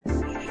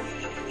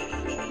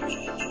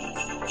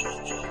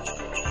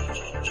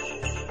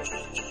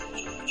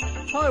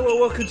Hi, well,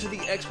 welcome to the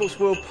Xbox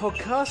World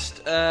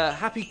Podcast.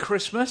 Happy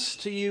Christmas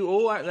to you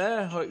all out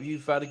there. Hope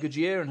you've had a good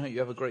year and hope you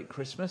have a great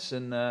Christmas.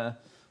 And we're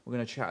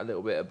going to chat a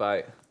little bit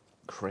about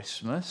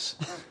Christmas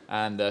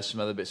and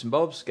some other bits and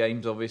bobs.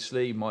 Games,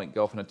 obviously. Might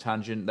go off on a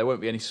tangent. There won't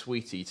be any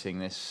sweet eating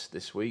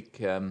this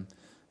week,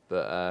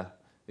 but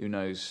who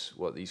knows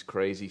what these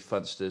crazy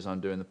funsters I'm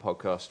doing the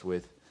podcast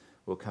with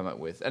will come up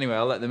with. Anyway,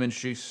 I'll let them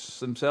introduce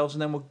themselves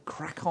and then we'll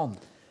crack on.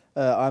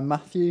 I'm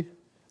Matthew.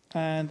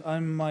 And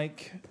I'm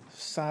Mike,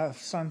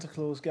 Santa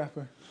Claus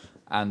Gapper.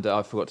 And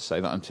I forgot to say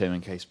that I'm Tim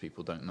in case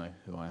people don't know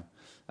who I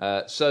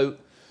am.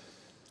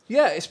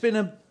 It's been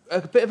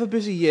a bit of a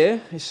busy year.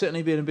 It's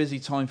certainly been a busy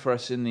time for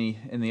us in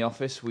the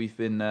office. We've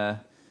been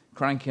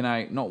cranking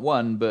out not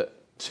one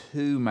but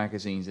 2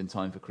 magazines in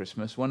time for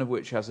Christmas, one of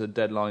which has a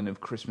deadline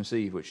of Christmas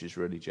Eve, which is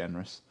really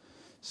generous.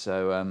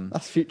 So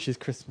that's Future's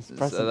Christmas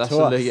present so that's to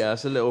us. Yeah,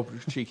 that's a little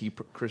cheeky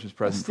Christmas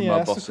present from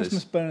our bosses. That's the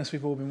Christmas bonus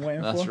we've all been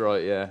waiting for. That's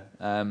right,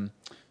 yeah.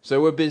 So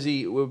we're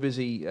busy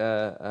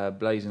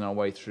blazing our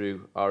way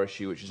through our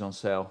issue, which is on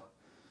sale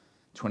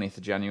 20th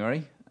of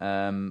January.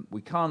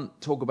 We can't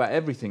talk about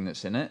everything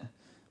that's in it,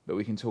 but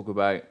we can talk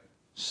about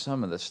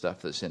some of the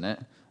stuff that's in it,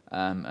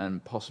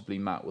 and possibly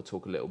Matt will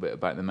talk a little bit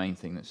about the main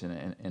thing that's in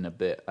it in a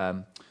bit.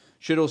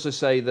 Should also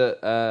say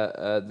that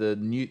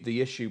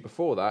the issue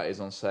before that is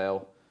on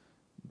sale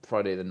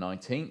Friday the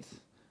 19th,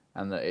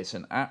 and that it's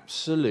an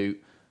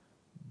absolute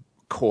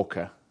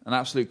corker.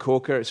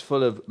 It's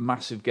full of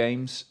massive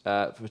games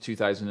for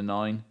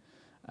 2009,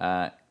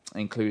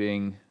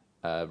 including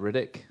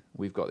Riddick.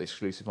 We've got the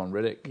exclusive on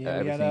Riddick.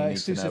 Yeah, we had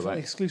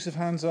exclusive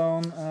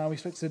hands-on. We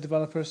spoke to the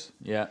developers.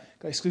 Yeah.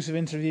 Got exclusive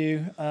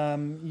interview.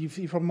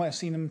 You probably might have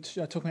seen them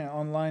talking about it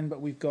online,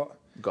 but we've got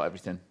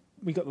everything.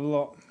 We got a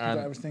lot. We got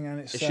everything, and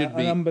it's an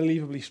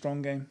unbelievably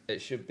strong game.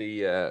 It should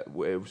be. It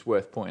was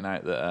worth pointing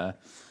out that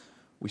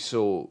we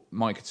saw,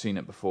 Mike had seen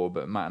it before,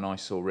 but Matt and I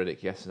saw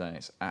Riddick yesterday, and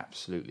it's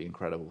absolutely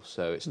incredible.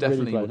 So it's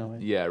definitely, really blown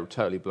away.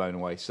 Totally blown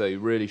away. So you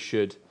really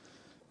should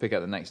pick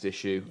up the next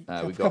issue.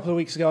 A couple of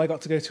weeks ago, I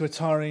got to go to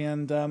Atari,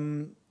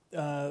 and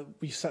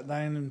we sat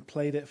down and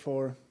played it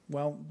for,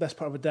 best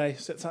part of a day.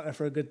 Sat there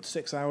for a good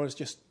 6 hours,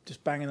 just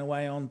banging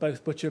away on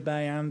both Butcher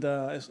Bay and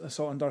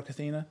Assault on Dark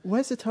Athena.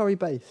 Where's Atari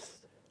based?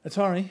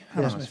 Atari,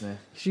 Hammersmith.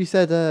 Because you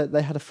said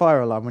they had a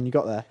fire alarm when you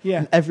got there. Yeah.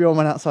 And everyone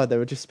went outside, they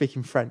were just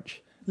speaking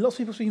French. Lots of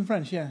people speaking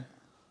French, yeah.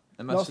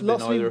 It must have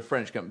been either a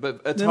French company,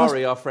 but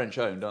Atari are French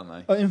owned,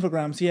 aren't they? Oh,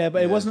 Infogrames, yeah,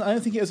 but it wasn't. I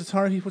don't think it was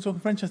Atari people talking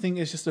French. I think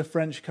it's just a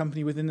French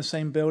company within the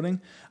same building.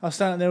 I was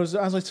standing there.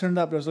 As I turned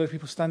up, there was a lot of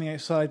people standing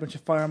outside, a bunch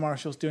of fire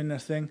marshals doing their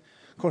thing.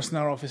 Of course, in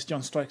our office,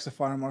 John Strike's the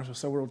fire marshal,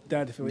 so we're all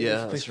dead if the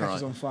place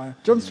catches on fire.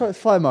 John Strike's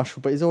fire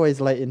marshal, but he's always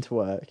late into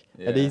work,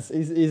 and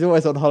he's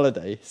always on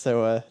holiday.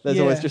 So there's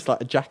always just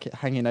like a jacket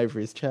hanging over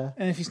his chair.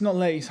 And if he's not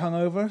late, he's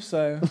hungover.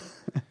 So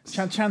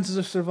chances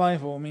of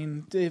survival. I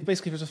mean,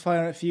 basically, if there's a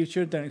fire at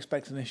Future, don't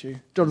expect an issue.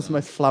 John's the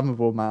most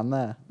flammable man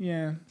there.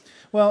 Yeah.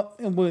 Well,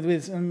 he's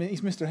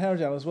Mr.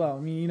 Hairgel as well.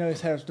 I mean,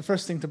 his hair. The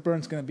first thing to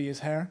burn's going to be his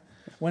hair.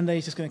 One day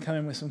he's just going to come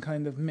in with some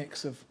kind of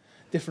mix of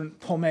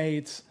different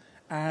pomades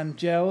and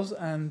gels,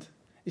 and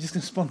it's just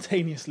going to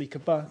spontaneously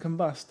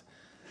combust.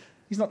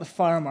 He's not the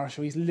fire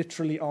marshal, he's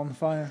literally on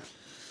fire.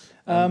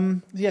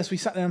 Yes, we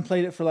sat there and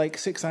played it for like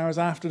 6 hours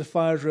after the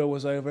fire drill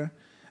was over,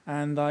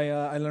 and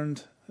I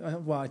learned,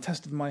 I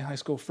tested my high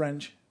school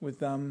French with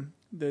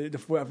the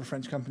whatever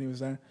French company was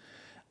there,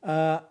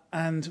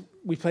 and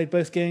we played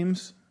both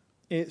games.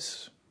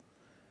 It's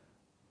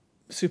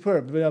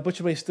superb.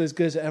 Butcher Bay is still as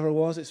good as it ever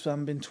was. It's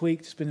been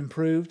tweaked, it's been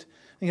improved.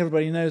 I think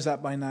everybody knows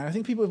that by now. I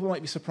think people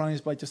might be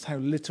surprised by just how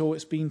little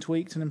it's been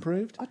tweaked and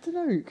improved. I don't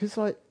know, because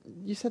like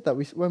you said that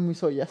when we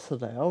saw it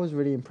yesterday, I was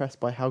really impressed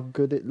by how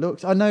good it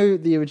looked. I know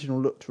the original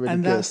looked really good.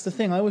 And that's the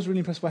thing, I was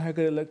really impressed by how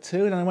good it looked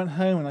too. And I went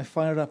home and I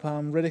fired up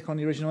Riddick on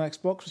the original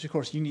Xbox, which of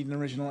course you need an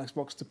original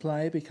Xbox to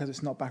play because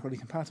it's not backwardly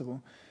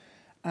compatible.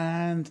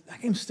 And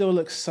that game still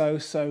looks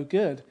so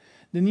good.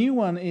 The new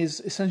one is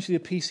essentially a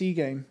PC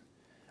game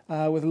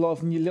with a lot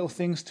of new little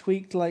things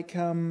tweaked, like...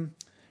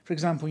 for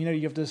example, you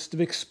have the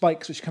big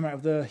spikes which come out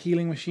of the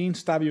healing machine,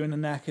 stab you in the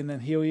neck and then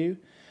heal you.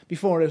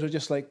 Before, those were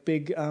just like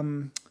big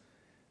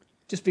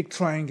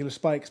triangular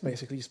spikes,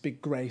 basically, just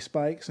big grey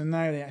spikes. And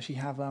now they actually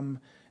have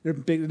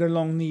they're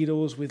long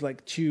needles with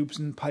like tubes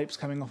and pipes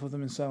coming off of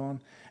them and so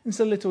on. And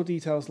so little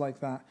details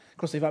like that. Of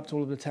course, they've upped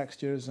all of the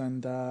textures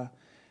and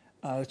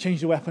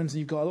changed the weapons, and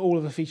you've got all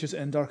of the features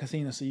in Dark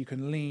Athena, so you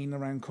can lean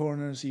around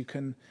corners. Which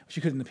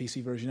you could in the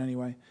PC version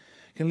anyway.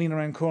 You can lean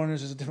around corners.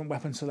 There's a different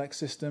weapon select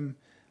system.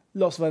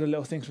 Lots of other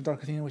little things from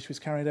Dark Athena which was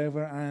carried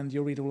over, and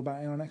you'll read all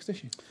about it in our next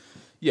issue.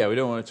 Yeah, we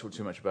don't want to talk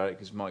too much about it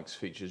because Mike's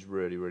feature is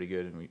really, really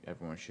good, and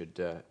everyone should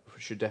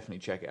definitely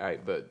check it out.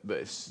 But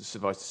it's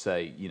suffice to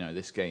say,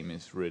 this game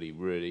is really,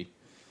 really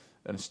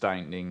an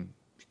astounding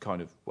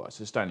it's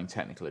an astounding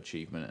technical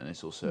achievement, and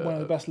it's also one of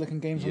the best looking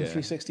games on the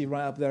 360,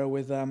 right up there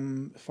with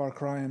Far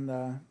Cry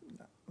and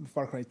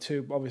Far Cry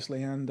 2,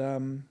 obviously,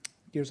 and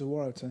Gears of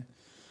War, I would say.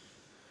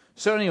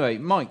 So anyway,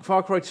 Mike,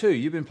 Far Cry 2,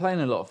 you've been playing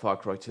a lot of Far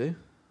Cry 2.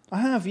 I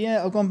have,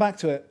 yeah. I've gone back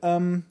to it.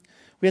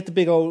 we had the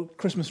big old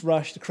Christmas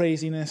rush, the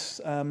craziness,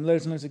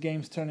 loads and loads of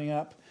games turning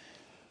up.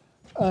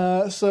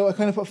 So I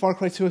kind of put Far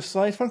Cry 2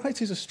 aside. Far Cry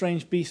 2 is a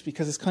strange beast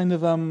because it's kind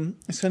of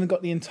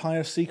got the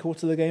entire sequel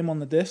to the game on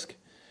the disc.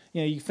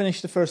 You know, you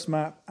finish the first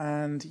map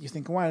and you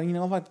think, wow, you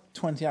know, I've had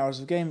 20 hours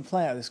of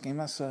play out of this game.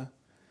 That's a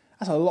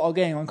lot of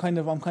game. I'm kind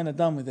of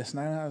done with this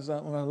now. I had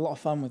a lot of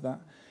fun with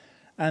that.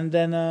 And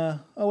then, oh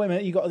wait a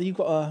minute, you got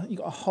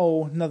a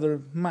whole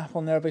another map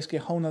on there, basically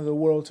a whole another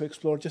world to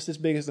explore, just as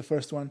big as the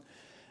first one,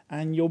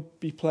 and you'll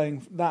be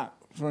playing that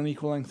for an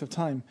equal length of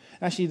time.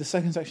 Actually, the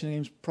second section of the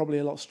game is probably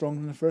a lot stronger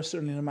than the first.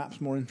 Certainly, the map's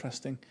more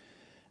interesting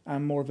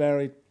and more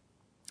varied.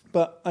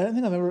 But I don't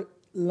think I've ever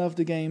loved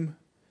a game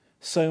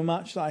so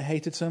much that I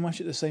hated so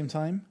much at the same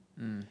time.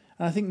 And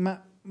I think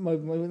Matt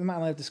and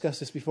I have discussed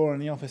this before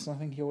in the office, and I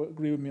think he'll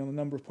agree with me on a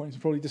number of points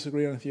and probably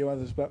disagree on a few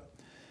others. But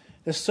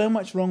there's so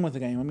much wrong with the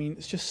game. I mean,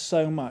 it's just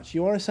so much.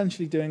 You are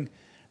essentially doing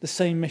the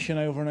same mission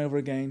over and over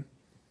again.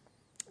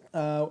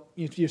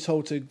 You're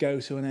told to go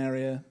to an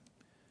area,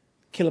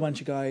 kill a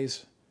bunch of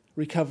guys,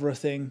 recover a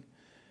thing,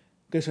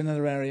 go to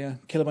another area,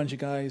 kill a bunch of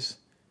guys,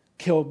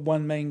 kill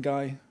one main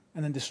guy,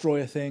 and then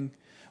destroy a thing.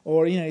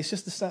 Or, you know, it's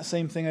just that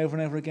same thing over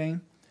and over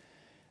again.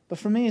 But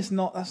for me,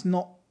 that's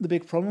not the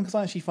big problem, because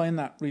I actually find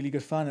that really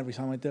good fun every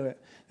time I do it.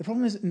 The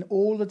problem is in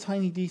all the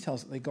tiny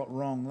details that they got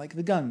wrong, like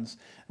the guns.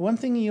 One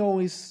thing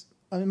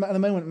at the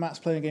moment, Matt's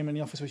playing a game in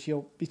the office, which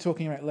he'll be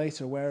talking about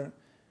later, where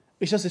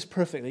it does this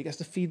perfectly. It gets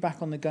the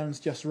feedback on the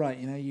guns just right.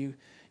 You know,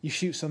 you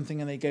shoot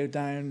something and they go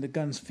down. The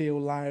guns feel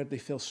loud. They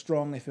feel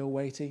strong. They feel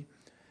weighty.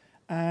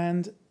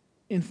 And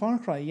in Far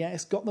Cry, yeah,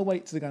 it's got the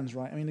weight to the guns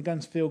right. I mean, the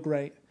guns feel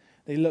great.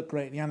 They look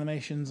great. The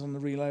animations on the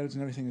reloads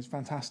and everything is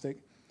fantastic.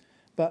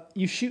 But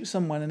you shoot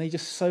someone and they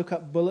just soak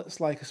up bullets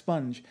like a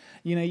sponge.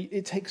 You know,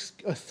 it takes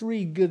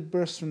 3 good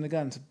bursts from the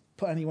gun to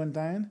put anyone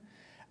down.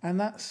 And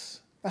that's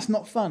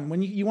not fun.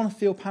 When you want to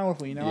feel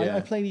powerful, you know. Yeah. I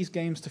play these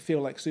games to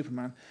feel like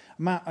Superman.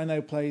 Matt, I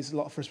know, plays a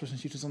lot of first-person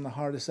shooters on the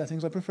hardest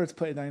settings. I prefer to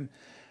put it down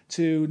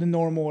to the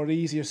normal or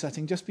easier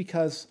setting, just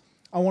because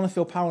I want to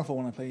feel powerful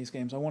when I play these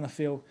games. I want to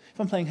feel,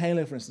 if I'm playing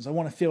Halo, for instance, I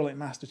want to feel like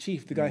Master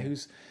Chief, the guy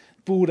who's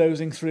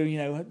bulldozing through, you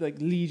know, like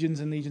legions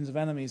and legions of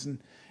enemies. And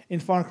in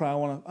Far Cry, I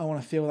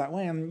want to feel that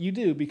way, and you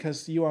do,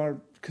 because you are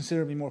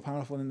considerably more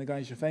powerful than the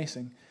guys you're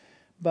facing.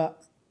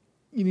 But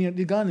you know,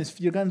 your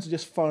guns are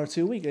just far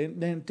too weak. They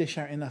don't dish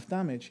out enough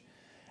damage.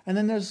 And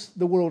then there's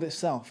the world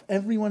itself.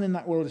 Everyone in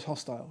that world is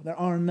hostile. There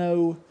are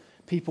no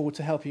people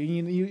to help you.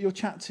 You'll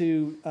chat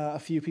to a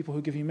few people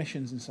who give you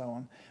missions and so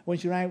on.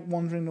 Once you're out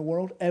wandering the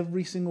world,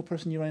 every single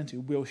person you run into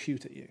will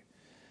shoot at you.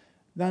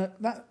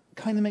 That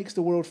kind of makes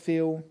the world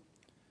feel...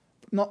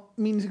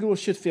 the world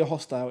should feel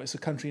hostile. It's a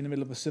country in the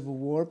middle of a civil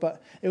war,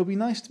 but it would be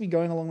nice to be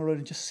going along the road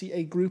and just see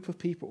a group of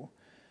people,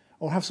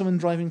 or have someone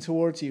driving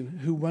towards you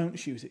who won't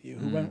shoot at you,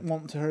 who won't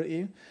want to hurt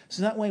you.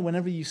 So that way,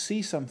 whenever you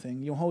see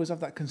something, you'll always have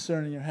that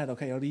concern in your head,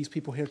 okay, are these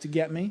people here to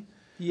get me?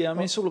 Yeah, I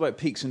mean, it's all about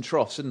peaks and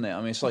troughs, isn't it? I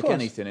mean, it's like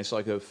anything. It's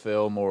like a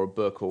film or a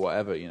book or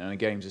whatever, you know, and a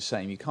game's the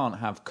same. You can't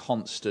have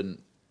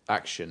constant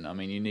action. I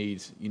mean, you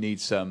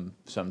need some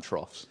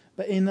troughs.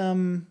 But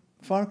in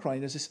Far Cry,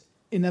 there's this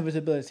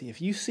inevitability.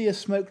 If you see a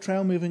smoke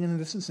trail moving in the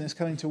distance and it's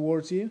coming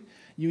towards you,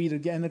 you either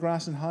get in the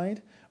grass and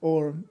hide,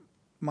 or...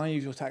 my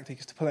usual tactic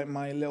is to pull out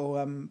my little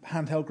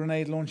handheld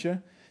grenade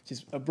launcher, which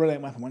is a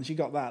brilliant weapon. Once you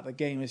got that, the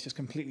game is just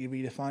completely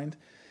redefined.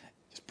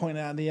 Just point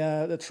it at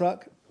the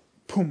truck,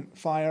 boom,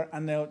 fire,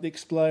 and they'll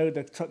explode.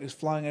 The truck is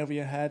flying over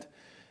your head,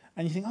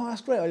 and you think, "Oh,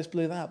 that's great! I just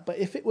blew that up." But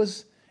if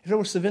there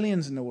were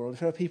civilians in the world, if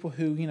there were people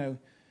who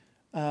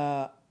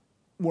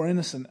were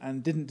innocent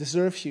and didn't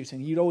deserve shooting,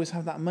 you'd always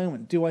have that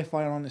moment: do I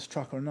fire on this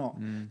truck or not?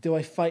 Do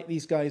I fight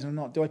these guys or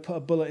not? Do I put a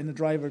bullet in the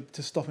driver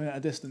to stop him at a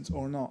distance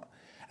or not?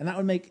 And that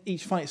would make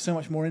each fight so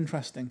much more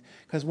interesting,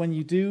 because when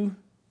you do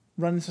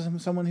run into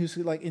someone who's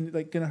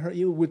going to hurt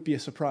you, it would be a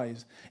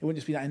surprise. It wouldn't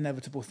just be that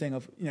inevitable thing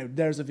of, you know,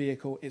 there's a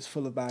vehicle, it's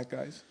full of bad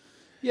guys.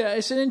 Yeah,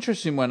 it's an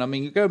interesting one. I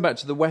mean, going back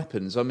to the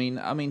weapons, I mean,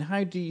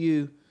 how do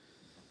you?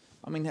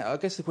 I mean, I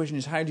guess the question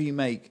is, how do you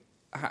make?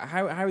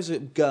 How is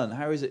it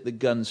the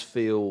guns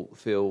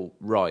feel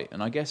right?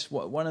 And I guess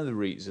one of the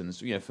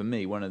reasons, you know, for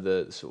me, one of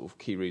the sort of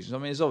key reasons. I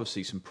mean, there's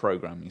obviously some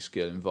programming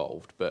skill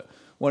involved, but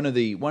one of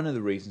the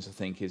reasons I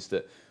think is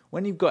that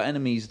when you've got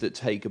enemies that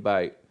take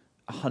about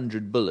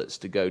 100 bullets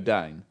to go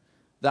down,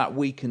 that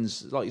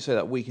weakens, like you say,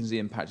 the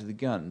impact of the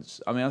guns.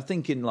 I mean, I'm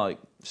thinking like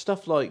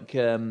stuff like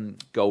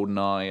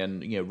GoldenEye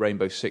and, you know,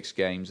 Rainbow Six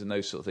games and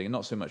those sort of things.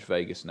 Not so much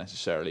Vegas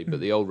necessarily, but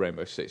the old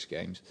Rainbow Six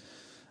games.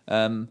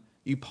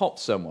 You pop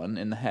someone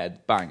in the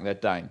head, bang, they're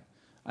down,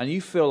 and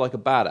you feel like a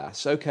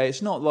badass. Okay,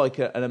 it's not like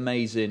an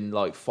amazing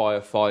like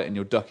firefight and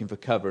you're ducking for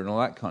cover and all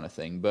that kind of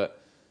thing, but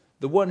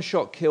the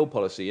one-shot kill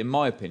policy, in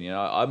my opinion,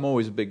 I'm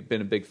always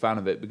been a big fan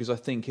of it, because I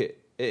think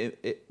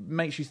it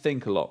makes you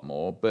think a lot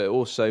more, but it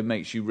also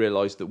makes you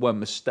realise that one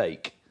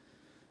mistake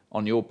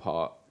on your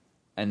part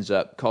ends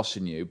up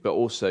costing you, but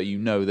also you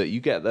know that you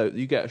get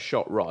a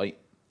shot right,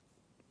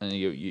 and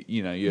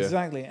you know you're...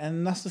 Exactly,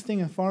 and that's the thing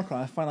in Far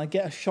Cry. I find I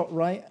get a shot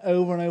right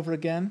over and over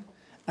again,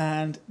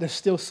 and they're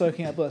still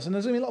soaking up bullets. And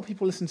there's going to be a lot of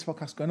people listening to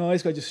podcasts going, "Oh,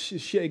 this guy just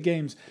shit at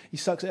games. He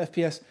sucks at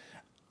FPS."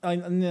 I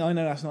know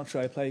that's not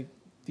true. I play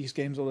these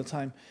games all the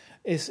time.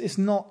 It's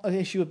not an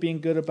issue of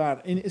being good or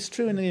bad. And it's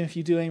true in the game, if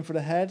you do aim for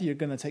the head, you're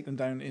going to take them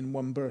down in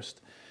one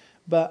burst.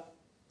 But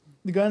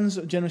the guns,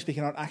 generally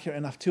speaking, aren't accurate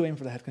enough to aim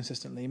for the head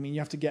consistently. I mean, you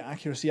have to get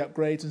accuracy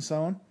upgrades and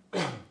so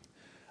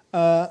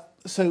on.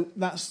 So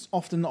that's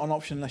often not an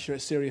option unless you're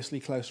at seriously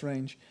close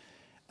range.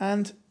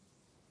 And,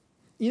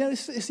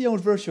 it's the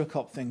old Virtua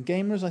Cop thing.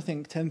 Gamers, I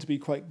think, tend to be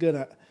quite good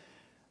at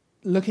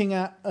looking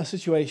at a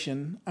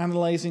situation,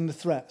 analysing the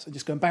threats, and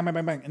just going bang, bang,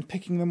 bang, bang, and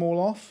picking them all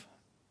off.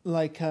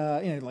 Like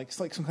it's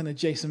like some kind of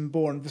Jason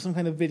Bourne, some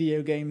kind of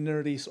video game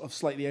nerdy, sort of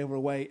slightly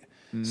overweight,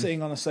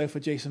 sitting on a sofa.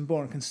 Jason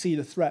Bourne can see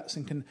the threats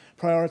and can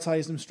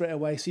prioritize them straight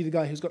away. See the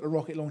guy who's got the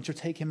rocket launcher,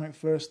 take him out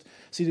first.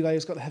 See the guy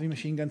who's got the heavy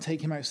machine gun,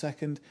 take him out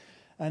second,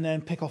 and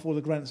then pick off all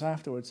the grunts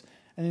afterwards.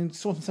 And in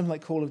something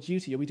like Call of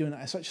Duty, you'll be doing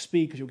that at such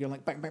speed because you'll go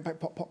like bang, bang, bang,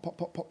 pop, pop, pop,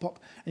 pop, pop, pop,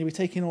 and you'll be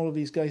taking all of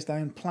these guys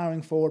down,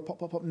 ploughing forward, pop,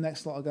 pop, pop, the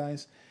next lot of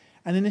guys.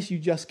 And in this, you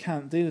just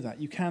can't do that.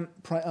 You can't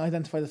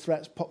identify the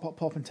threats, pop, pop,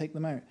 pop, and take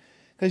them out.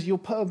 Because you'll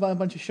put a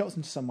bunch of shots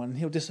into someone and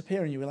he'll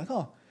disappear and you'll be like,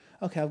 oh,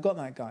 okay, I've got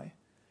that guy.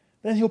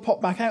 Then he'll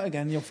pop back out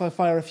again and you'll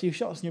fire a few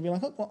shots and you'll be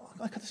like, oh, well,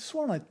 I could have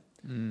sworn I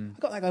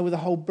got that guy with a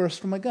whole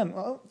burst from my gun.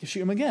 Well, you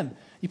shoot him again.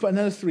 You put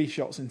another 3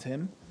 shots into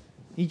him.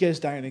 He goes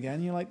down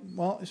again. You're like,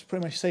 well, it's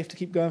pretty much safe to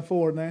keep going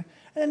forward now.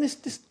 And then this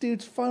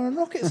dude's firing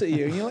rockets at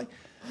you. And you're like,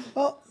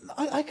 well,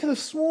 I could have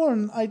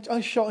sworn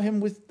I shot him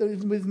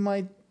with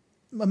my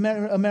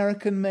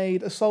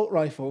American-made assault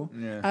rifle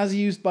as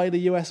used by the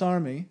US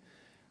Army.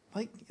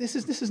 Like, this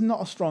is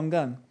not a strong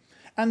gun.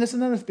 And there's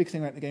another big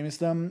thing about the game is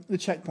the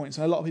checkpoints. And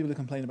a lot of people are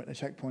complaining about the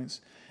checkpoints.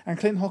 And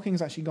Clinton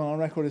Hawking's actually gone on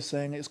record as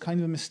saying it's kind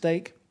of a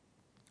mistake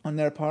on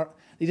their part.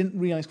 They didn't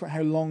realise quite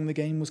how long the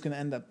game was going to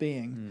end up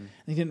being. And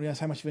they didn't realise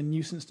how much of a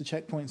nuisance the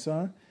checkpoints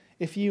are.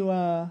 If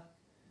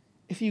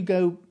you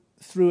go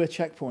through a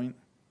checkpoint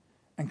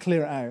and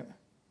clear it out,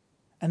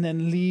 and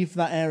then leave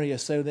that area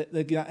so that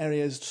that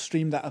area is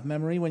streamed out of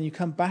memory, when you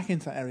come back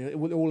into that area,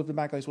 all of the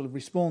bad guys will have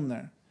respawned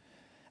there.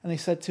 And they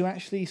said to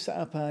actually set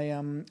up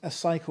a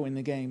cycle in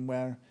the game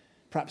where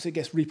perhaps it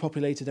gets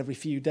repopulated every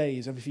few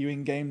days, every few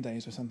in-game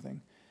days or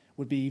something,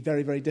 would be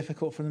very, very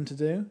difficult for them to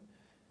do.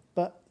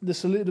 But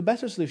the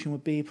better solution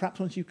would be perhaps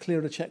once you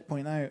clear the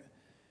checkpoint out,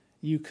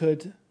 you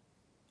could,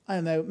 I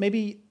don't know,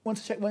 maybe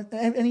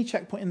any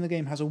checkpoint in the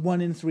game has a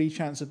 1 in 3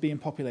 chance of being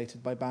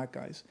populated by bad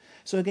guys.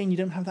 So again, you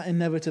don't have that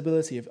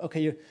inevitability of,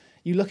 okay,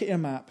 you look at your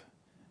map,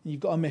 and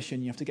you've got a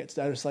mission, you have to get to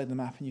the other side of the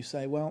map, and you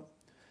say, well,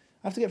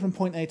 I have to get from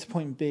point A to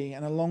point B,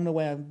 and along the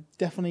way, I'm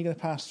definitely going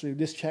to pass through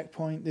this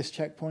checkpoint,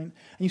 and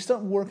you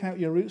start working out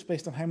your routes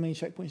based on how many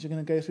checkpoints you're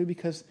going to go through,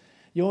 because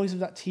you always have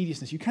that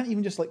tediousness. You can't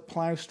even just like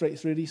plow straight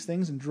through these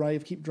things and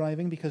keep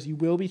driving, because you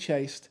will be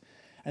chased,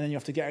 and then you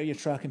have to get out of your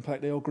truck and pull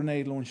out the old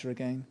grenade launcher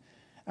again.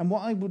 And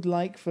what I would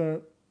like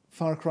for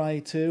Far Cry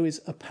 2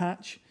 is a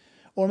patch,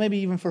 or maybe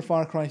even for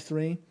Far Cry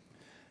 3,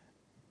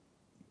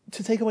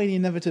 to take away the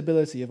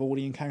inevitability of all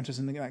the encounters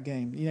in that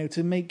game.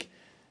 To make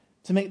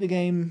the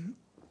game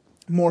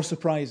more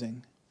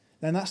surprising.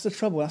 Then that's the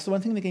trouble. That's the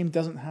one thing the game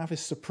doesn't have is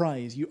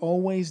surprise. You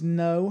always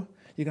know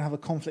you're going to have a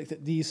conflict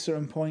at these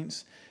certain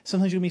points.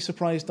 Sometimes you'll be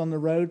surprised on the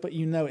road, but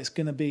you know it's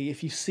going to be,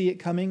 if you see it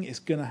coming, it's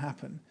going to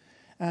happen.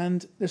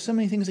 And there's so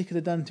many things they could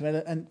have done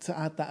to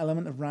add that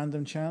element of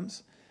random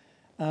chance.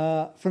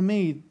 For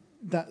me,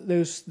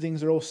 those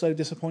things are all so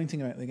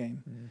disappointing about the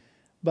game.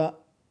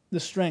 But the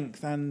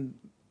strength, and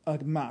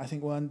Matt, I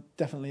think we'll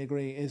definitely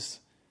agree, is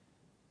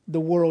the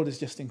world is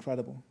just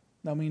incredible.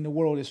 I mean, the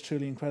world is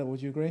truly incredible.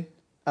 Do you agree?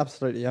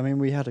 Absolutely. I mean,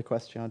 we had a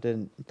question. I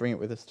didn't bring it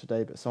with us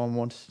today, but someone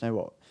wanted to know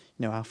what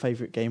our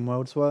favourite game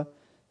worlds were.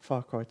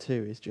 Far Cry 2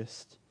 is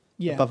just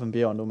above and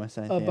beyond almost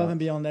anything above and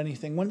beyond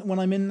anything. When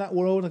I'm in that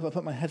world, I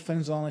put my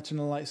headphones on, I turn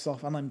the lights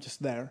off, and I'm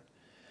just there.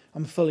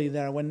 I'm fully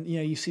there. When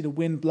you see the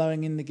wind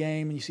blowing in the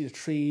game and you see the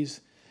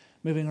trees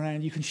moving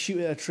around, you can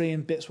shoot at a tree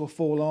and bits will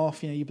fall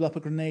off. You blow up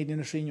a grenade in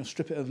a tree and you'll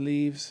strip it of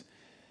leaves.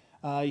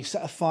 You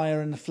set a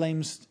fire and the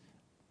flames.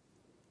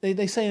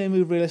 They say they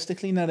move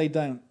realistically. No, they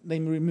don't. They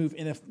move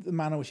in a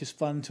manner which is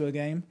fun to a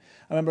game.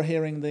 I remember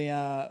hearing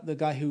the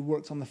guy who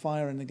worked on the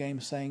fire in the game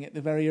saying at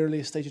the very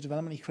earliest stage of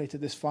development, he created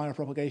this fire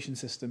propagation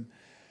system.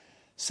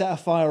 Set a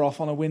fire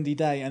off on a windy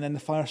day, and then the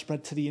fire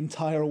spread to the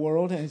entire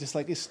world, and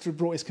it's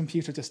brought his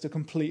computer just to a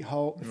complete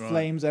halt, right.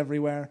 Flames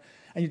everywhere,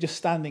 and you're just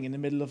standing in the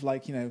middle of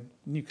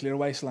nuclear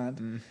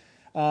wasteland.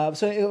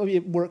 So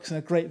it works in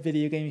a great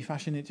video gamey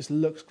fashion. It just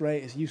looks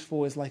great. It's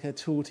useful as like a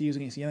tool to use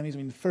against the enemies. I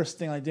mean, the first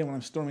thing I do when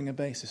I'm storming a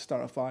base is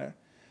start a fire.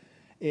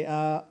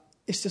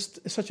 It's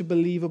such a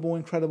believable,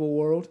 incredible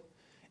world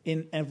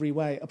in every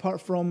way,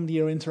 apart from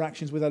your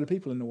interactions with other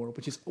people in the world,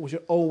 which are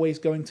always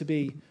going to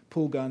be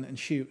pull gun and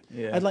shoot.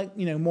 Yeah. I'd like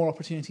more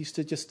opportunities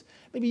to just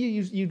maybe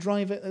you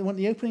drive it. When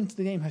the opening to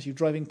the game has you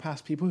driving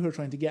past people who are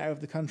trying to get out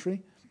of the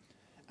country,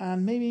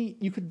 and maybe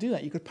you could do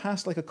that. You could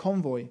pass like a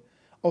convoy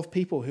of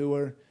people who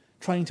are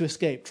trying to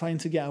escape, trying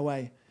to get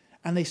away,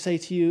 and they say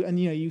to you, and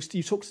you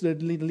talk to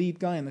the lead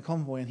guy in the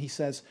convoy, and he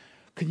says,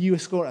 Can you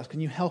escort us? Can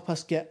you help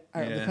us get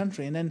out of the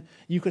country? And then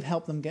you could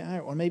help them get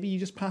out. Or maybe you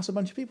just pass a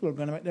bunch of people who are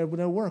going about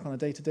their work on a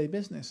day-to-day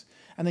business,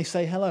 and they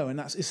say hello, and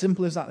that's as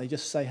simple as that. They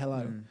just say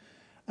hello.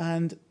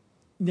 And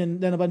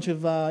then a bunch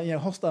of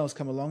hostiles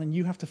come along, and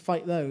you have to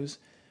fight those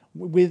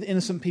with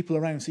innocent people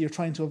around. So you're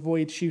trying to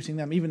avoid shooting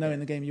them, even though in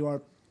the game you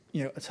are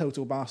a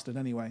total bastard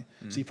anyway.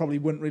 So you probably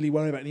wouldn't really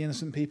worry about the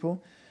innocent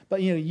people.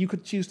 But you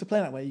could choose to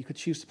play that way. You could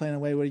choose to play in a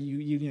way where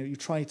you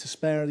try to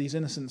spare these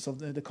innocents of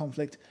the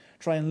conflict,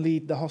 try and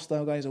lead the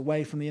hostile guys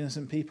away from the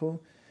innocent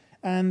people,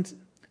 and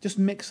just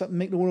make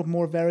the world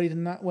more varied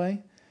in that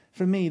way.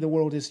 For me, the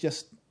world is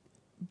just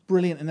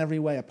brilliant in every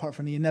way, apart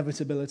from the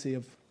inevitability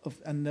of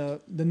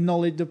the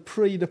knowledge,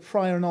 the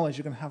prior knowledge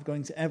you're going to have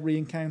going to every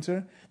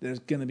encounter. There's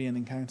going to be an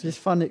encounter. I just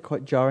find it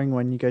quite jarring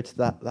when you go to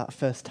that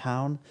first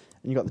town.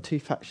 And you've got the two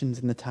factions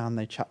in the town,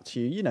 they chat to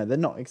you. They're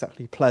not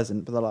exactly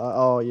pleasant, but they're like,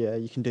 oh, yeah,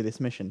 you can do this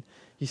mission.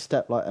 You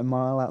step like a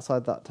mile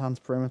outside that town's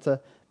perimeter,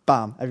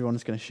 bam,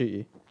 everyone's going to shoot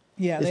you.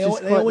 Yeah, they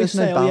always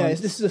say,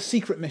 this is a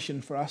secret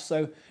mission for us,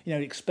 so,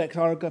 expect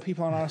our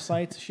people on our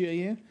side to shoot at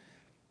you.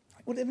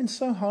 It would have been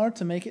so hard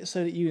to make it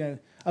so that,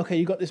 okay,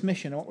 you got this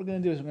mission, and what we're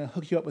going to do is we're going to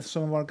hook you up with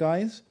some of our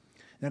guys.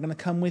 They're going to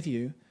come with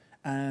you,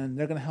 and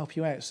they're going to help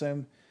you out.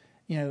 So,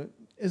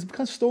 it's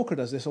because Stalker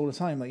does this all the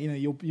time. Like,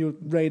 you'll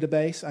raid a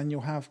base and you'll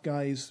have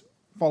guys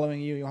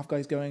following you. You'll have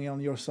guys going on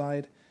your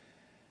side.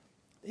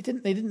 They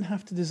didn't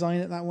have to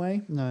design it that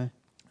way. No.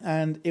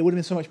 And it would have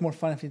been so much more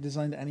fun if they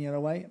designed it any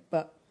other way.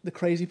 But the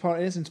crazy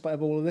part is, in spite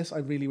of all of this, I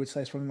really would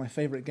say it's probably my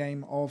favourite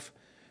game of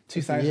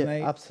 2008.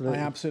 Yeah, absolutely.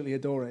 I absolutely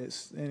adore it.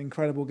 It's an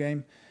incredible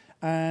game.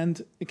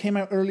 And it came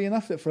out early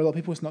enough that for a lot of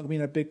people it's not going to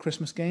be a big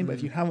Christmas game. But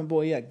if you haven't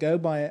bought it yet, go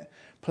buy it,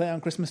 play it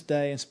on Christmas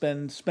Day, and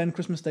spend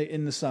Christmas Day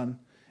in the sun.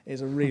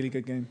 It's a really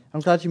good game. I'm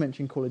glad you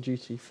mentioned Call of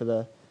Duty for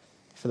the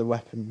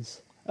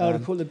weapons.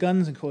 The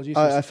guns in Call of Duty.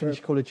 I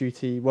finished Call of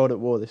Duty World at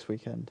War this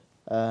weekend.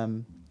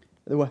 The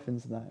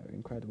weapons in that are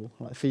incredible.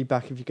 Like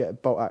feedback if you get a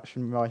bolt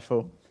action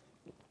rifle,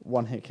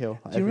 one hit kill.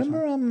 Do you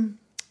remember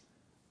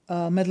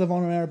Medal of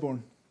Honor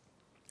Airborne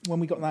when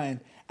we got that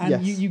in?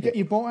 And you get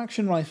your bolt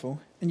action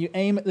rifle and you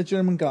aim at the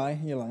German guy.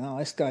 And you're like, oh,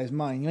 this guy's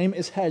mine. You aim at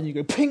his head and you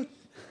go ping,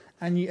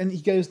 and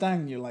he goes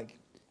down. And you're like,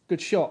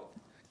 good shot,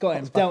 got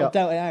him, dealt it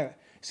out.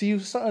 So you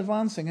start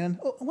advancing, and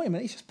wait a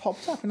minute, he's just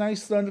popped up, and now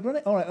he's thrown a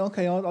grenade. All right,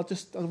 okay, I'll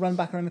run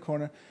back around the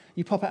corner.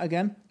 You pop out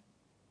again,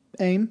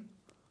 aim,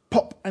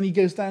 pop, and he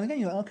goes down again.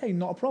 You're like, okay,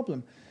 not a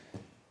problem.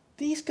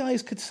 These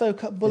guys could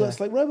soak up bullets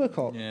like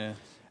RoboCop. Yeah.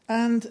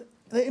 And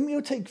it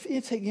would take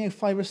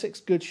 5 or 6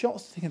 good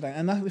shots to take it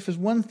down. And if there's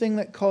one thing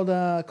that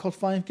COD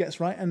 5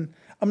 gets right, and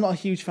I'm not a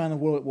huge fan of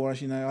World at War,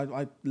 as you know,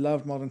 I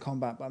love Modern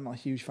Combat, but I'm not a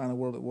huge fan of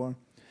World at War.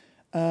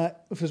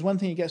 If there's one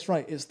thing it gets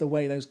right, it's the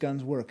way those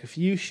guns work. If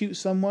you shoot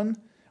someone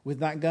with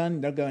that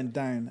gun, they're going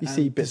down. You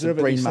see bits of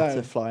brain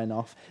matter flying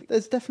off.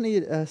 There's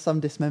definitely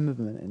some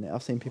dismemberment in it.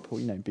 I've seen people,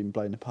 being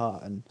blown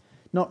apart, and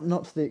not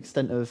to the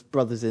extent of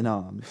Brothers in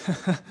Arms.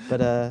 But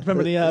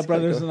remember the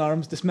Brothers in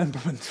Arms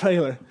dismemberment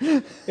trailer?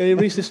 They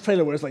released this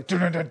trailer where it's like,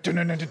 and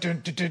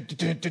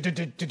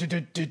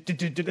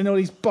all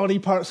these body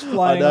parts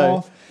flying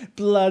off,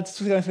 blood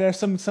going everywhere.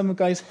 Some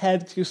guy's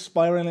head just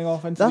spiraling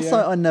off into the air. That's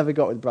like I never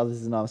got with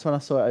Brothers in Arms. When I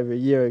saw it over a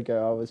year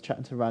ago, I was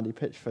chatting to Randy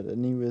Pitchford,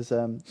 and he was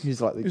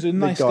like he was a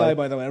nice guy,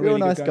 by the way, a really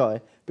nice guy.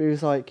 But he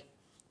was like,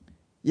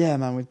 yeah,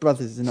 man, with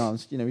Brothers in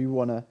Arms, we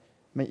want to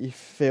make you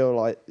feel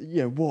like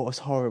war is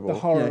horrible. The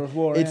horror of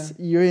war.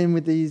 You're in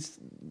with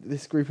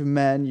this group of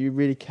men. You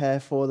really care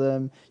for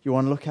them. You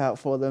want to look out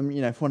for them.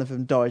 If one of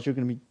them dies, you're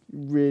going to be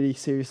really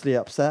seriously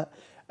upset.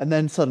 And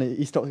then suddenly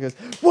he stops and goes,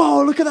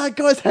 "Whoa! Look at that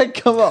guy's head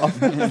come off!"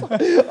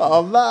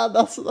 Oh man,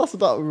 that's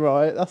not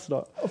right. That's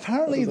not.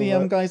 Apparently,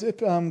 the guys at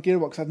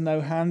Gearbox had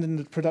no hand in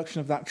the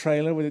production of that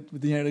trailer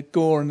with the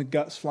gore and the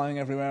guts flying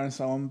everywhere and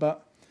so on.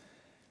 But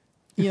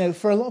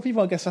for a lot of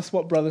people, I guess that's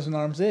what Brothers in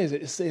Arms is.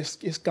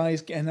 It's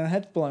guys getting their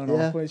head blown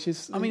off, which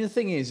is... I mean, the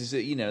thing is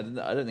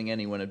that, I don't think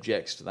anyone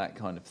objects to that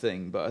kind of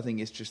thing, but I think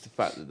it's just the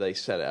fact that they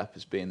set it up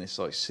as being this,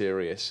 like,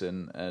 serious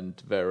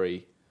and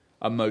very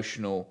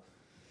emotional,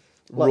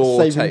 like raw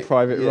Saving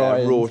Private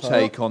Ryan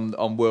take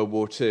on World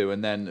War II,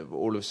 and then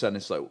all of a sudden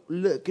it's like,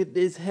 look at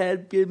this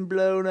head getting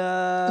blown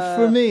up.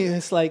 For me,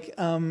 it's like...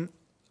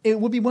 it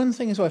would be one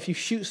thing as well if you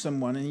shoot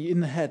someone and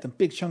in the head, a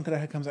big chunk of their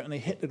head comes out and they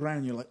hit the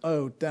ground. You're like,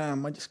 oh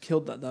damn, I just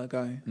killed that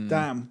guy.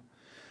 Damn.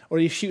 Or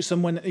you shoot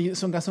someone,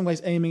 some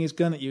guy's aiming his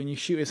gun at you and you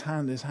shoot his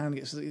hand it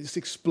just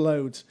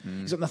explodes.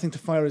 He's got nothing to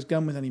fire his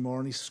gun with anymore,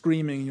 and he's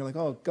screaming, and you're like,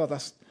 oh god,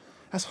 that's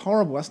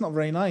horrible. That's not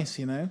very nice,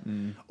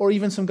 Or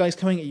even some guy's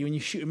coming at you and you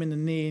shoot him in the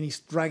knee and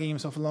he's dragging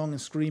himself along and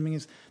screaming.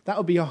 That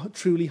would be a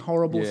truly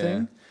horrible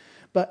thing.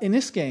 But in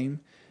this game,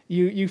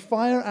 You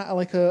fire at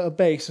like a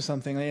base or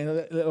something,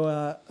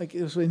 like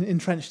it was an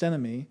entrenched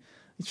enemy.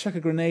 You chuck a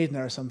grenade in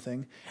there or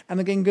something, and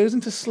the game goes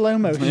into slow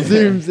motion. It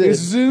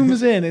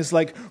zooms in. It's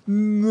like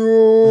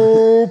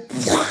no.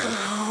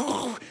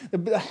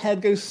 The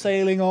head goes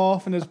sailing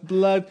off, and there's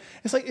blood.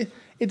 It's like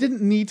it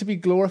didn't need to be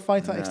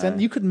glorified to that extent.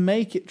 You could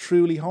make it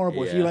truly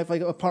horrible if you like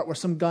a part where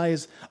some guy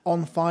is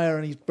on fire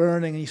and he's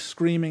burning and he's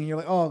screaming, and you're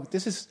like, oh,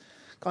 this is.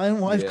 I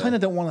Yeah. kind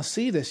of don't want to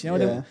see this. You know,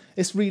 Yeah.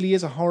 this really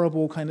is a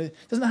horrible kind of. It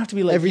doesn't have to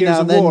be like Every Gears now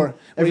of and then- War, where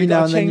every you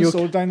now got and a then you'll-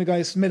 chainsaw down the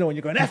guy's middle and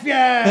you're going F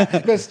yeah,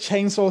 it goes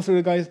chainsaw through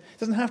the guy's. It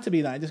doesn't have to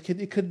be that. It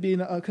could be.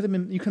 Could have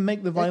been. You can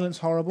make the violence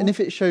horrible. And if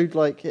it showed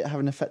like it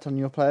having an effect on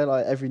your player,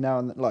 like every now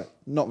and then, like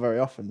not very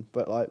often,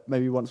 but like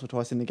maybe once or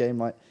twice in the game,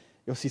 like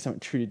you'll see something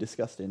truly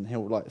disgusting,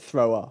 he'll like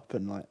throw up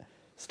and like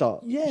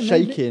start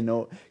shaking,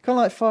 or kind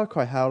of like Far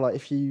Cry. How like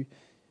if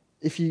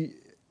you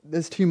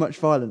there's too much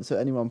violence at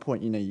any one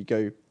point, you know, you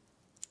go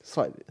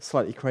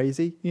slightly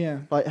crazy. Yeah.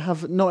 Like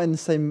have not in the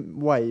same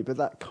way, but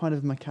that kind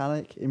of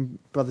mechanic in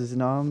Brothers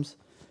in Arms,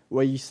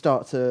 where you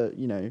start to,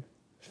 you know,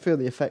 feel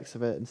the effects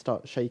of it and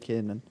start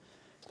shaking, and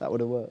that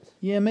would have worked.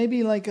 Yeah,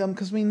 maybe like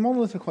because I mean,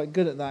 Monolith are quite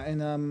good at that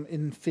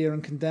in Fear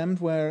and Condemned,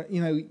 where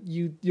you know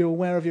you're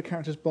aware of your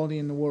character's body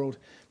in the world,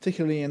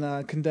 particularly in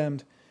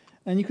Condemned,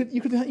 and you could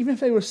even if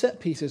they were set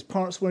pieces,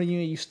 parts where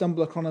you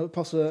stumble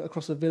across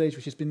a village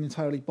which has been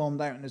entirely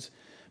bombed out and there's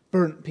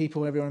burnt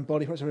people everywhere and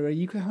body parts everywhere.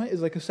 You could have it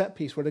as like a set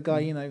piece where the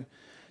guy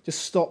just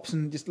stops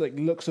and just like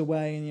looks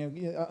away,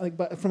 and like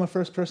but from a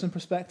first person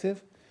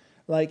perspective.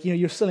 Like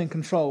you're still in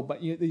control,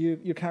 but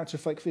your character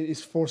like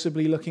is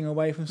forcibly looking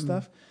away from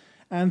stuff.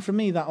 And for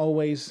me, that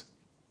always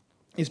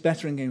is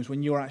better in games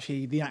when you're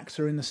actually the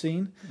actor in the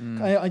scene.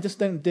 I just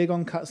don't dig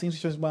on cutscenes,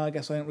 which is why I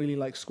guess I don't really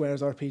like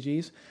Square's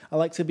RPGs. I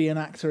like to be an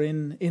actor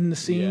in the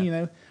scene,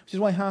 which is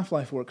why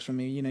Half-Life works for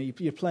me. You know,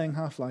 you're playing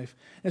Half-Life,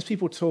 there's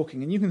people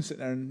talking, and you can sit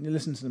there and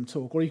listen to them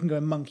talk, or you can go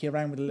and monkey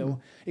around with a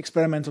little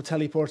experimental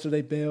teleporter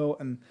they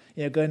built, and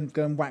go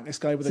and whack this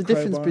guy with It's a the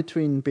crowbar. difference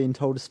between being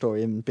told a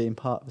story and being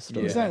part of a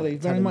story. Exactly, very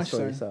Telling the much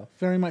story so. yourself.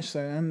 Very much so.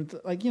 And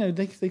like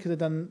they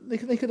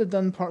could have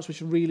done parts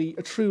which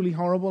are truly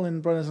horrible in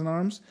Brothers in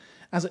Arms.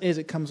 As it is,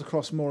 it comes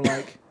across more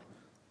like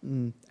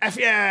F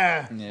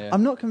yeah.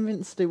 I'm not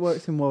convinced it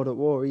works in World at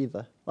War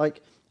either.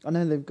 Like I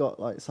know they've got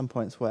like some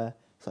points where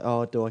it's like,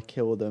 oh, do I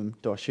kill them?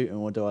 Do I shoot them,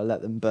 or do I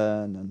let them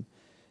burn? And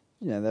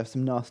there's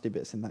some nasty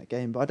bits in that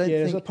game, but I don't think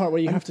There's a part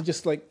where you have to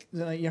just like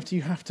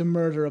you have to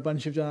murder a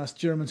bunch of just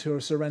Germans who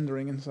are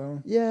surrendering and so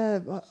on. Yeah,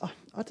 but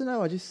I don't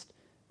know. I just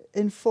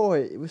in 4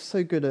 it was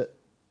so good at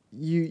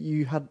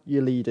you had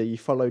your leader, you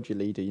followed your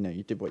leader,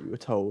 you did what you were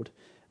told,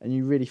 and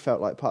you really felt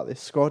like part of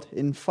this squad.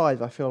 In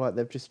 5, I feel like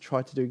they've just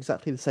tried to do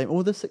exactly the same.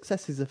 All the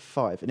successes of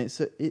 5, and it's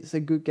a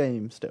good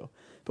game still,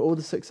 but all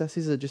the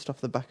successes are just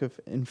off the back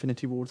of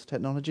Infinity Ward's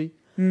technology.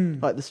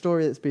 Like the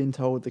story that's being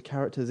told, the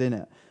characters in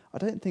it, I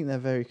don't think they're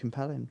very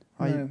compelling.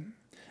 No.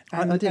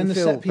 I And didn't the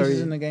feel set pieces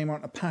very- in the game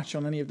aren't a patch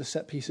on any of the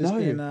set pieces No,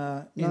 in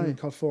no.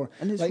 COD 4.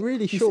 And it's Like,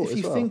 really if you- short If you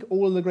as well. think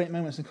all of the great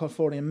moments in COD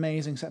 4, the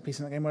amazing set piece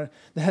in that game where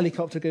the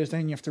helicopter goes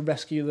down, you have to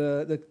rescue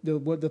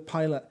the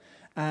pilot,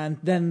 and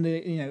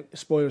then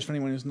spoilers for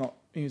anyone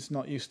who's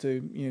not used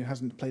to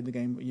hasn't played the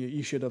game, but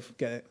you should have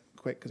get it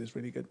quick because it's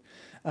really good.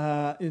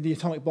 The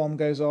atomic bomb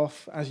goes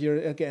off as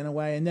you're getting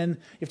away, and then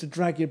you have to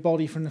drag your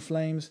body from the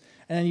flames,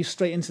 and then you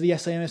straight into the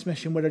SAS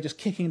mission where they're just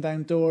kicking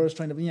down doors,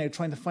 trying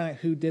to find out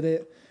who did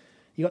it.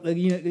 You got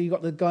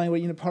the guy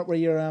where part where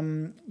you're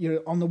on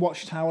the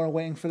watchtower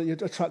waiting for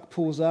a truck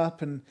pulls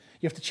up, and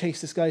you have to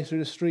chase this guy through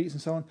the streets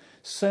and so on.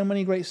 So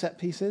many great set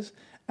pieces,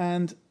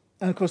 and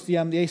of course the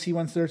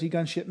AC-130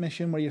 gunship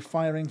mission where you're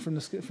firing from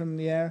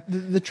the air.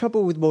 The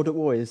trouble with World at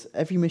War is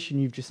every mission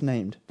you've just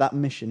named, that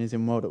mission is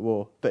in World at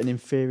War, but an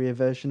inferior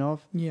version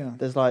of. Yeah.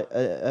 There's like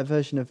a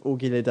version of All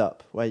Geared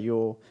Up where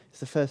it's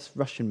the first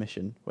Russian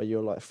mission where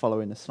you're like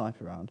following a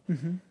sniper around,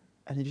 and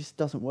it just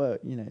doesn't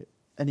work,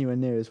 anywhere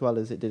near as well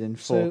as it did in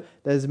 4. So-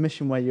 There's a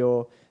mission where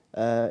you're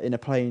in a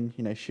plane,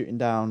 shooting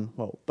down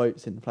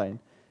boats in the plane,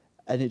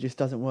 and it just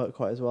doesn't work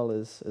quite as well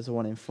as the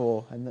one in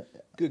 4. And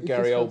Good it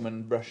Gary just feels-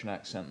 Oldman Russian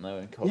accent though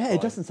in COD Yeah, 5.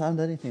 it doesn't sound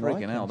anything like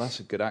Friggin' hell, him. that's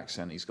a good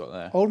accent he's got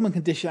there. Oldman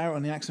can dish it out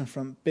on the accent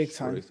front big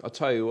time. Truth. I'll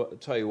tell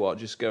you what.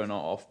 Just going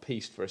off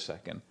piste for a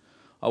second.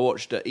 I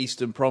watched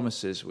Eastern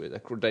Promises with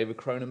a David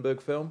Cronenberg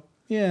film.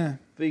 Yeah.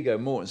 Viggo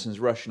Mortensen's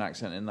Russian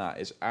accent in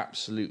that is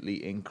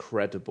absolutely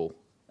incredible.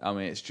 I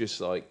mean, it's just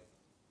like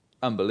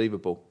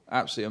unbelievable,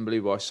 absolutely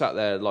unbelievable. I sat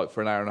there like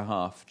for an hour and a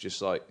half,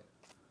 just like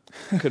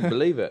couldn't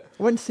believe it.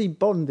 I went to see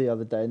Bond the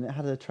other day, and it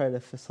had a trailer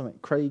for something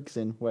Craig's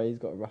in where he's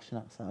got a Russian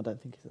accent. I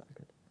don't think he's that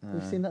good.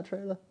 Have you seen that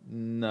trailer?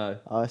 No,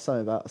 It's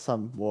something about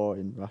some war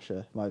in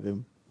Russia. Might have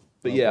been.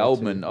 but yeah,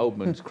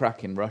 Oldman's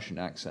cracking Russian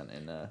accent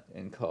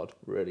in COD,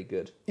 really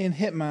good. In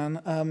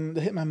Hitman,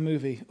 the Hitman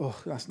movie. Oh,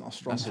 that's not a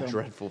strong That's film. a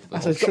dreadful film.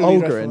 That's a It's got truly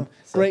Olga dreadful. in,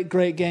 so-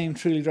 Great game,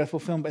 truly dreadful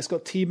film. But it's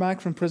got T-Bag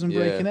from Prison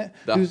Break Yeah, in it,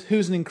 that-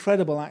 who's an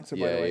incredible actor,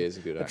 by Yeah, the way. he is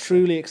a good actor.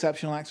 truly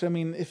exceptional actor. I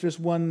mean, if there's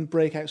one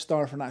breakout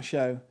star from that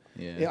show,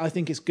 Yeah. I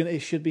think it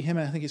should be him.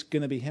 And I think it's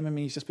gonna be him. I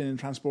mean, he's just been in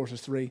Transporters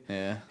 3.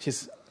 Yeah.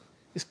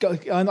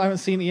 I haven't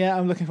seen it yet.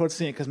 I'm looking forward to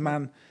seeing it because,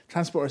 man,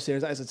 Transporter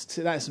series, that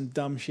is some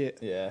dumb shit.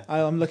 Yeah.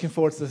 I'm looking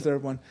forward to the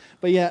third one.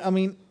 But yeah, I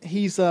mean,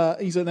 he's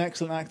an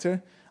excellent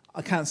actor.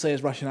 I can't say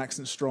his Russian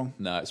accent's strong.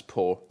 No, it's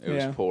poor. It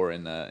was poor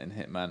in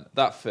Hitman.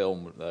 That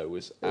film though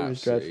was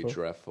absolutely dreadful.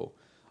 dreadful.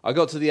 I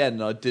got to the end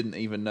and I didn't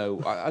even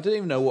know. I didn't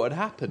even know what had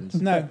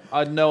happened. No. I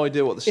had no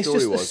idea what the It's story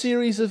just a was.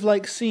 series of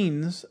like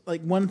scenes.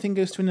 Like one thing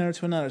goes to another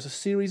to another. It's a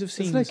series of There's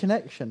scenes. no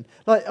connection.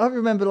 Like I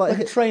remember, like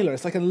a trailer.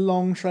 It's like a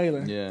long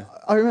trailer. Yeah.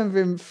 I remember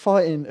him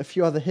fighting a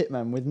few other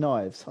hitmen with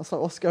knives. I was like,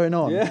 what's going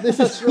on? Yeah, This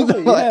that's is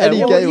right, not yeah. any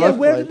Well, game yeah, I've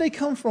where played. did they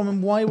come from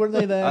and why were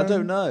they there? I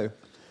don't know.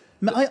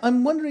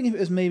 I'm wondering if it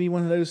was maybe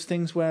one of those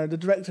things where the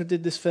director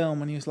did this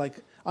film and he was like,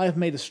 I have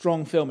made a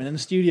strong film, and then the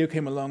studio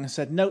came along and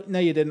said, no,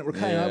 you didn't.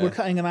 Yeah. We're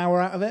cutting an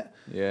hour out of it.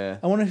 Yeah.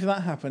 I wonder if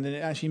that happened and it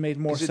actually made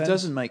more Because sense. it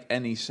doesn't make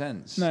any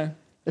sense. No.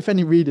 If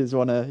any readers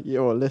want to,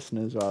 or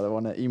listeners rather,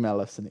 want to email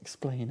us and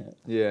explain it.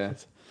 Yeah.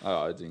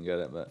 Oh, I didn't get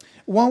it, but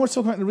While we're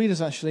talking about the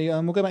readers, actually,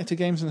 we'll go back to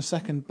games in a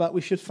second, but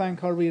we should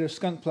thank our reader,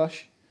 Skunk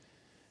Plush,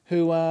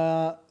 who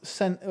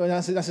sent... Well,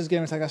 that's his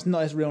gamer tag. That's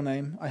not his real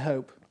name, I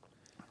hope.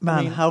 Man,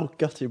 I mean- how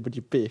gutted would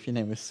you be if your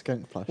name was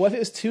Skunk Plush? What if it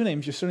was two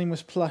names? Your surname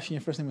was Plush and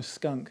your first name was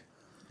Skunk.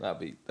 that'd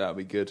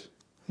be good.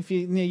 If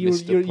you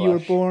Mr. you were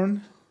Plush.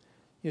 born,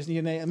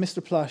 your name,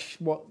 Mr. Plush.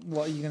 What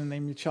are you going to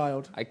name your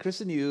child? I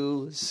christen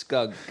you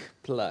Skunk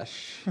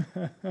Plush.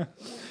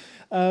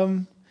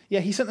 Yeah,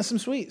 he sent us some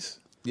sweets,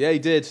 Yeah, he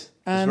did. It's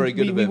and very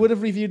good of we him. would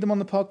have reviewed them on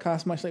the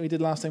podcast, much like we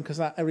did last time, because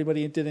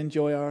everybody did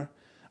enjoy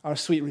our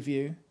sweet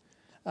review.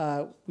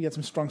 We had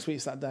some strong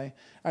sweets that day.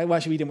 Well,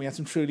 actually, we didn't. We had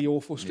some truly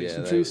awful sweets,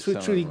 Yeah, some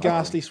some truly of them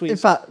ghastly In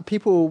sweets. fact,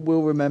 people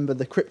will remember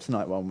the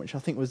Kryptonite one, which I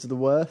think was the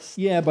worst.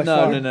 Yeah, by No.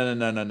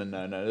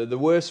 far. The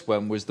worst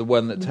one was the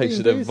one that The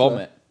tasted Green of Goose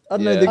vomit. I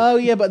don't know, Yeah. the- Oh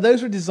yeah, but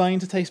those were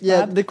designed to taste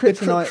Yeah, bad. the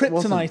Kryptonite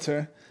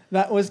Kryptoniter.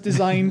 That was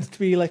designed to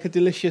be like a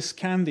delicious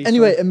candy.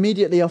 Anyway, So-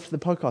 immediately after the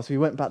podcast, we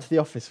went back to the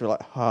office. We were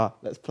like,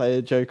 let's play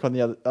a joke on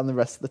the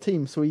rest of the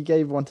team. So we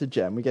gave one to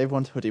Jem, we gave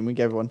one to Hoodie, and we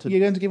gave one to... you're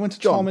going to give one to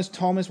John.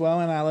 Tom as well,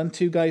 and Alan,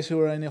 two guys who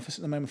are in the office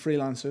at the moment,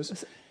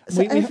 freelancers.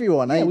 So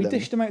everyone ate we them,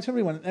 dished them out to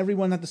everyone, and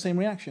everyone had the same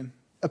reaction.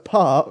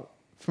 apart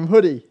from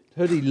Hoodie.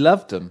 Hoodie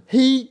loved them.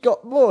 He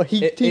got more. He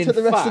took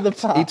the rest of the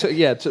pack. He took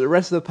the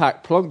rest of the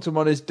pack, plonked them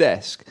on his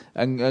desk,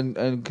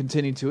 and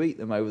continued to eat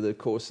them over the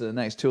course of the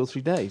next 2 or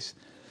 3 days.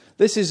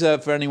 This is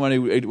for anyone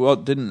who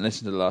didn't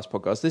listen to the last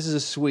podcast. This is a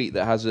sweet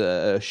that has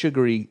a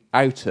sugary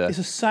outer It's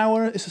a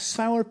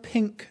sour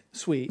pink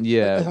sweet.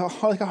 Yeah.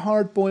 like a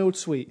hard boiled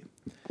sweet.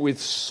 with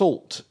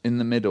salt in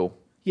the middle.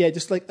 Yeah,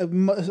 just like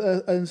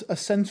a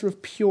centre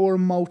of pure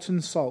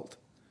molten salt.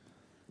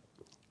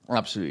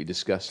 Absolutely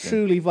disgusting.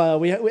 Truly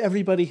vile.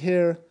 Everybody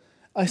here.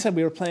 I said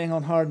we were playing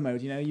on hard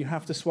mode. You know, you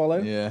have to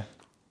swallow, Yeah.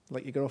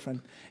 like your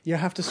girlfriend. You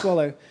have to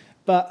swallow,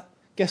 but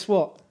guess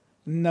what?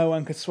 No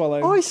one could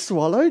swallow. I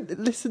swallowed.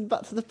 Listen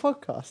back to the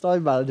podcast. I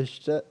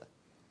managed it.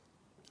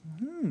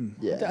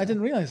 Yeah. I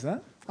didn't realise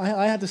that.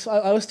 I had to.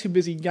 I was too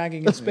busy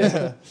gagging and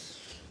spitting.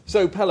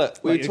 So, Pellet,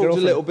 we Like your talked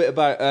a girlfriend. little bit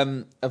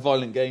about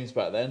violent games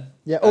back then.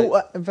 Yeah.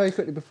 Very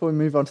quickly before we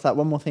move on to that,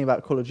 one more thing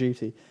about Call of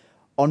Duty.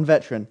 On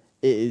Veteran,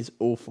 it is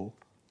awful.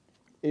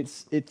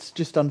 It's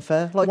just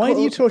unfair. Like, Why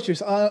do you torture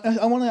yourself?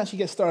 I want to actually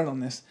get started on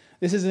this.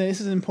 This is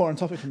an important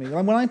topic for me.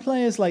 When I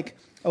play as like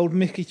old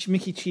Mickey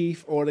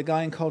Chief or the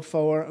guy in COD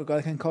 4 or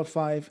the guy in COD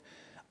 5,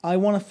 I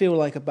want to feel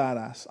like a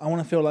badass. I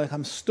want to feel like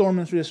I'm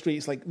storming through the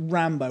streets like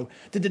Rambo,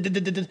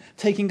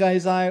 taking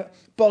guys out,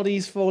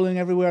 bodies falling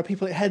everywhere,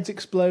 people heads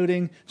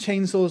exploding,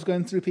 chainsaws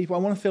going through people. I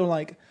want to feel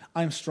like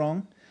I'm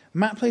strong.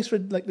 Matt plays for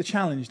like the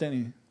challenge, don't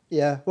you?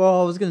 Yeah.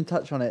 Well, I was going to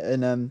touch on it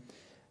in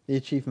the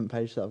achievement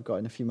page that I've got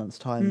in a few months'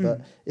 time,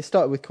 but it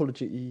started with Call of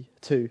Duty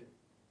 2.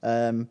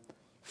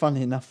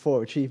 Funnily enough,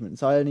 4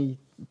 achievements. I only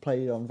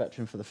played on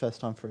Veteran for the first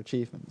time for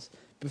achievements.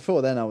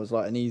 Before then, I was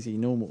like an easy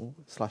normal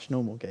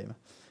gamer.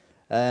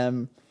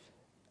 And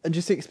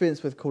just the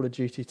experience with Call of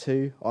Duty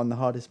 2 on the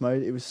hardest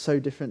mode, it was so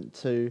different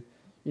to,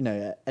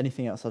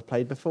 anything else I'd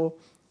played before.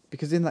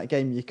 Because in that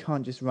game, you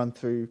can't just run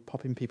through,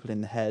 popping people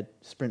in the head,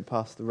 sprint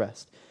past the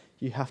rest.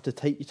 You have to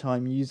take your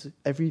time, use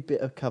every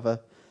bit of cover,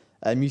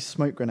 use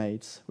smoke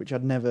grenades, which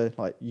I'd never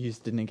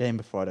used in a game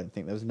before. I don't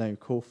think there was no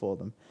call for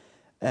them.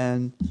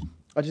 And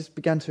I just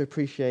began to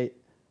appreciate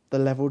the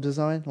level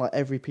design, like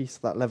every piece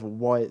of that level,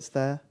 why it's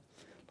there.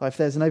 Like if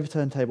there's an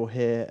overturned table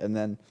here and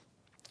then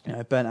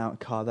a burnt out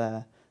car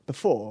there.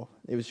 Before,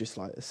 it was just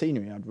like the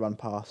scenery. I'd run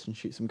past and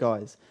shoot some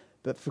guys.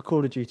 But for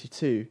Call of Duty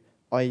 2,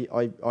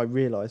 I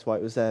realised why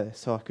it was there,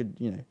 so I could,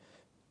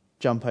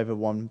 jump over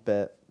one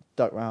bit,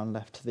 duck round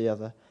left to the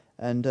other.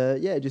 And,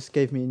 it just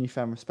gave me a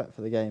newfound respect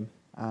for the game.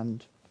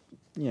 And,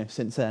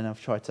 since then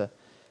I've tried to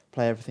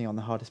play everything on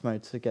the hardest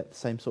mode to get the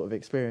same sort of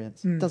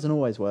experience. It doesn't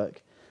always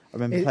work. I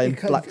remember playing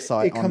Black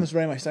Site. It comes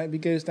very much.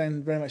 It goes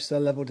down very much to the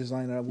level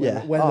designer,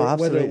 Yeah. whether it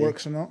Absolutely.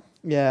 works or not.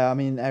 Yeah, I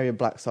mean, Area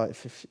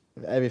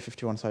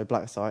 51,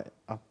 Black Site,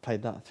 I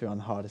played that through on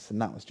the hardest, and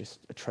that was just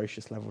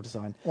atrocious level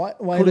design. What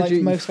I Call of liked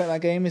Duty- most about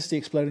that game is the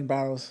exploding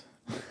barrels.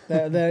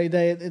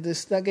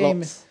 That game,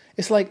 Lots.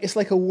 it's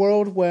like a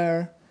world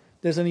where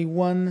there's only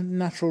one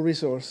natural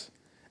resource,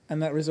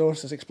 and that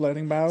resource is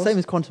exploding barrels. Same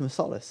as Quantum of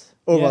Solace,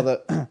 or Yeah.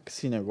 rather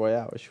Casino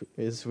Royale, which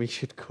is we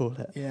should call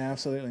it. Yeah,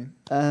 absolutely.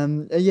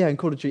 And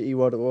Call of Duty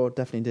World at War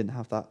definitely didn't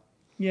have that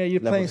Yeah, you're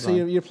playing. levels So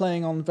line. you're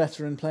playing on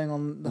veteran, playing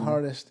on the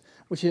hardest,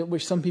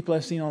 which some people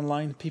I've seen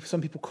online.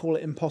 Some people call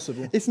it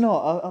impossible. It's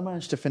not. I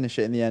managed to finish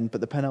it in the end,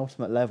 but the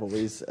penultimate level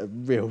is a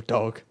real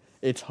dog.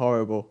 It's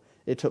horrible.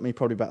 It took me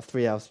probably about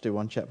 3 hours to do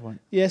one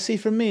checkpoint. Yeah, see,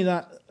 for me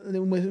I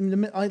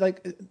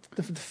like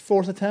the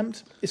fourth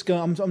attempt. It's going.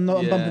 I'm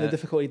bumping the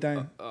difficulty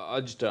down. I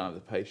just don't have the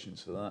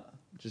patience for that.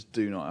 Just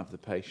do not have the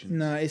patience.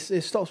 No, it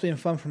stops being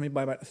fun for me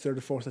by about the third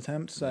or fourth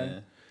attempt. So Yeah.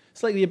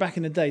 it's like you're back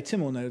in the day.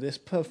 Tim will know this.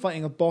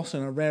 Fighting a boss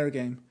in a rare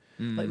game,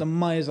 like the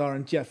Mizar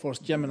and Jet Force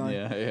Gemini.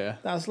 Yeah.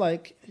 That's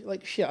like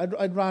shit.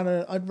 I'd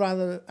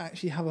rather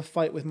actually have a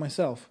fight with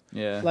myself.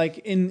 Yeah. Like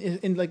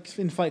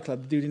in Fight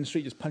Club, the dude in the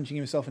street just punching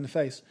himself in the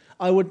face.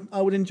 I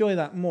would enjoy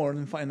that more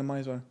than fighting the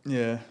Mizar.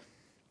 Yeah.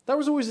 That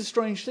was always a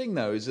strange thing,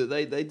 though, is that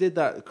they did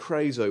that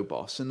Krazo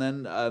boss, and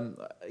then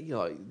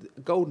like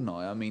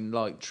GoldenEye. I mean,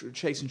 like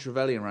chasing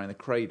Trevelyan around the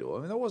cradle.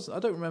 I mean, I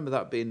don't remember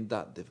that being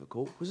that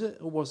difficult. Was it,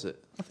 or was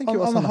it? I think On, it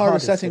was on the harder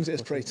hardest settings,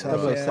 it's difficulty. pretty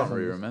tough. I Yeah. can't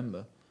really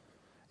remember.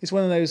 It's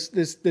one of those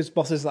there's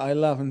bosses that I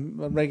love,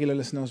 and regular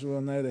listeners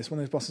will know this. One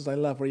of those bosses I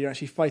love, where you're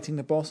actually fighting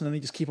the boss, and then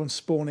you just keep on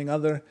spawning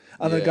other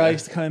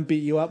guys to come and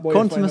beat you up. while you're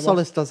Quantum fighting of the boss.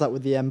 Solace does that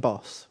with the M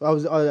boss. I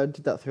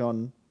did that through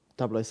on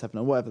 007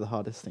 or whatever the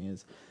hardest thing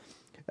is,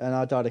 and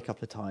I died a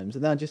couple of times,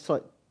 and then I just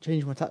like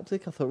changed my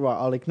tactic. I thought, right,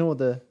 I'll ignore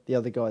the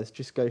other guys,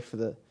 just go for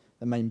the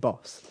main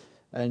boss,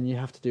 and you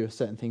have to do a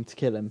certain thing to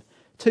kill him.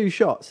 2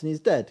 shots and he's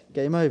dead.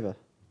 Game over.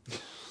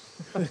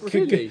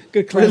 Really?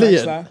 Good climax,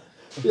 Brilliant. that.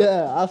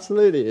 Yeah,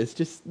 absolutely. It's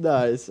just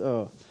it's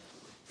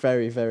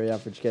very, very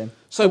average game.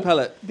 So,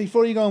 Pellet.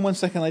 Before you go on 1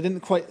 second, I didn't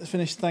quite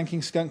finish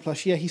thanking Skunk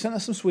Plush. Yeah, he sent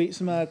us some sweets,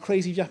 some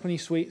crazy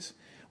Japanese sweets.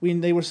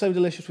 They were so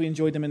delicious, we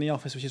enjoyed them in the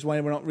office, which is why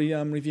we're not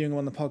reviewing them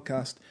on the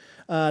podcast.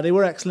 They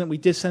were excellent. We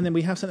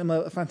have sent them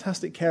a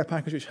fantastic care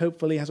package, which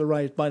hopefully has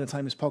arrived by the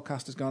time this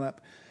podcast has gone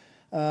up,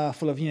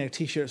 full of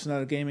T-shirts and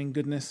other gaming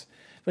goodness.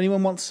 If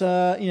anyone wants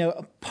a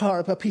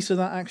piece of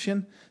that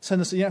action, send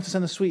us. You don't have to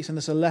send us sweets. Send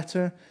us a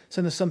letter.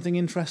 Send us something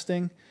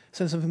interesting.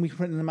 Send us something we can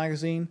print in a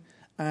magazine,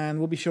 and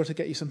we'll be sure to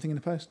get you something in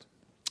the post.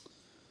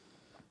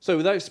 So,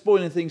 without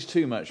spoiling things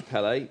too much,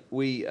 Pele,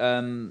 we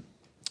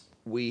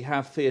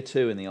have Fear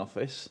 2 in the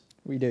office.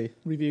 We do.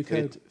 Review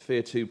code.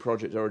 Fear 2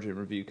 Project Origin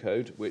review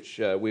code, which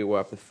we will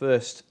have the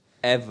first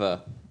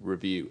ever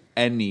review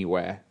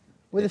anywhere.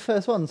 We're the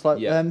first ones. Like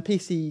Yeah.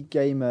 PC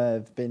Gamer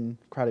have been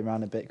crowding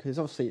around a bit because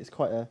obviously it's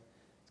got a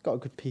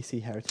good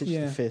PC heritage,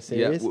 Yeah. the Fear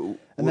series, Yeah,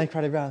 and they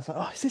crowded around. It's like,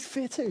 oh, is this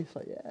Fear 2? It's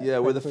like, yeah. Yeah,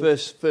 we're the hopefully.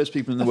 first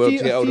people in the world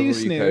to get hold of a review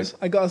sneers, code.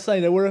 I gotta say,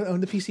 there were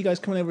the PC guys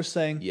coming over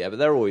saying, Yeah, but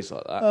they're always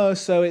like that. "Oh,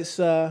 so it's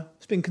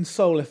been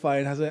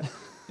consolified, has it?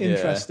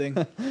 Interesting."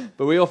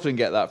 But we often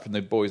get that from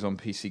the boys on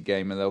PC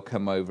Gamer. They'll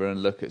come over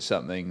and look at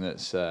something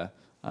that's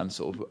and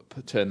sort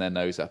of turn their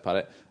nose up at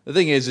it. The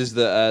thing is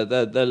that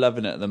they're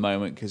loving it at the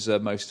moment because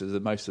most of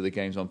the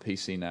games on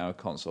PC now are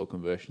console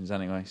conversions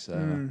anyway.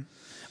 So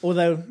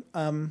Although,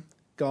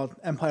 God,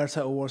 Empire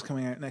Total War is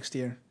coming out next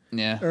year,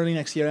 yeah, early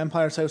next year.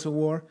 Empire Total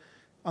War.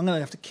 I'm gonna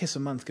have to kiss a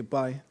month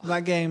goodbye.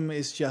 That game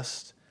is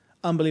just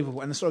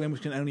unbelievable, and the sort of game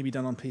which can only be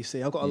done on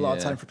PC. I've got a lot of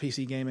Yeah. time for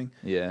PC gaming,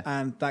 yeah.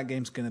 and that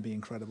game's gonna be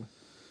incredible.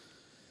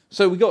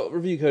 So we got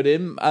review code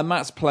in.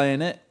 Matt's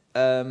playing it.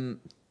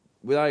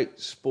 Without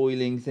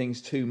spoiling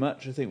things too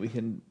much, I think we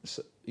can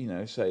say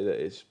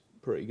that it's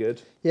pretty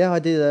good. Yeah, I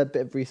did a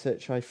bit of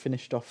research. I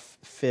finished off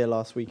Fear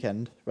last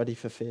weekend, ready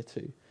for Fear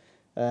 2.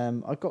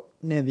 I got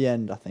near the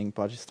end, I think,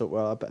 but I just thought,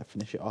 well, I better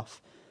finish it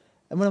off.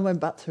 And when I went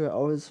back to it,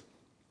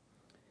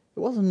 it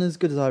wasn't as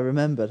good as I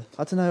remembered.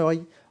 I don't know,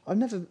 I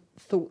never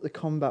thought the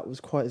combat was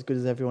quite as good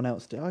as everyone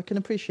else did. I can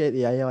appreciate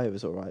the AI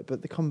was all right,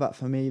 but the combat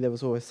for me, there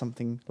was always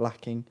something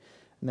lacking,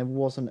 and there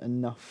wasn't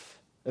enough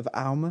of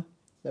armour.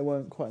 There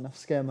weren't quite enough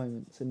scare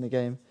moments in the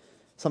game,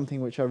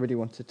 something which I really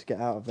wanted to get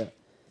out of it.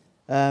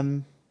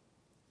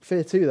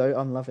 Fear 2, though,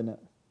 I'm loving it.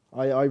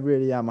 I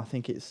really am. I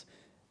think it's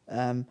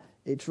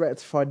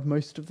rectified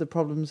most of the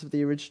problems of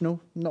the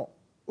original. Not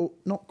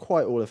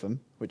quite all of them,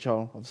 which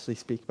I'll obviously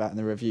speak about in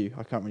the review.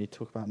 I can't really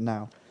talk about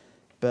now.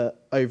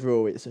 But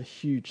overall, it's a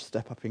huge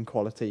step up in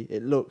quality.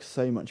 It looks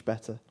so much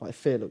better. Like,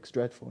 Fear looks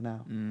dreadful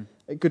now.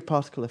 Good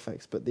particle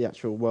effects, but the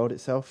actual world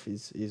itself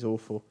is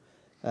awful.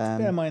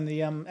 Bear in mind, the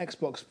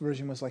Xbox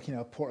version was like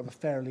a port of a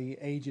fairly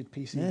aged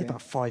PC Yeah, game.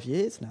 about 5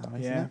 years now,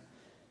 isn't Yeah.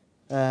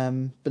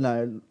 it? But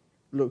no, it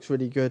looks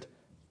really good.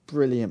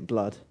 Brilliant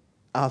blood.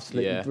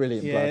 Absolutely Yeah.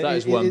 brilliant Yeah, blood. That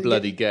is one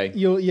bloody game.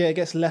 It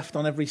gets left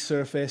on every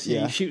surface.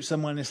 Yeah. You shoot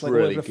someone, it's like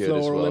Really all over the good floor,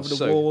 as all well. over the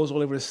So- walls,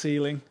 all over the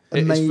ceiling.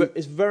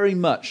 It's very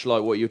much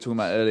like what you were talking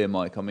about earlier,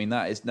 Mike. I mean,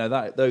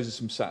 those are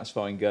some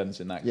satisfying guns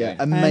in that Yeah,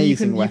 game.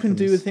 amazing and you can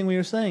do the weapons. thing we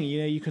were saying.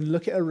 You can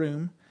look at a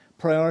room,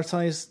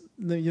 prioritize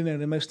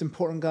the most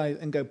important guy,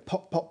 and go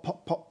pop, pop,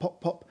 pop, pop, pop,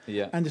 pop,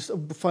 Yeah. and just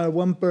fire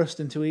one burst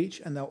into each,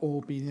 and they'll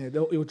all be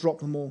you'll drop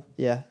them all.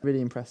 Yeah,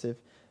 really impressive.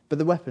 But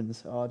the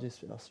weapons are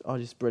just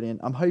brilliant.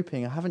 I'm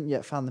hoping, I haven't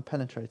yet found the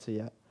penetrator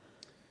yet.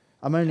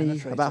 I'm only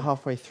Penetrator. about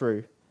halfway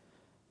through,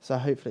 so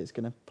hopefully it's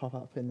going to pop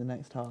up in the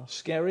next half.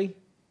 Scary?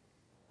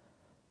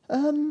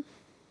 There's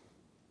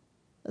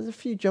a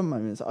few jump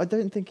moments. I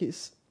don't think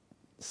it's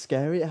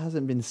scary. It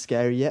hasn't been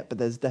scary yet, but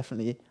there's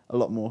definitely a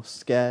lot more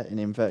scare in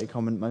inverted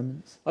commas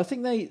moments. I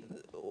think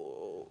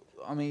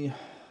I mean,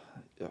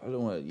 I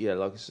don't want to. Yeah,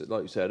 like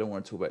you said, I don't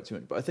want to talk about it too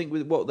much. But I think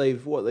with what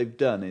they've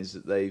done is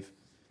that they've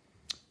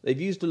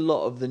used a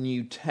lot of the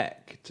new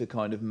tech to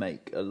kind of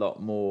make a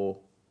lot more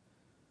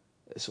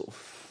sort of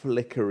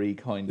flickery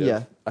kind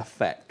of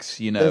effects,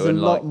 you know. There's a and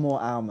lot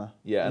more armor.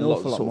 Yeah, and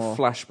lots of sort of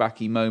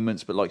flashbacky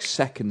moments, but like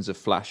seconds of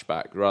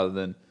flashback rather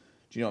than,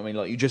 do you know what I mean?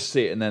 Like you just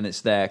see it and then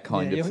it's there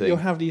kind of thing. You'll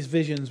have these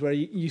visions where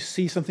you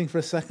see something for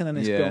a second and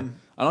it's gone.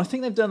 And I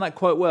think they've done that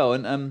quite well.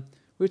 And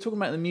we were talking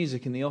about the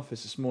music in the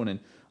office this morning.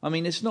 I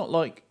mean, it's not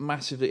like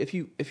massively. If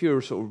you're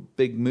a sort of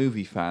big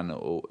movie fan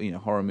or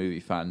horror movie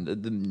fan,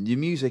 the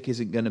music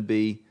isn't going to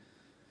be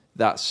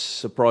that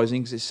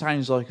surprising because it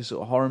sounds like a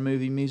sort of horror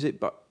movie music,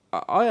 but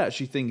I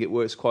actually think it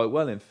works quite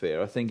well in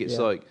Fear. I think it's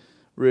like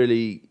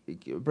really,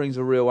 it brings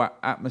a real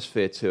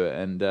atmosphere to it,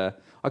 and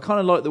I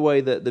kind of like the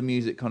way that the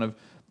music kind of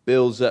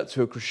builds up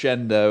to a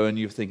crescendo, and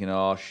you're thinking,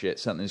 "Oh shit,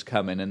 something's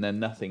coming," and then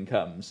nothing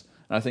comes.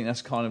 And I think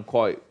that's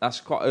quite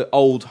an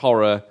old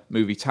horror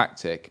movie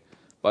tactic,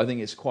 but I think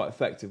it's quite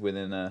effective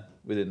within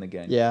the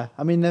game. Yeah,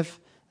 I mean,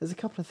 there's a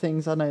couple of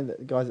things. I know that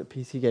the guys at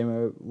PC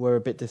Gamer were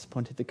a bit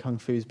disappointed that Kung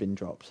Fu's been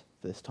dropped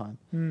this time,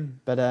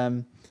 but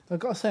I've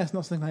got to say, it's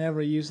not something I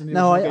ever used in the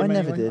No, original I game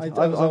never anyway. did.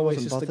 I was always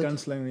wasn't just a bothered.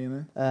 gunslinger, you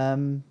know.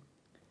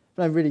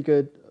 But no, really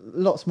good.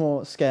 Lots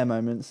more scare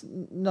moments.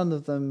 None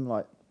of them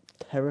like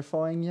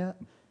terrifying yet.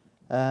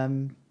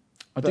 I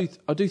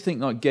do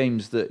think like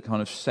games that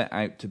kind of set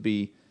out to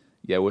be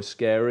were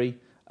scary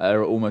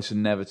are almost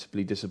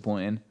inevitably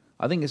disappointing.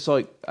 I think it's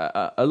like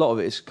a lot of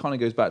it kind of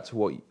goes back to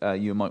what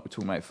you and Mike were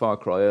talking about Far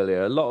Cry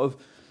earlier. A lot of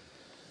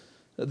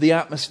the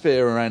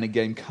atmosphere around a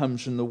game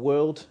comes from the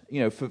world.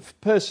 You know, for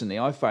personally,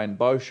 I found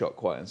BioShock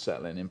quite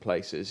unsettling in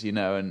places. You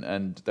know,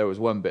 and there was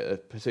one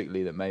bit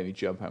particularly that made me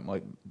jump out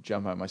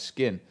my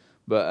skin.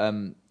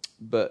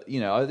 But you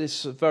know,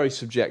 it's very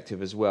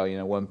subjective as well. You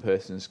know, one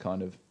person's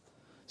kind of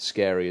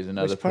scary as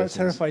another. Which part person's...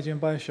 terrified you in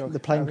BioShock? The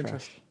plane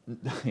crash.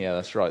 Yeah,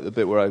 that's right. The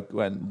bit where I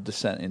went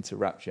descent into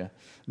Rapture.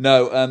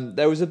 No,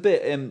 there was a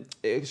bit.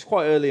 It was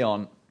quite early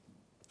on.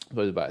 I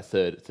was about a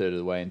third of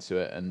the way into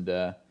it, and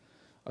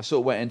I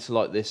sort of went into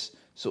like this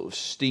sort of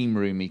steam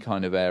roomy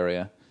kind of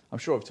area. I'm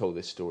sure I've told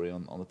this story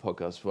on the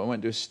podcast before. I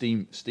went to a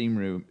steam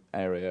room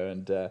area,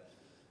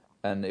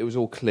 and it was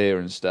all clear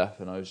and stuff.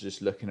 And I was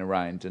just looking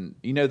around, and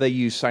you know they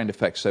use sound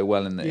effects so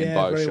well in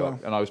BioShock, very well.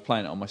 and I was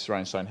playing it on my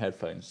surround sound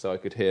headphones, so I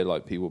could hear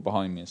like people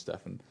behind me and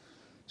stuff. And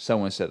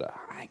someone said,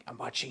 "I'm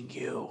watching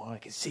you, I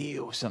can see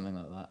you," or something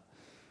like that.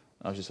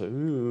 And I was just like,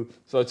 "Ooh."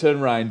 So I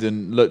turned around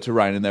and looked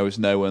around, and there was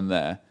no one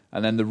there.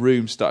 And then the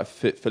room started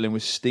filling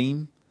with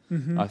steam.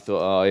 Mm-hmm. I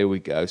thought, "Oh, here we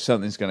go.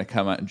 Something's going to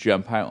come out and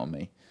jump out on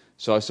me."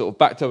 So I sort of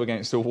backed up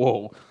against the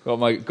wall, got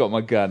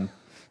my gun,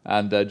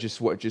 and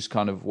just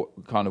kind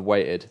of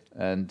waited,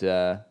 and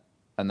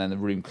then the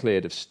room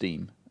cleared of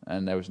steam,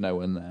 and there was no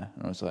one there.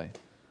 And I was like,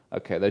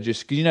 "Okay, they're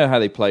just," cause you know how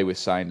they play with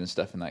sound and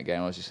stuff in that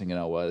game. I was just thinking,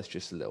 "Oh well, it's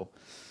just a little."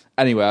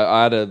 Anyway,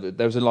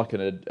 there was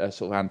a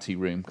sort of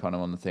anti-room kind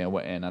of on the thing. I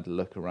went in, had a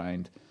look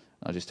around.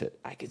 I just hit,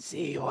 "I can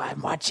see you,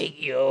 I'm watching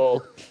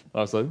you." I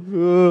was like,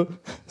 "Ugh."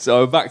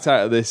 So I backed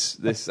out of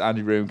this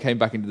anti-room, came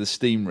back into the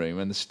steam room,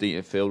 and the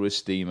steam filled with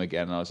steam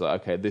again. And I was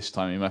like, "Okay, this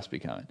time he must be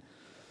coming."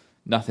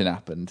 Nothing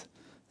happened.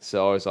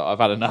 So I was like, "I've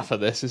had enough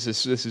of this.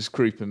 This is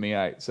creeping me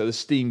out." So the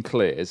steam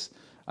clears,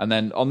 and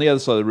then on the other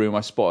side of the room,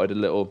 I spotted a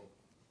little,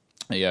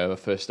 a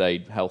first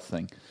aid health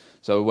thing.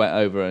 So I went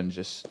over and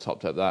just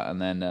topped up that,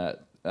 and then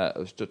I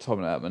was just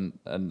topping it up,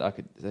 and I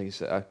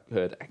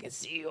heard, "I can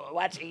see you, I'm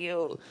watching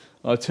you."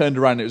 And I turned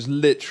around, it was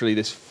literally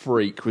this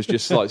freak was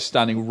just like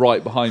standing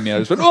right behind me. I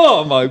was like,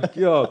 "Oh my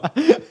God."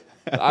 It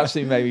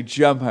absolutely made me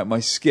jump out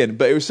my skin.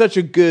 But it was such a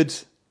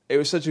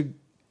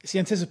It's the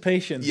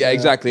anticipation. Yeah,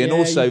 exactly. And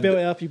also you built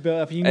it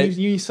up. You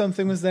knew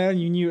something was there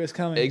and you knew it was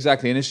coming.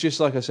 Exactly. And it's just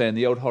like I say in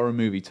the old horror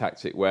movie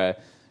tactic where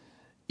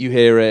you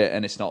hear it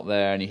and it's not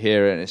there, and you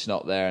hear it and it's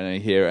not there, and then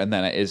you hear it and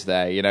then it is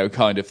there,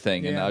 kind of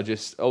thing. And I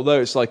just, although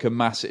it's like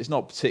it's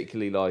not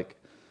particularly like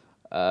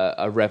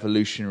a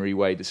revolutionary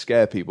way to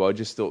scare people. I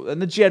just thought,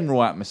 and the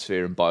general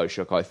atmosphere in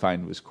BioShock I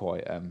found was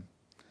quite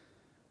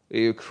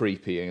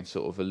creepy and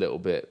sort of a little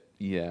bit,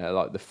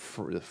 like the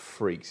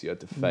freaks you had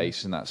to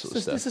face and that sort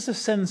of stuff. This is a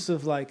sense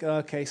of like,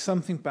 okay,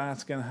 something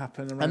bad's going to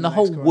happen. And the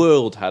whole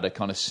world had a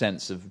kind of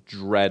sense of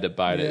dread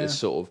about it, this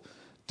sort of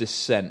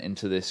descent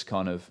into this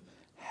kind of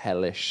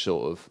hellish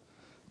sort of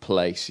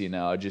place,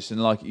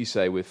 and like you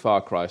say with Far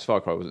Cry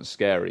wasn't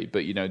scary,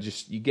 but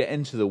just you get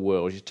into the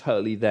world, you're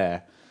totally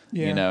there.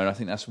 And I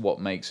think that's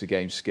what makes a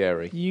game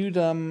scary. You'd,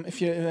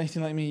 if you're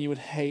anything like me, you would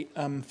hate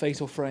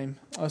Fatal Frame.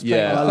 I was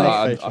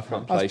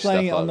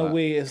playing it on the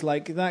Wii. It's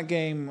like that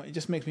game. It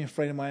just makes me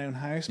afraid of my own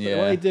house. But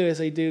what they do is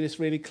they do this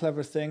really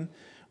clever thing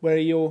where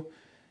you'll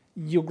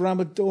grab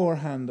a door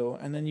handle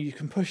and then you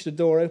can push the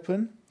door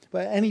open.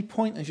 But at any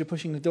point as you're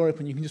pushing the door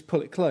open, you can just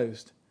pull it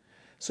closed.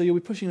 So you'll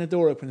be pushing the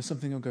door open and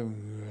something will go,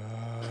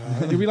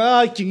 and you'll be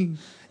like, you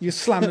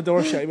slam the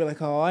door shut. You'll be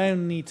like, oh, I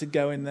don't need to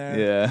go in there.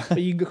 Yeah. But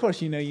of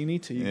course, you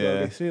need to. You've got to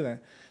go through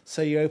there.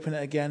 So you open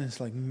it again, and it's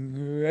like,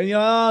 and you're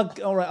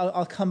all right,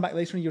 I'll come back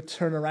later, and you'll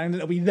turn around, and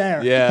it'll be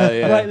there.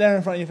 Yeah. Right there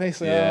in front of your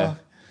face. Like, Yeah.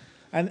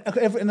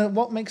 And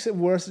what makes it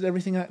worse is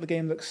everything about the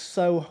game looks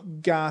so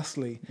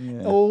ghastly.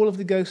 Yeah. All of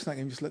the ghosts in that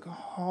game just look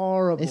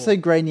horrible. It's so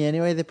grainy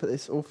anyway. They put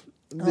this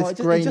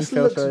grainy it just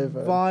filter looks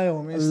over. vile.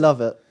 I mean, I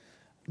love it.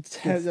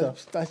 terrible.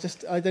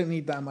 I don't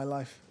need that in my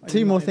life.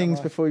 Two more things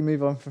before we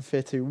move on from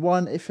Fear 2.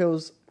 One, it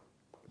feels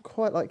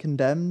quite like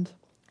Condemned.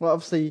 Well,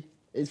 obviously,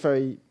 it's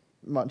very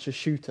much a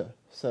shooter.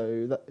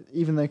 So that,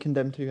 even though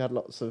Condemned 2 had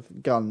lots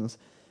of guns,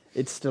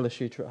 it's still a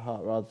shooter at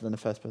heart rather than a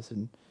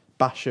first-person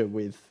basher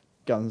with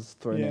guns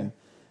thrown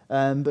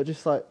in. But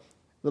just like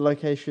the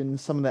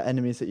locations, some of the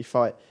enemies that you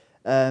fight,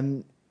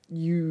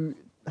 you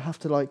have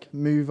to like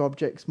move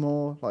objects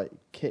more, like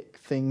kick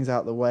things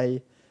out the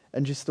way,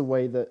 and just the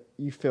way that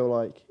you feel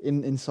like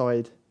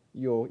inside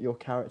your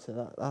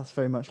character. That's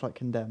very much like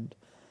Condemned.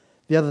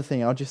 The other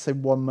thing, I'll just say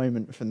one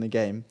moment from the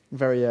game.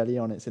 Very early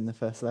on, it's in the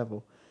first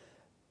level,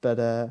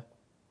 but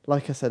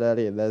like I said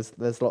earlier,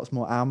 there's lots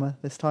more armor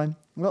this time.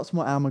 Lots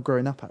more armor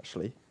growing up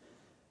actually.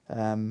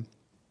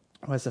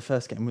 Whereas the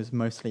first game was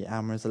mostly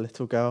armor as a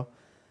little girl.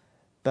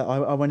 But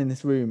I went in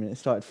this room and it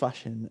started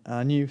flashing, and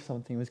I knew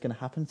something was going to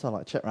happen, so I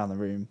like checked around the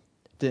room,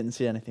 didn't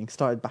see anything,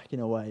 started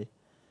backing away.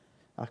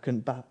 I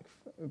couldn't back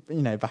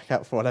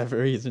out for whatever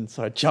reason,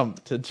 so I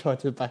jumped and tried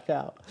to back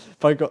out.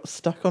 But I got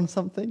stuck on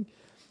something,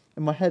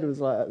 and my head was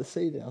like at the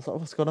ceiling. I was like,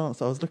 what's going on?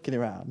 So I was looking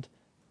around.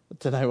 I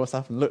don't know what's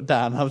happened. Looked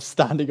down, I was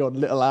standing on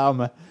little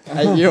Alma,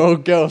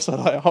 8-year-old girl, so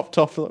I hopped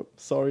off, like,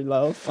 sorry,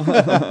 love.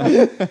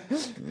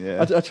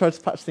 Yeah. I tried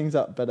to patch things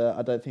up, but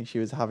I don't think she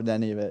was having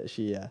any of it.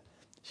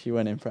 She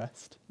wasn't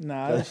impressed.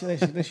 Nah, she like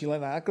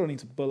that. That girl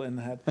needs a bullet in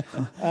the head.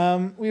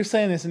 We were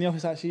saying this in the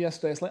office actually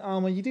yesterday. It's like,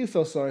 Alma, you do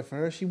feel sorry for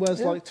her. She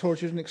was like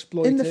tortured and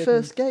exploited. In the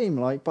first game,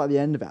 like by the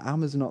end of it,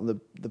 Alma's not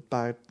the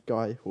bad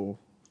guy or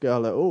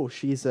girl at all.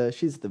 She's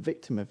the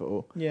victim of it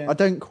all. Yeah. I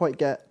don't quite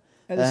get.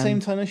 At the same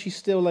time, she's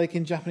still like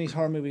in Japanese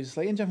horror movies.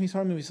 Like in Japanese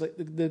horror movies, like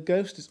the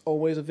ghost is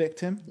always a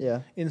victim.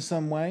 Yeah. In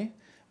some way,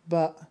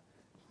 but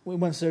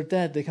once they're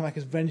dead, they come back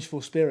as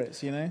vengeful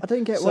spirits. You know. I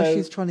don't get why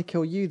she's trying to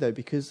kill you though,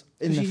 because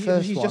in the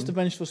first she's one, just a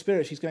vengeful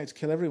spirit. She's going to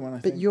kill everyone. I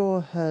think. but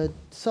you're her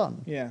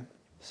son. Yeah.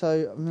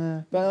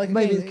 So, but like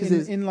maybe again,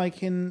 because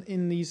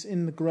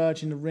in the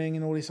Grudge, in the Ring,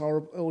 and all these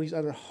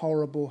other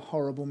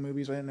horrible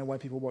movies. I don't know why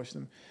people watch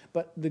them,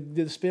 but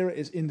the spirit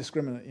is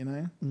indiscriminate. You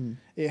know,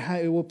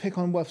 it will pick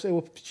on what it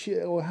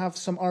will have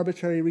some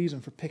arbitrary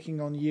reason for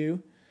picking on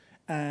you,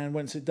 and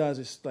once it does,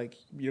 it's like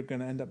you're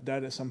going to end up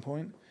dead at some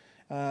point,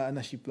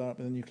 unless you blow up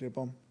with a nuclear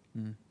bomb,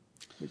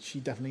 which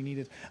she definitely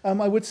needed.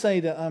 I would say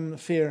that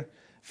Fear,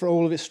 for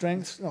all of its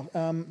strengths,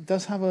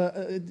 does have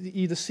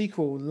the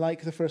sequel,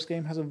 like the first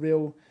game, has a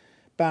real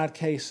bad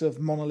case of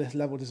monolith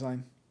level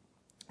design,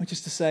 which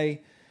is to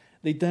say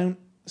they don't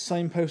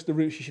signpost the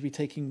routes you should be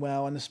taking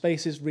well, and the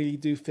spaces really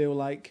do feel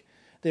like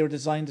they were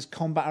designed as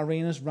combat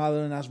arenas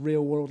rather than as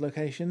real world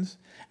locations.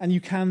 And you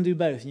can do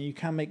both. You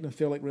can make them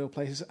feel like real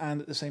places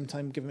and at the same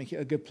time make it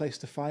a good place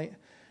to fight.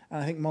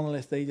 And I think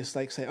Monolith, they just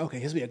like say, okay,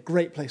 here's be a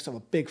great place to have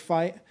a big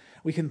fight.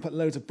 We can put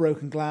loads of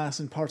broken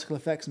glass and particle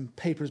effects and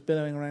papers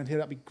billowing around here.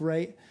 That'd be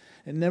great.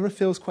 It never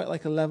feels quite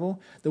like a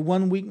level. The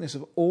one weakness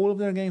of all of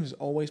their games has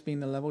always been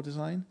the level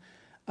design.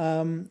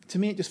 To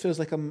me, it just feels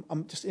like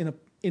I'm just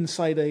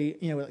inside a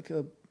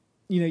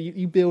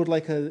you build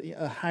like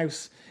a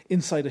house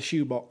inside a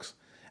shoebox,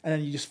 and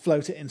then you just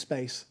float it in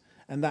space,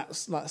 and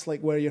that's like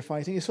where you're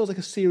fighting. It feels like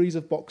a series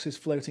of boxes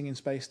floating in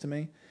space to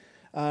me.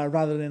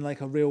 Rather than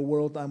like a real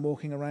world that I'm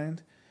walking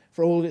around.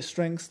 For all of its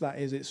strengths, that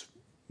is its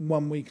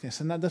one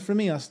weakness. And that for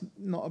me, that's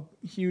not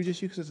a huge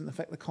issue because it doesn't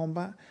affect the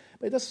combat.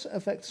 But it does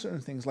affect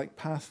certain things like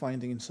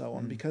pathfinding and so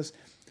on. Because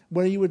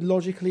where you would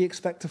logically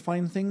expect to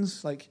find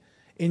things, like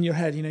in your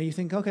head, you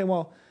think, okay,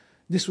 well,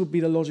 this would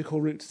be the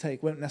logical route to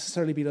take. Won't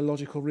necessarily be the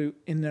logical route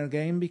in their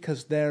game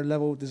because their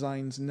level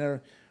designs and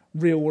their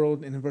real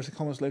world, in inverted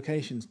commas,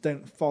 locations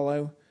don't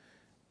follow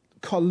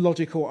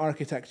logical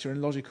architecture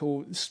and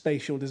logical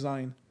spatial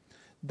design.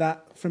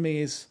 That, for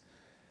me, it's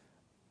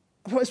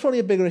probably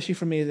a bigger issue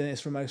for me than it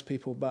is for most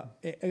people,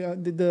 but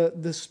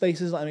the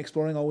spaces that I'm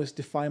exploring always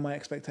defy my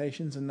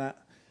expectations, and that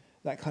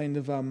kind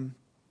of,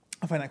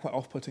 I find that quite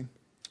off-putting.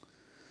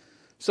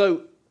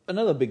 So,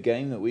 another big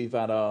game that we've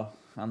had our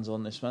hands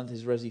on this month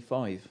is Resi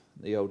 5,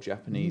 the old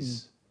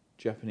Japanese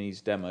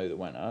demo that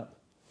went up.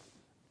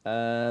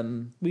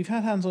 We've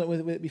had hands on it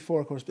with it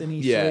before, of course, in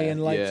E3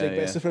 and Leipzig, but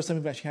it's the first time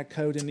we've actually had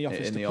code in the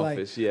office to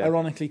play.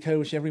 Ironically, code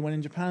which everyone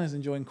in Japan is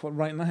enjoying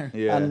right now.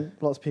 Yeah. And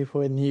lots of people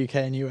in the UK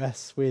and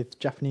US with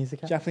Japanese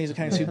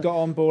accounts. Who got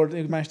on board,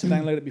 who managed to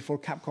download it before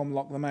Capcom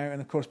locked them out,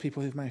 and of course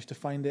people who've managed to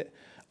find it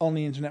on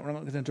the internet. We're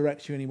not going to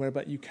direct you anywhere,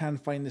 but you can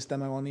find this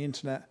demo on the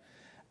internet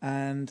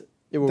and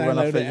it will download run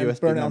off it and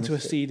USB burn it onto a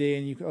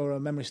CD or a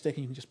memory stick,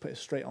 and you can just put it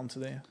straight onto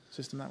the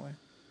system that way.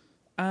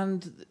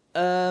 And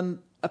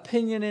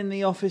opinion in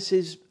the office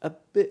is a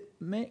bit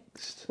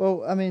mixed.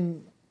 Well,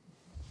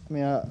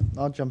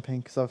 I'll jump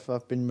in because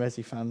I've been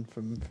Resi fan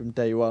from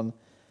day one.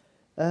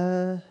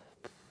 I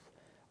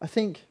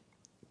think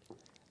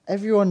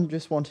everyone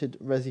just wanted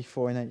Resi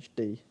 4 in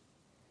HD.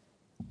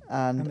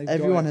 And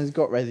everyone has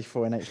got Resi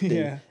 4 in HD.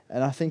 Yeah.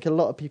 And I think a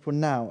lot of people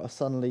now are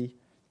suddenly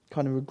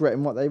kind of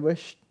regretting what they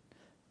wished.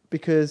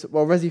 Because,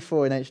 while Resi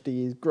 4 in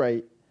HD is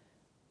great,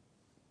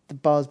 the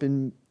bar's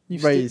been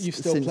raised you've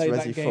still since played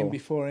Resi that game 4.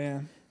 before,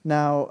 yeah.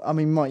 Now,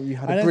 Mike, you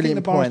had a I don't think brilliant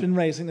the bar's point. been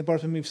raised. I think the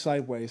bar's been moved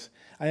sideways.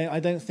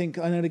 I don't think...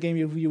 I know the game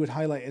you would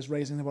highlight as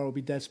raising the bar would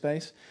be Dead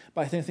Space,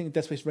 but I don't think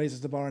Dead Space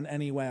raises the bar in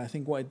any way. I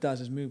think what it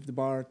does is move the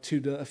bar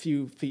a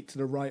few feet to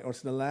the right or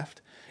to the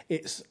left.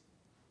 It's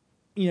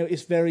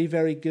very,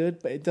 very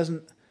good, but it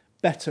doesn't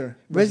better.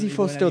 Resi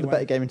 4 is still the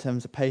better game in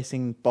terms of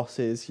pacing,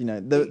 bosses,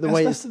 the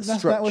way it's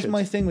structured. That was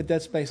my thing with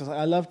Dead Space.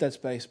 I love Dead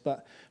Space,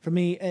 but for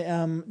me,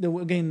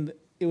 again,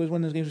 it was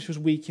one of those games which was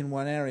weak in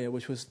one area,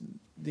 which was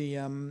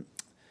the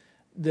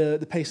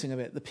pacing of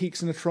it. The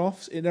peaks and the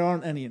troughs, there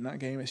aren't any in that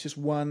game. It's just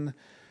one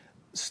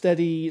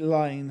steady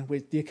line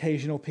with the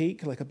occasional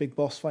peak, like a big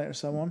boss fight or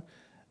so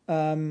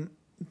on.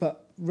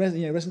 But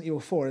Resident Evil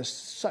 4 has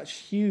such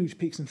huge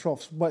peaks and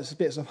troughs.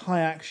 Bits of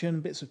high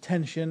action, bits of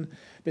tension,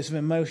 bits of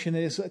emotion.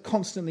 It is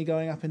constantly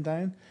going up and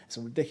down. It's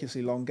a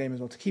ridiculously long game as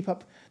well. To keep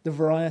up the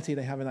variety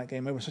they have in that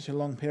game over such a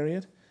long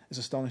period is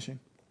astonishing.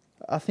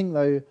 I think,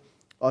 though,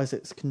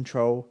 Isaac's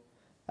control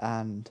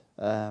and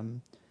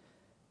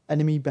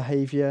enemy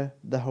behaviour,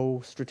 the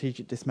whole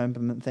strategic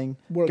dismemberment thing,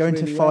 going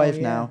really to 5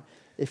 well, now,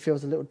 it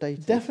feels a little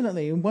dated.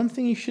 Definitely. And one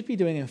thing you should be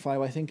doing in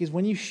 5, I think, is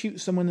when you shoot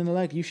someone in the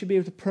leg, you should be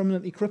able to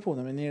permanently cripple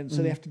them,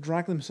 so they have to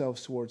drag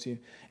themselves towards you.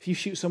 If you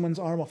shoot someone's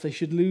arm off, they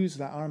should lose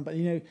that arm. But,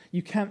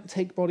 you can't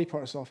take body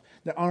parts off.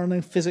 There are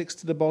no physics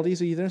to the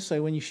bodies either,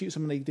 so when you shoot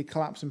someone, they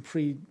collapse in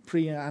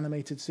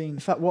pre-animated scenes. In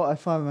fact, what I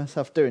find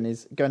myself doing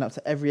is going up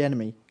to every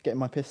enemy, getting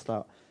my pistol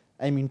out,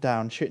 aiming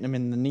down, shooting them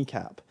in the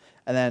kneecap,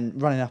 and then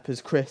running up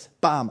as Chris,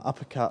 bam,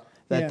 uppercut.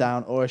 They're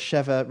down, or a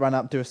Sheva run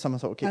up, do a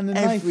somersault kick. And the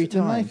knife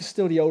is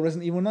still the old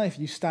Resident Evil knife.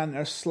 You stand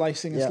there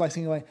slicing and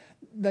slicing away.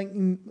 Like,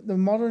 the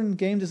modern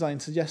game design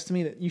suggests to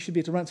me that you should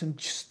be able to run to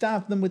and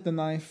stab them with the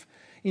knife,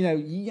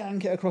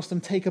 yank it across them,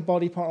 take a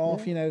body part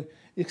off,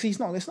 because it's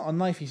not a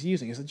knife he's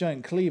using, it's a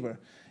giant cleaver.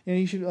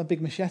 You should a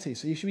big machete,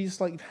 so you should be just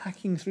like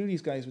hacking through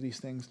these guys with these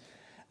things.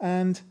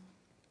 And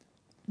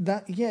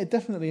that,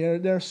 definitely,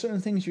 there are certain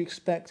things you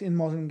expect in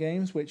modern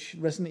games, which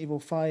Resident Evil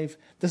 5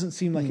 doesn't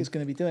seem like it's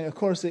going to be doing. Of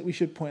course, we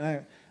should point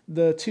out,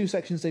 the 2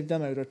 sections they've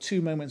demoed are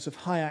 2 moments of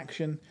high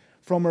action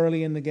from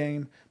early in the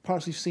game,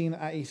 parts we've seen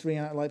at E3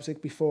 and at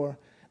Leipzig before.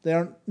 They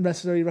aren't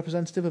necessarily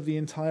representative of the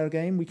entire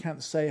game. We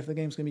can't say if the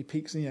game's going to be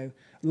peaks,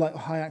 like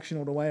high action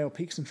all the way, or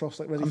peaks and troughs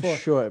like Resi 4.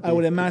 Sure I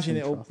would imagine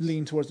it'll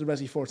lean towards the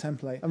Resi 4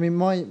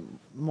 template.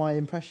 My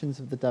impressions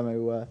of the demo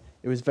were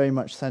it was very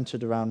much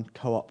centred around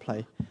co-op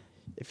play.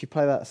 If you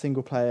play that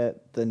single player,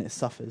 then it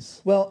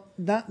suffers. Well,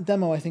 that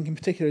demo, I think, in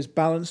particular, is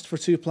balanced for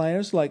 2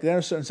 players. Like, there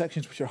are certain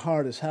sections which are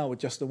hard as hell with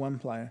just the 1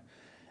 player.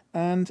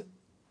 And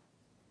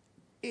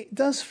it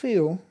does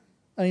feel...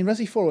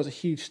 Resi 4 was a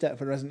huge step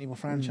for the Resident Evil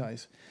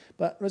franchise.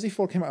 But Resi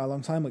 4 came out a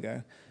long time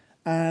ago.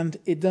 And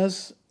it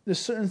does... There's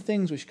certain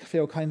things which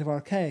feel kind of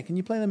archaic. And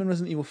you play them in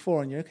Resident Evil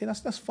 4 and you're, okay,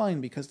 that's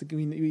fine because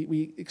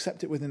we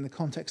accept it within the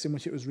context in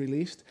which it was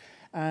released.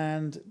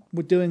 And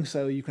with doing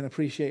so, you can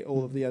appreciate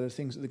all of the other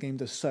things that the game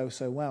does so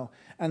well,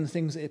 and the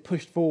things that it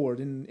pushed forward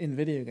in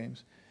video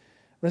games.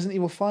 Resident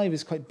Evil 5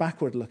 is quite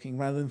backward-looking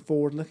rather than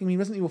forward-looking.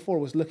 Resident Evil 4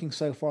 was looking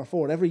so far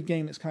forward. Every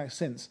game that's come out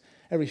since,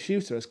 every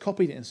shooter has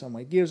copied it in some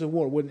way. Gears of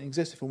War wouldn't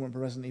exist if it weren't for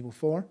Resident Evil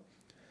 4.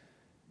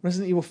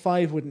 Resident Evil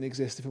 5 wouldn't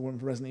exist if it weren't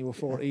for Resident Evil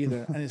 4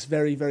 either. And it's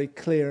very, very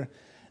clear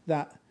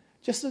that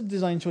just the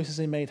design choices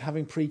they made,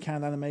 having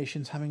pre-canned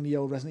animations, having the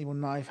old Resident Evil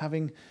knife,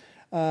 having...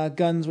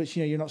 guns, which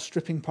you're not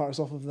stripping parts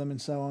off of them,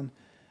 and so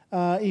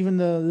on. Even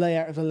the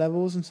layout of the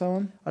levels and so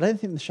on. I don't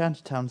think the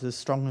shantytown's as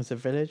strong as a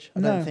village. I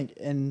don't think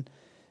in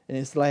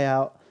its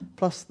layout.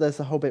 Plus, there's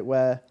a whole bit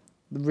where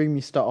the room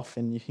you start off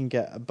in, you can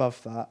get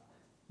above that.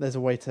 There's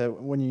a way to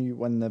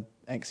when the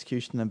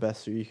executioner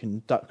bursts through, you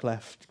can duck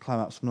left, climb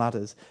up some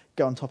ladders,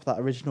 get on top of that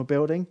original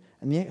building,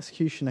 and the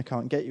executioner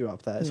can't get you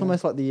up there. It's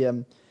almost like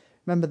the.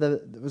 Remember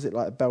was it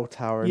like a bell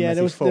tower in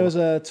Resi 4? There was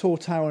a tall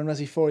tower in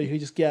Resi 4. You could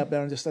just get up there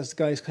and just, as the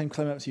guys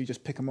climb up to you,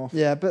 just pick them off.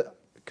 Yeah, but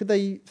could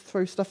they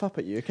throw stuff up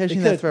at you?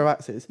 Occasionally they throw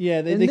axes.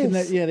 Yeah,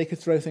 they could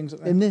throw things at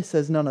them. In this,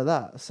 there's none of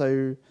that.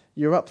 So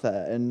you're up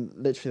there, and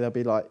literally there'll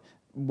be like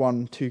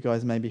 1-2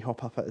 guys maybe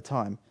hop up at a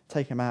time,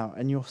 take them out,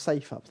 and you're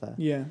safe up there.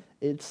 Yeah.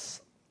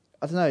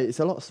 I don't know, it's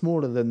a lot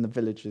smaller than the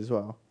village as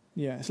well.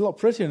 Yeah, it's a lot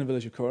prettier in the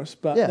village, of course,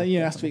 but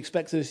it has to be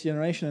expected this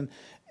generation.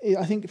 And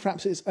I think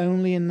perhaps it's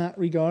only in that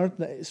regard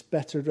that it's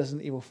better than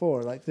Resident Evil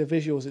 4. Like, the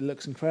visuals, it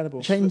looks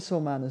incredible.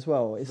 Chainsaw Man as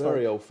well. It's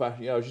very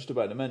old-fashioned. Yeah, I was just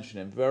about to mention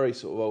him. Very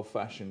sort of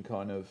old-fashioned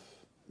kind of...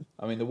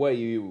 the way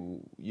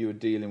you were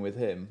dealing with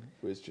him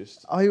was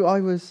just...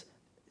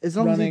 as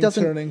long as he running,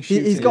 doesn't, turning,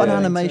 he's got Yeah.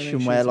 an turning,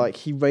 animation where shooting. like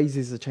he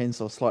raises the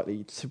chainsaw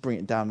slightly to bring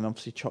it down and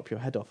obviously chop your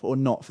head off, or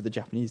not for the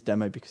Japanese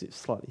demo because it's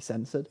slightly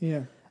censored.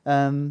 Yeah.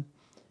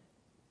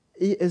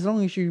 As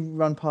long as you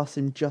run past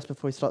him just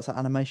before he starts that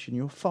animation,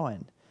 you're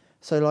fine.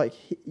 So like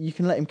you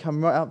can let him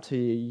come right up to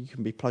you. You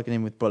can be plugging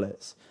in with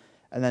bullets,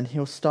 and then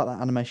he'll start that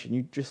animation.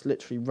 You just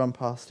literally run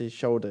past his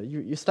shoulder.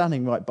 You're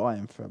standing right by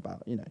him for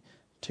about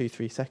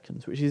 2-3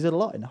 seconds, which is a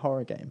lot in a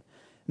horror game.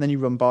 And then you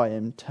run by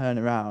him, turn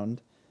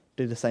around,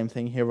 do the same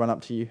thing. He'll run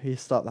up to you. He'll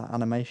start that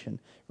animation.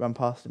 Run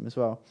past him as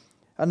well.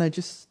 I know,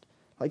 just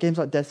like games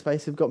like Dead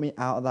Space have got me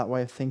out of that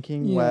way of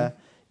thinking, where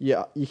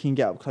you can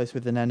get up close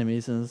with an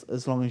enemies, and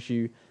as long as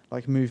you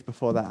like move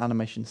before that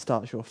animation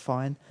starts, you're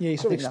fine. Yeah, you I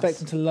sort of think expect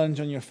them to lunge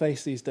on your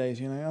face these days,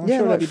 I'm Yeah, sure like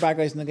there'll be bad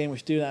guys in the game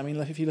which do that. I mean,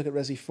 like if you look at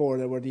Resi 4,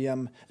 there were the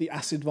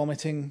acid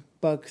vomiting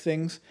bug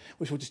things,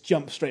 which will just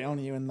jump straight on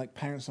you and like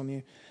pounce on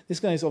you.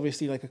 This guy is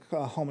obviously like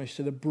a homage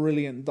to the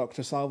brilliant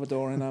Dr.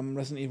 Salvador in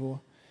Resident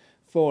Evil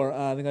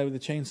 4, the guy with the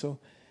chainsaw.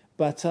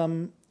 But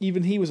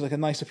even he was like a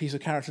nicer piece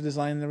of character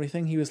design and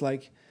everything. He was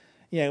like,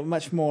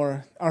 much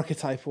more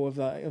archetypal of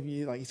that.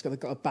 Like he's got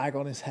a bag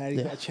on his head,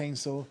 he's got a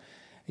chainsaw.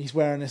 He's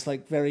wearing this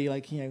like very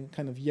like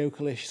kind of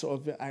yokelish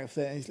sort of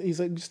outfit. He's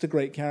like just a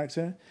great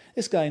character.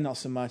 This guy not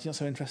so much, not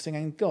so interesting.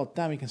 And god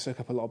damn, he can soak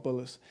up a lot of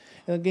bullets.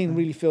 And the game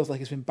really feels like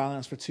it's been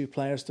balanced for 2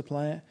 players to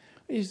play it.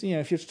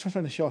 If you're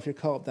trying to show off your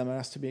co-op demo,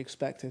 that's to be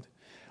expected.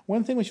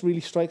 One thing which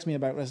really strikes me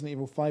about Resident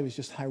Evil 5 is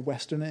just how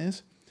Western it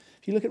is.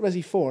 If you look at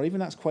Resi 4, even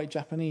that's quite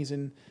Japanese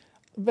in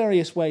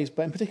various ways,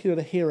 but in particular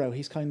the hero,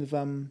 he's kind of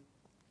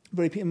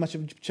very much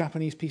of a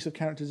Japanese piece of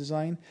character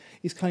design.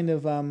 He's kind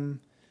of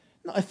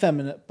not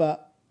effeminate,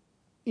 but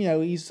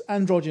he's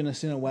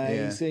androgynous in a way.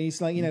 Yeah.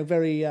 He's like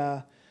very.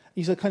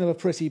 He's a kind of a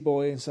pretty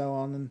boy and so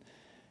on. And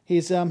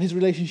his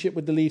relationship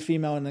with the lead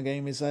female in the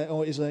game is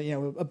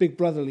a big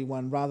brotherly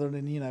one rather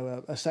than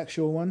a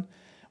sexual one.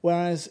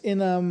 Whereas in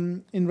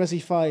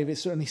Resi 5, it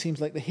certainly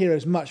seems like the hero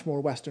is much more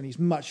Western. He's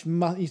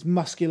he's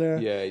muscular.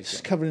 Yeah,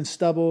 he's covered in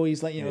stubble.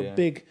 He's like Yeah.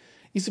 big.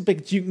 He's a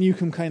big Duke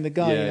Nukem kind of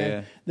guy.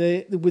 Yeah,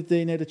 With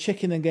the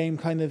chick in the game,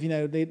 kind of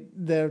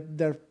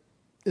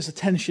there's a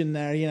tension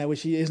there,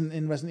 which he isn't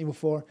in Resident Evil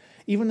 4.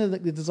 Even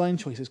the design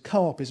choices,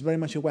 co-op is very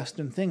much a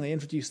Western thing. They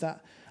introduced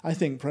that, I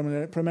think,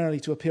 primarily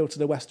to appeal to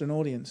the Western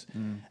audience.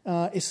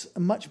 It's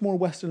a much more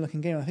Western-looking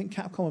game. I think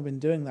Capcom have been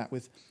doing that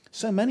with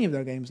so many of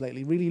their games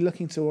lately, really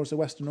looking towards the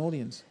Western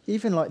audience.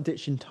 Even like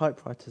ditching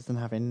typewriters and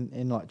having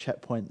in like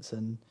checkpoints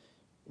and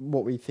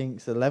what we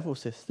think's a level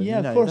system. Yeah,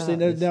 of course. They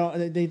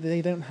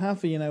don't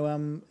have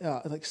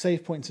like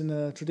save points in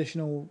the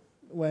traditional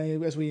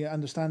way as we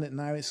understand it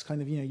now. It's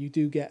kind of you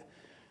get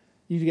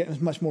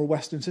a much more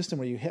Western system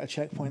where you hit a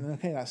checkpoint and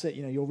okay, that's it.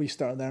 You'll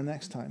restart there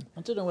next time.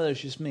 I don't know whether it's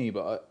just me,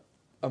 but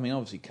I mean,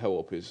 obviously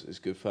co-op is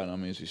good fun. I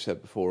mean, as we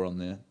said before on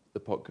the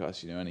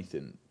podcast,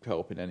 anything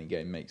co-op in any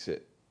game makes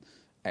it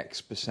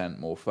X%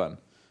 more fun.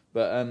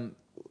 But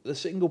the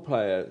single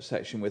player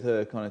section with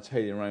her kind of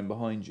tailing around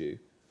behind you,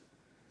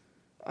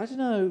 I don't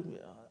know,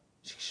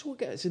 she sort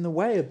of gets in the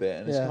way a bit,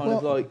 and it's kind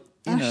of like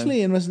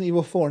Ashley in Resident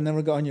Evil 4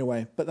 never got in your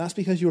way, but that's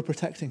because you were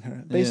protecting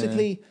her.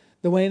 Basically,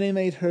 the way they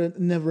made her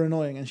never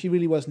annoying, and she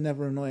really was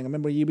never annoying. I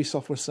remember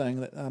Ubisoft was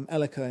saying that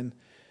Elika in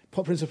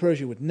Prince of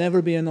Persia would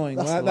never be annoying.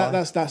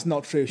 That's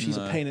not true. She's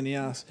a pain in the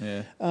ass.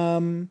 Yeah.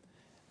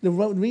 The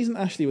reason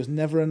Ashley was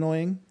never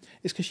annoying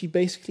is because she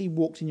basically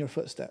walked in your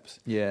footsteps.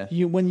 Yeah.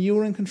 When you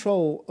were in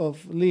control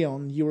of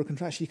Leon, you were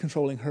actually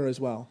controlling her as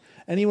well.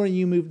 Anywhere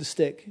you moved the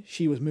stick,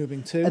 she was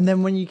moving too. And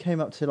then when you came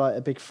up to like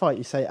a big fight,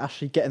 you say,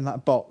 Ashley, get in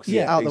that box.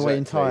 Out the way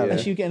entirely. And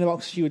she would get in the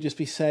box, she would just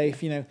be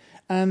safe,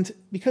 And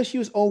because she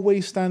was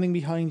always standing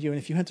behind you, and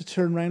if you had to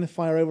turn around and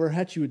fire over her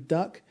head, she would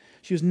duck.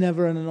 She was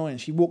never an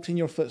annoyance. She walked in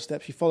your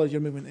footsteps. She followed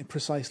your movement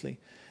precisely.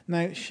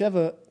 Now,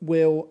 Sheva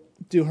will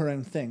do her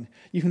own thing.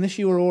 You can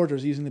issue her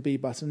orders using the B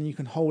button, and you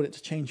can hold it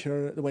to change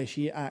her the way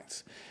she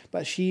acts.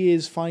 But she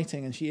is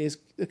fighting, and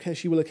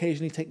she will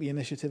occasionally take the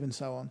initiative and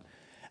so on.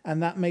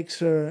 And that makes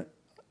her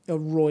a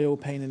royal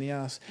pain in the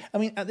ass. I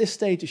mean, at this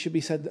stage, it should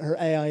be said that her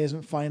AI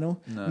isn't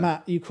final. No.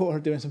 Matt, you caught her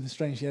doing something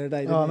strange the other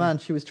day, didn't you? Oh man,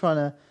 she was trying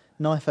to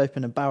knife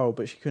open a barrel,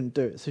 but she couldn't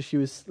do it. So she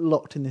was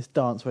locked in this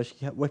dance where she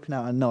kept whipping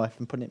out a knife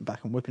and putting it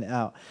back and whipping it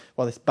out,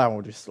 while this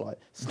barrel just like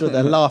stood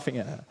there laughing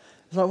at her.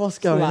 It's like, what's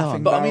going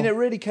on? But I mean, it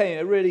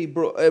really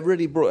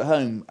brought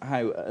home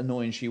how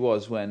annoying she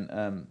was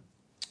when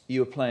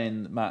you were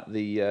playing, Matt,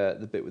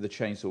 the bit with the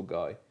chainsaw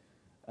guy,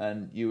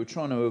 and you were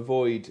trying to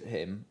avoid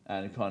him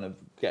and kind of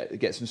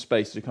get some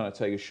space to kind of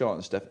take a shot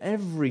and stuff.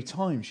 Every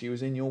time she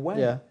was in your way.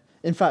 Yeah.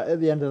 In fact, at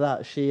the end of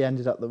that, she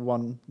ended up the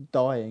one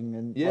dying,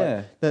 and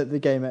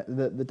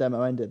the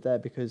demo ended there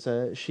because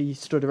she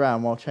stood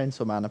around while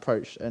Chainsaw Man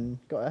approached and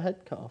got her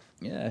head cut off.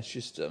 Yeah, it's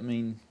just, I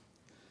mean,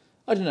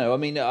 I don't know. I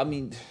mean,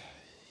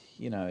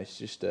 it's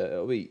just,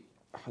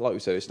 like we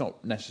said, it's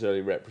not necessarily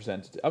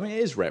representative. I mean, it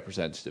is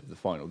representative of the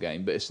final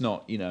game, but it's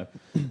not.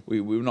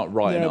 We're not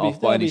writing it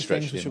off by any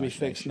stretch of the should be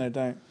fixed, no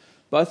doubt.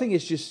 But I think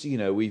it's just,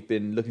 we've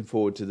been looking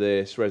forward to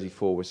this. Resi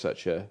 4 was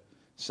such a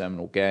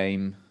seminal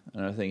game.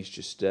 And I think it's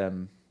just,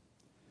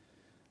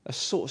 a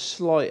sort of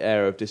slight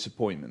air of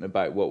disappointment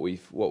about what we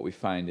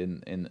found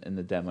in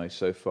the demo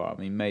so far.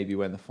 I mean, maybe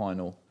when the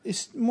final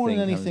It's more than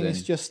thing anything. comes It's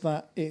in. just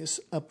that it's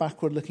a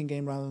backward-looking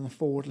game rather than a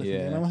forward-looking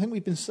Yeah. game. And I think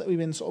we've been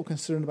sort of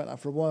concerned about that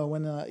for a while.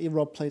 When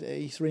Rob played it at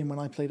E3 and when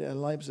I played it at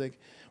Leipzig,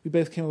 we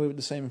both came away with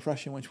the same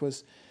impression, which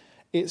was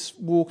it's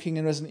walking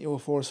in Resident Evil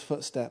 4's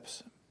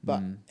footsteps,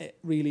 but it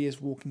really is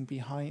walking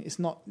behind. It's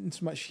not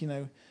so much,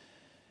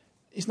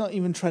 it's not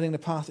even treading the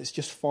path. It's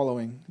just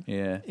following.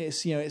 Yeah.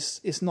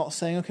 It's not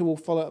saying, okay, we'll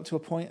follow up to a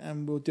point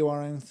and we'll do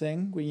our own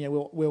thing.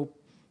 We'll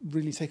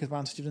really take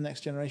advantage of the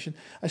next generation.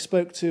 I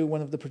spoke to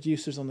one of the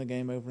producers on the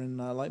game over in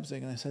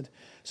Leipzig, and I said,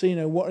 so,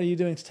 what are you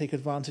doing to take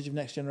advantage of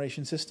next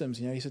generation systems?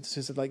 He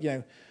said like,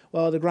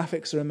 well, the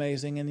graphics are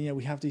amazing, and,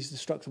 we have these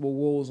destructible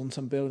walls on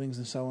some buildings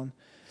and so on.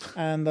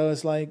 And I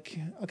was like,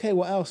 okay,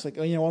 what else? Like,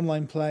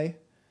 online play.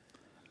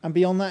 And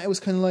beyond that, it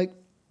was kind of like,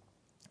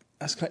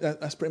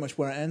 that's pretty much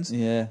where it ends.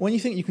 Yeah. When you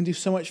think you can do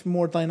so much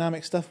more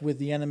dynamic stuff with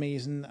the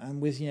enemies and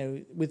with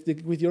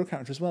with your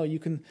character as well, you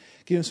can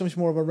give them so much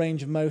more of a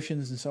range of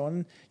motions and so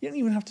on. You don't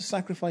even have to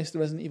sacrifice the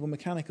Resident Evil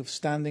mechanic of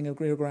standing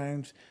your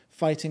ground,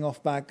 fighting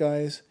off bad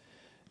guys.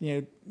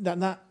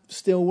 That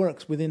still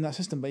works within that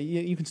system, but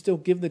you can still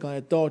give the guy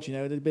a dodge.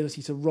 The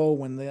ability to roll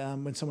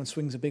when someone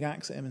swings a big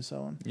axe at him and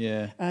so on.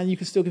 Yeah. And you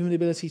can still give him the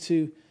ability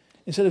to,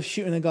 instead of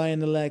shooting a guy in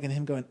the leg and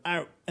him going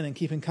out and then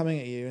keep him coming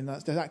at you, and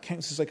that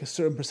counts as like a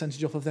certain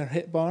percentage off of their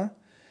hit bar.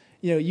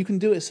 You can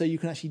do it so you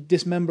can actually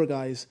dismember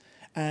guys,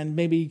 and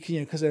maybe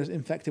because they're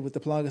infected with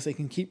the plagas, they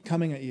can keep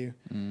coming at you.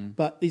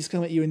 But these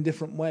come at you in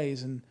different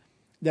ways, and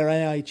their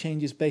AI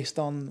changes based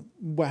on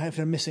if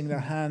they're missing their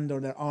hand or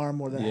their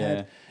arm or their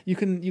head. You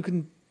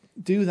can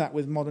do that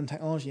with modern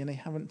technology, and they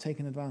haven't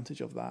taken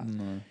advantage of that.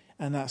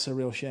 And that's a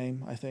real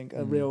shame, I think.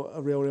 A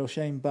real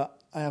shame.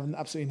 But I have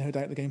absolutely no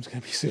doubt the game's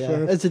going to be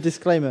superb. As a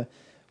disclaimer,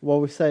 while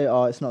we say,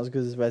 it's not as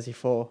good as Resi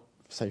 4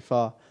 so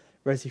far,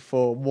 Resi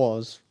 4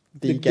 was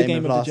the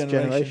game of last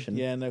generation.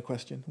 Yeah, no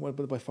question.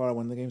 By far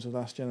one of the games of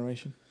last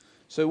generation.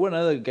 So one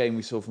other game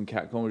we saw from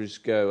Capcom, we'll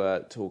just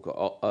go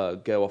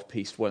go off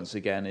piste once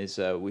again, is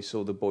we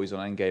saw the boys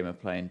on Endgamer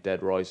playing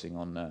Dead Rising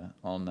on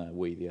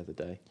Wii the other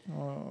day.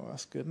 Oh,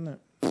 that's good, isn't it?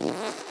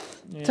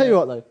 Yeah. Tell you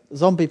what though,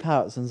 zombie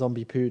parrots and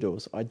zombie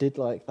poodles, I did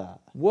like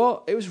that.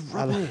 What? It was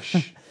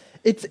rubbish.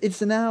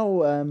 It's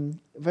now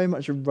very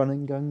much a run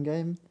and gun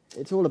game.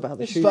 It's all about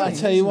the shooting. But I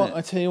tell you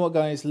isn't what,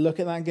 guys, look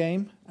at that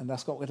game, and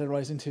that's what Dead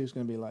Rising 2 is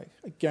going to be like.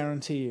 I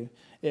guarantee you,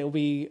 it'll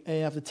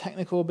have the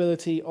technical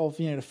ability of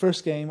the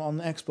first game on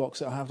the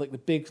Xbox. It'll have like the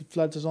big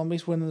floods of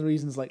zombies. One of the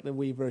reasons like the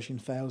Wii version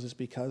fails is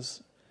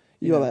because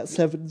you got that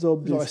 7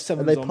 zombies, like 7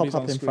 and they zombies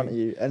pop up on in front of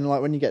screen. you, and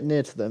like when you get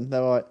near to them,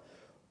 they're like,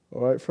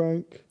 "All right,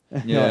 Frank."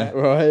 Yeah.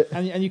 Right.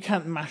 And you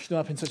can't mash them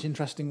up in such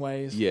interesting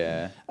ways.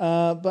 Yeah.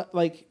 But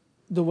like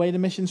the way the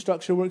mission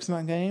structure works in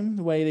that game,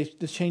 the way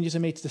the changes are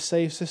made to the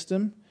save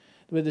system,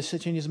 the way the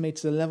changes are made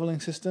to the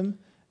leveling system,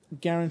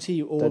 guarantee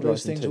you all Dead of those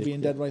Rising things 2, will be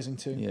in Dead Rising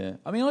 2. Yeah.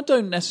 I mean, I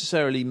don't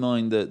necessarily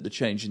mind the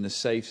change in the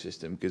save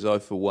system, because I,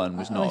 for one,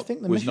 And I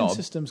think the mission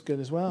system's good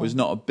as well. was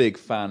not a big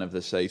fan of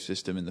the save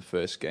system in the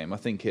first game. I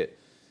think it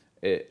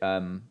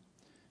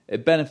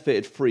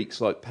benefited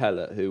freaks like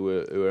Pellet who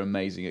were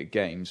amazing at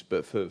games,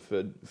 but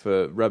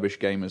for rubbish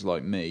gamers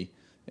like me,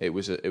 it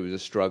was a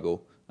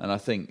struggle. And I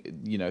think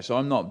so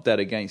I'm not dead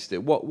against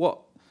it. What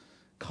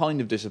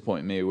kind of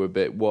disappointed me a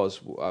bit was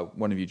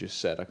one of you just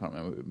said, I can't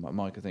remember,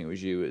 Mike, I think it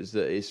was you, is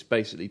that it's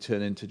basically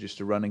turned into just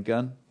a run and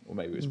gun, or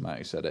maybe it was Matt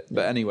who said it.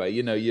 But anyway,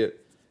 you're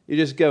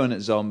just going at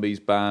zombies,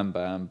 bam,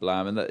 bam,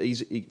 blam,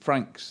 and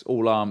Frank's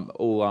all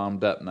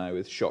armed up now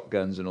with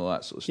shotguns and all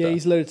that sort of stuff. Yeah,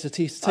 he's loaded to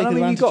take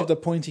advantage of the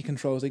pointy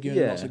controls. They give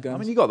him lots of guns. I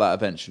mean, you got that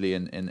eventually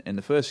in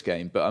the first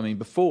game, but I mean,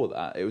 before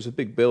that, it was a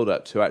big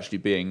build-up to actually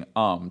being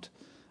armed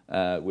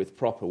with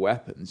proper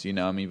weapons.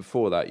 I mean,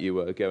 before that, you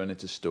were going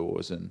into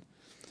stores and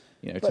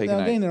But taking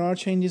out. again, there are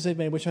changes they've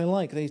made, which I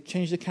like. They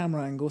changed the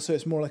camera angle, so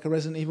it's more like a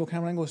Resident Evil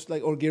camera angle,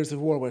 or Gears of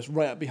War, where it's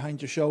right up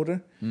behind your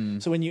shoulder.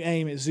 So when you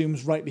aim, it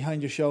zooms right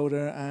behind your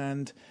shoulder,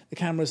 and the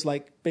camera's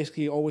like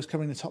basically always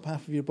covering the top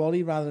half of your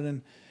body, rather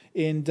than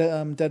in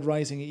Dead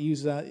Rising, it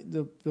used on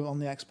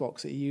the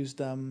Xbox, it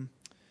used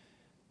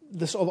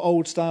the sort of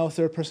old style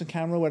third person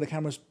camera where the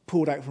camera's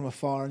pulled out from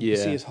afar and you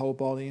can see his whole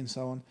body and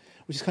so on,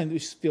 which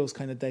feels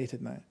kind of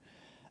dated now.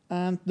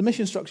 And the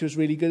mission structure is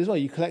really good as well.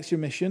 You collect your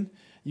mission,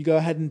 you go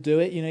ahead and do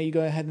it. You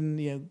go ahead and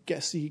you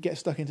get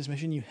stuck into this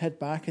mission. You head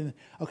back, and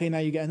okay, now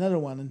you get another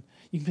one, and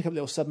you can pick up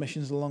little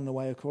submissions along the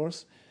way, of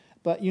course.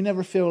 But you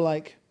never feel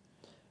like,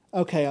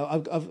 okay,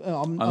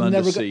 I'm under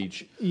never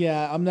siege.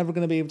 I'm never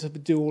going to be able to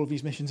do all of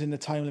these missions in the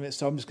time limit,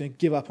 so I'm just going to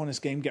give up on this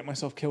game, get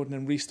myself killed, and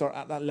then restart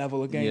at that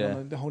level again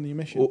on a whole new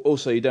mission.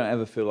 Also, you don't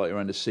ever feel like you're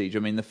under siege. I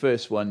mean, the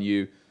first one,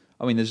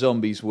 the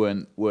zombies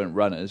weren't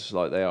runners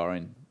like they are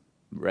in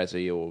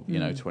Resi or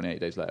 28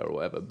 Days Later or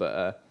whatever,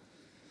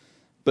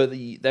 but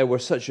there were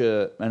such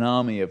an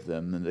army of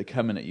them, and they're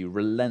coming at you,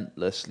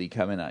 relentlessly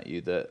coming at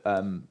you, that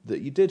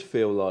you did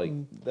feel like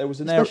there was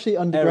an especially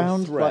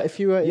underground. threat. Like if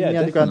you were in the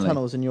underground definitely.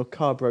 tunnels and your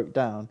car broke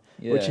down,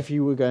 which if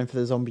you were going for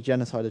the zombie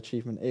genocide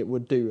achievement, it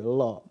would do a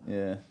lot.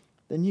 Yeah.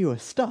 then you are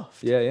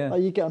stuffed. Yeah.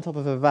 Like you get on top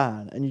of a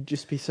van and you'd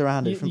just be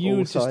surrounded from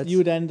all sides.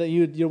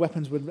 Your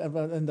weapons would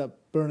end up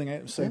burning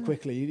out so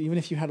quickly. Even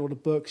if you had all the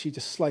books, you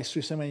just slice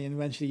through so many, and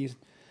eventually you'd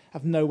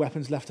have no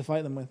weapons left to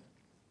fight them with.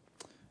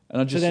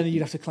 And So then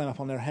you'd have to climb up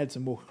on their heads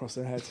and walk across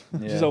their heads,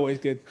 which is Yeah. always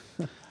good.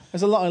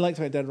 There's a lot I liked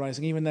about Dead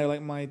Rising, even though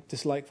like my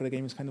dislike for the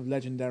game is kind of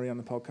legendary on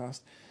the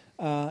podcast.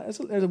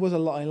 There was a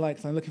lot I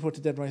liked, and I'm looking forward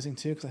to Dead Rising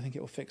 2 because I think it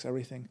will fix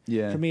everything.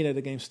 Yeah. For me, though,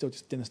 the game's still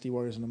just Dynasty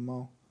Warriors and a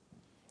mall.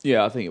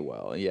 Yeah, I think it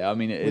will. Yeah, I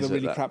mean, it With is a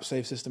really that- crap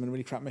save system and a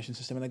really crap mission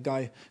system, and a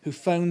guy who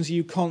phones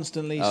you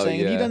constantly Oh, saying,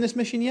 "Have you yeah. done this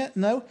mission yet?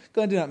 No,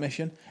 go and do that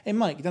mission." "Hey,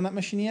 Mike, you done that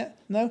mission yet?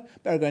 No,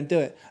 better go and do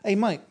it." "Hey,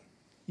 Mike,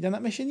 you done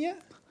that mission yet?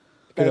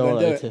 Good Better go and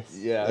old do it." Otis.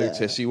 Yeah,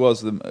 Otis. He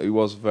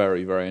was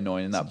very, very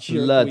annoying, and that It's a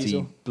jerk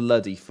weasel.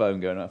 bloody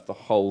phone going off the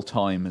whole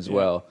time as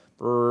well.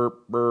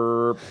 Burp,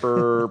 burp,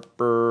 burp,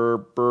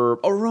 burp, burp.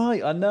 All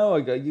right, I know.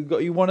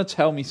 You want to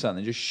tell me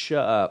something? Just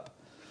shut up.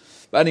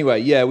 But anyway,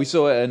 yeah, we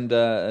saw it,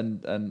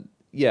 and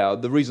yeah,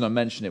 the reason I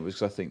mentioned it was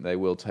because I think they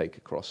will take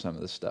across some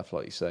of the stuff,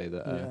 like you say,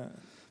 that. Yeah.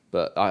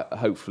 But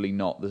hopefully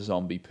not the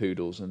zombie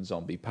poodles and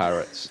zombie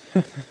parrots.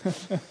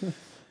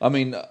 I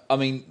mean,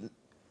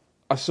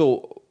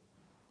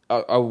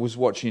 I was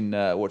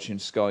watching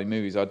Sky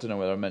Movies. I don't know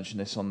whether I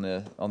mentioned this on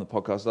the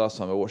podcast last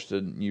time. I watched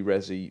a new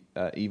Resi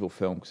Evil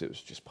film because it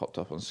was just popped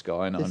up on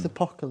Sky. And It's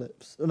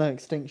Apocalypse. Oh, no,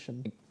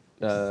 Extinction.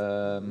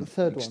 the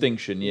third one.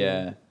 Extinction,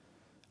 yeah.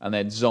 And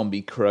then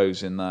zombie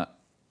crows in that.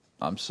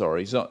 I'm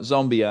sorry,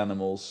 zombie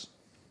animals.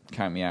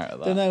 Count me out of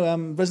that. Don't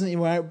know. Resident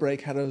Evil Outbreak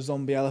had a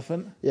zombie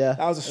elephant. Yeah.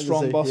 That was a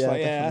strong boss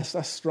fight. Yeah, definitely.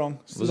 that's strong.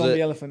 It's the Was zombie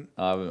it? elephant.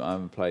 I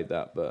haven't played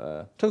that,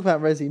 but Talk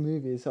about Resi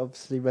movies.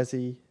 Obviously,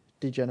 Resi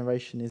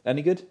Degeneration is.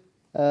 any good?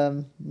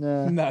 No.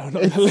 No, not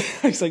really.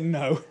 It's like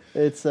no.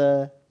 It's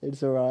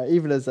alright.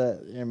 Even as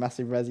a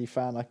massive Resi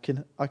fan,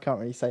 I can't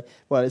really say.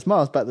 Well, it's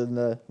miles better than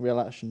the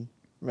real action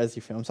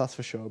Resi films, that's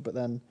for sure. But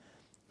then,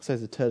 so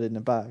it's a turd in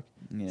the bag.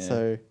 Yeah.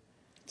 So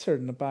Turd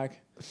in a bag.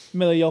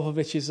 Mila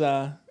Jovovich's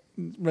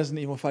Resident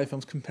Evil 5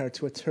 films compared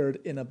to a turd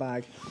in a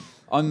bag.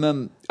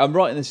 I'm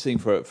writing this thing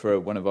for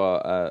one of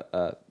our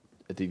a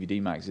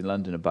DVD mags in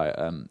London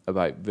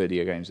about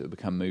video games that have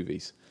become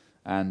movies,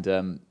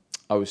 and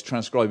I was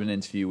transcribing an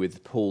interview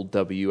with Paul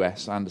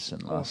W.S. Anderson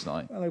last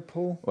night, Hello,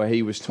 Paul. where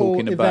he was Paul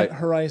talking Event about.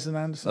 Horizon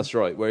Anderson. That's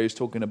right, where he was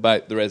talking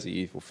about the Resident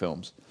Evil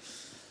films,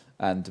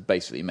 and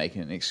basically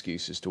making an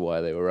excuse as to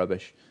why they were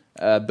rubbish.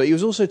 But he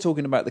was also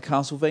talking about the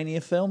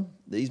Castlevania film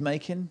that he's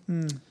making.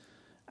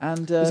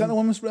 And Is that the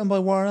one that's written by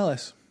Warren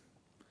Ellis?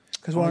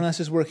 Because Warren I Ellis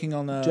is working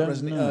on a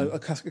don't know.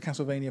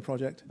 Castlevania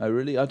project. Oh,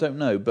 really? I don't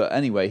know. But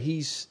anyway,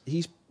 he's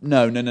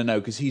no,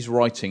 because he's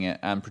writing it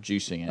and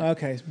producing it.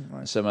 Okay,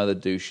 right. Some other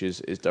douche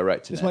is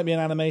directing This it. might be an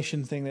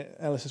animation thing that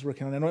Ellis is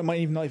working on. And it might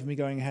even not even be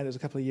going ahead. It was a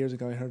couple of years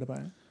ago I heard about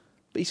it.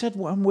 But he said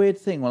one weird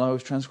thing while I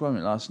was transcribing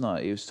it last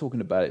night. He was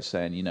talking about it,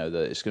 saying, that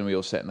it's going to be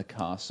all set in the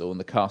castle, and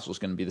the castle's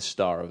going to be the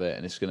star of it,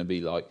 and it's going to be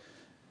like...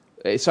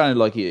 It sounded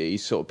like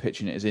he's sort of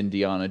pitching it as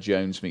Indiana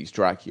Jones meets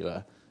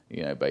Dracula,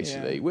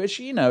 basically, Yeah. which,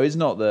 is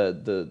not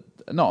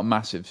not a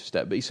massive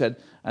step. But he said,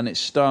 and it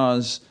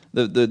stars...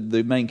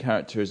 The main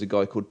character is a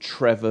guy called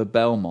Trevor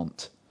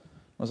Belmont.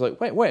 I was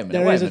like, wait a minute,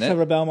 There wait is a a minute.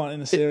 Trevor Belmont in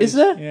the series. Is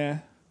there? Yeah.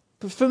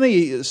 But for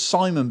me,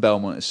 Simon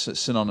Belmont is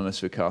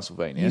synonymous with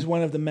Castlevania. He's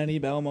one of the many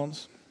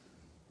Belmonts.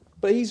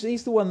 But he's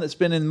the one that's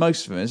been in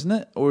most of them, isn't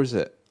it? Or is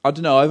it? I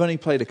don't know. I've only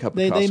played a couple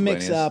They of Castlevanias.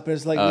 mix it up.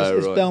 There's like Oh,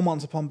 there's right.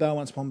 Belmonts upon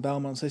Belmonts upon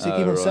Belmonts. So they keep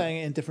on right. setting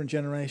it in different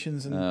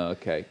generations. And Oh,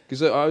 okay.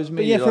 Because I was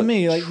but yeah, for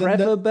me, like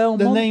Trevor the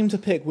Belmont? name to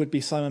pick would be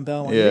Simon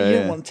Belmont. Yeah, you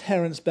don't yeah. want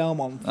Terence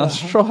Belmont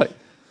That's right.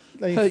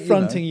 like,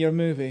 fronting your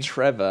movie.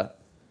 Trevor.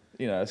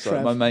 It's like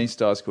Trev. my main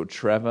star's called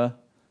Trevor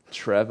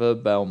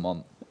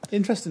Belmont.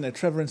 Interesting though,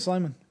 Trevor and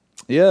Simon.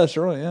 Yeah, that's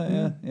right.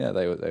 Yeah.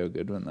 They were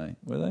good, weren't they?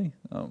 Were they?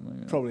 Oh,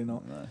 maybe Probably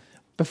not. No.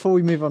 before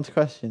we move on to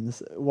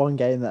questions, one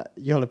game that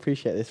you'll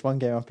appreciate this. One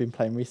game I've been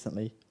playing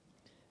recently.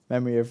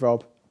 Memory of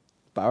Rob.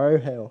 Barrow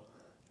Hill.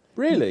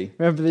 Really?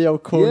 Remember the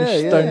old Cornish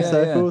stone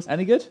circles?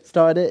 Any good?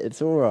 Started it.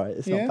 It's all right.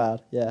 It's Yeah? not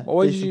bad. Yeah.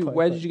 Well, Decent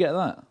where play. did you get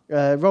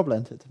that? Rob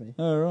lent it to me.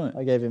 Oh, right.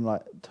 I gave him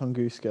like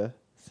Tunguska,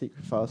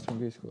 Secret Files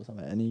Tunguska or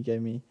something, and he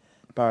gave me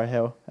Barrow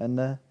Hill. And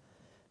no,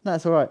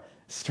 it's all right.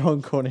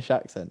 Strong Cornish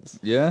accents.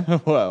 Yeah?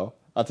 Well,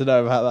 I don't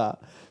know about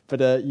that,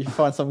 but you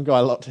find some guy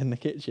locked in the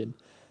kitchen,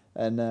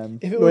 and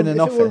If it we're were, in an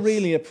office.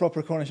 really a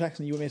proper Cornish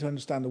accent, you wouldn't be able to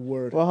understand a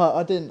word. Well,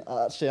 I didn't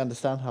actually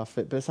understand half of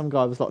it, but some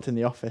guy was locked in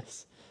the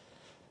office,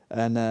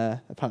 and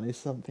apparently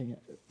something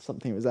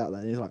was out there.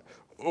 And he's like,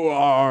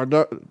 "Oh,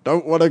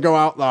 don't want to go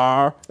out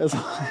there." It's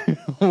like,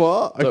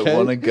 what? Don't Okay.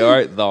 want to go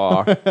out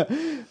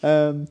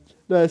there.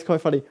 No, it's quite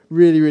funny.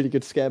 Really, really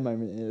good scare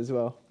moment in it as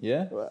well.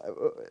 Yeah?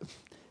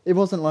 It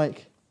wasn't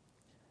like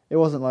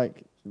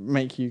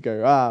make you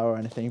go or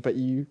anything, but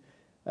you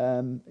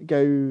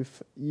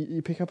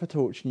you pick up a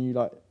torch and you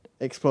like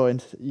explore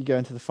you go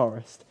into the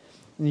forest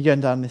and you're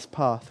going down this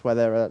path where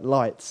there are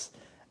lights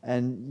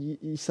and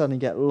you suddenly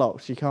get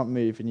locked. You can't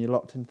move and you're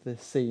locked into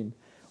this scene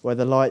where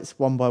the lights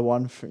one by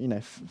one from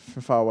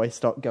far away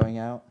start going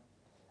out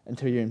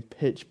until you're in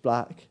pitch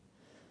black,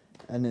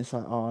 and it's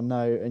like, oh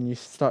no, and you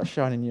start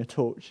shining your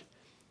torch.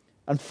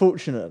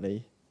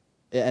 Unfortunately,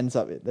 it ends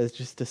up there's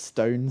just a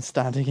stone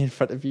standing in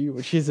front of you,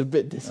 which is a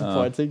bit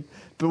disappointing.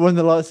 But when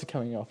the lights are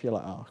coming off, you're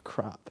like, oh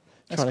crap!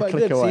 That's Trying quite to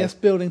click good. away. See, that's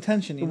building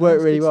tension. It worked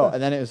That's really good well, stuff.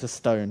 and then it was a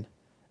stone,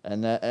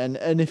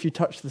 and if you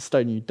touch the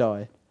stone, you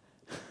die.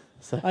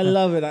 So I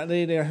love it.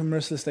 They are how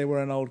merciless they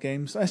were in old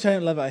games. Actually, I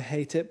don't love it. I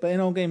hate it. But in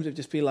old games, it'd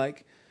just be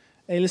like,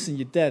 "Hey, listen,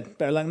 you're dead.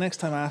 Better luck next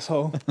time,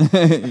 asshole."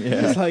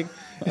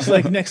 It's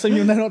like next time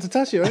you'll know not to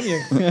touch it, won't you?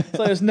 It's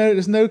like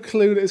there's no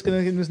clue that it's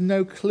gonna. There's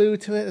no clue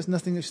to it. There's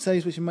nothing that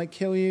says which might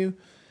kill you.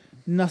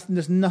 Nothing.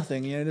 There's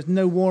nothing. There's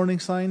no warning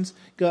signs.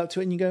 Go up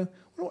to it and you go, "I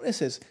wonder what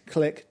this is."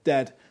 Click.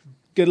 Dead.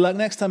 Good luck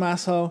next time,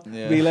 asshole.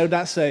 Yeah. Reload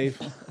that save.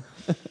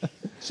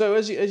 So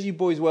as you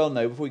boys well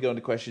know, before we go on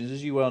to questions,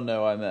 as you well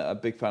know, I'm a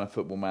big fan of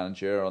Football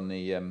Manager on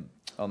the I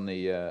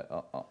play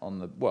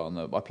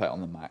it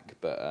on the Mac,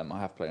 but I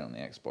have played it on the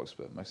Xbox,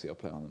 but mostly I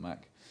play it on the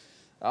Mac.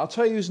 I'll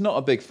tell you who's not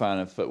a big fan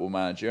of Football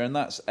Manager, and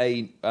that's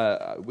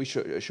we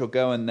shall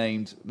go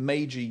unnamed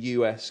major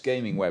US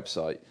gaming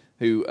website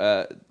who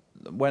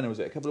when was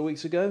it, a couple of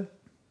weeks ago,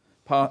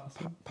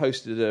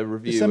 posted a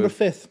review. December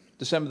 5th.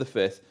 December the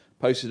 5th,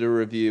 posted a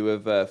review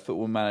of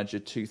Football Manager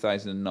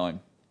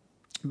 2009.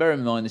 Bear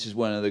in mind, this is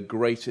one of the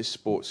greatest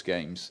sports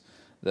games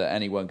that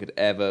anyone could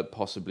ever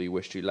possibly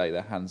wish to lay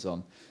their hands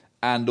on.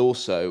 And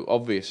also,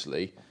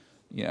 obviously,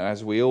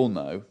 as we all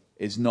know,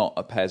 it's not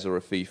a PES or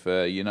a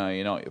FIFA.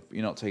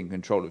 You're not taking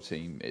control of a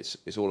team. It's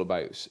all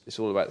about the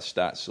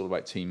stats. It's all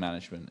about team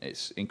management.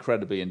 It's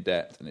incredibly in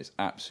depth and it's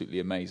absolutely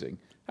amazing.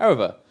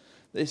 However,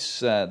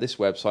 this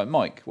website,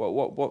 Mike,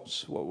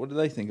 what do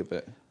they think of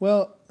it?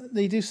 Well,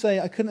 they do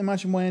say, I couldn't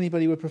imagine why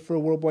anybody would prefer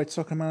Worldwide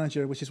Soccer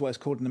Manager, which is what it's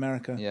called in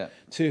America,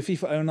 to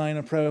FIFA 09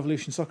 or Pro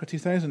Evolution Soccer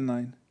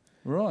 2009.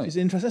 Right.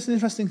 That's an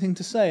interesting thing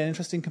to say, an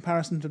interesting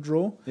comparison to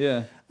draw.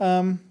 Yeah.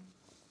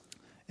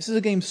 This is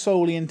a game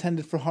solely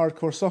intended for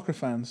hardcore soccer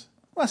fans.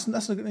 Well,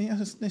 that's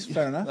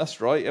fair enough.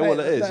 That's right. Yeah, well,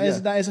 it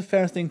is. That is a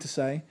fair thing to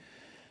say.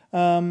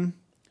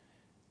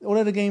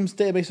 Although the game's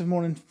database of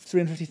more than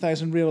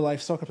 350,000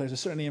 real-life soccer players is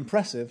certainly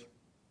impressive,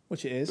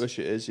 which it is. Which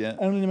it is, yeah.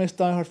 Only the most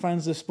diehard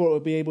fans of the sport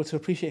would be able to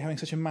appreciate having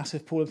such a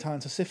massive pool of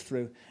talent to sift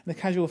through, and the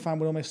casual fan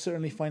would almost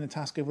certainly find the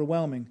task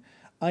overwhelming.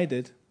 I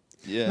did.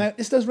 Yeah. Now,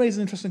 this does raise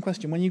an interesting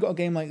question. When you've got a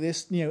game like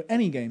this,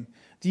 any game,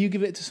 do you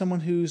give it to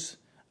someone who's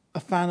a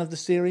fan of the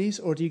series,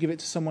 or do you give it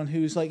to someone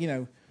who's like,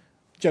 Joe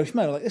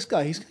Schmo, like this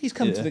guy, he's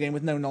come to the game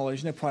with no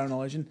knowledge, no prior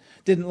knowledge, and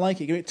didn't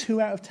like it. Give it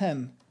 2 out of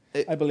 10,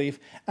 I believe.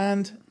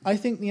 And I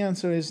think the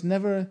answer is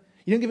never.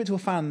 You don't give it to a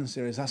fan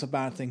series. That's a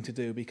bad thing to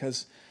do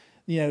because,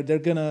 they're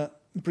gonna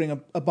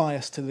bring a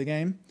bias to the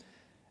game.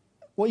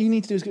 What you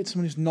need to do is give it to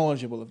someone who's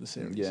knowledgeable of the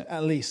series.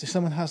 At least if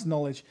someone has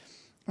knowledge,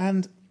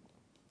 and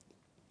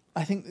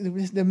I think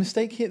the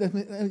mistake here.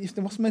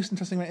 What's most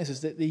interesting about this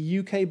is that the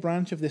UK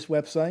branch of this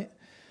website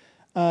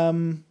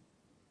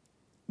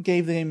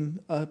gave the game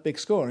a big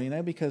score,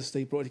 because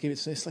they brought it to give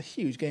it. It's a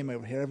huge game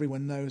over here.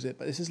 Everyone knows it,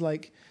 but this is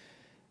like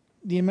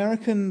the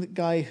American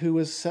guy who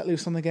was set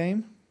loose on the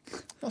game.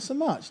 Not so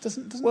much.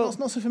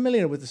 Not so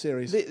familiar with the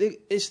series.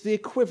 It's the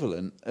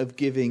equivalent of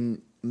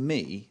giving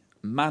me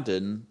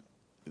Madden,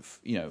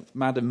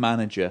 Madden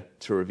Manager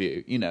to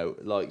review.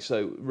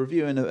 So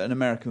reviewing an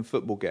American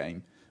football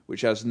game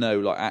which has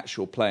no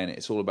actual play in it.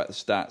 It's all about the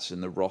stats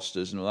and the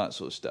rosters and all that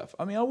sort of stuff.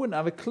 I mean, I wouldn't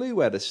have a clue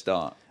where to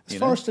start. As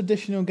far as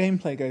traditional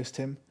gameplay goes,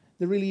 Tim,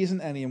 there really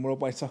isn't any in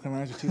Worldwide Soccer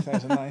Manager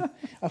 2009.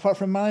 apart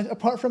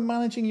from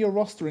managing your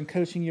roster and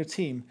coaching your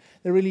team,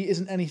 there really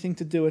isn't anything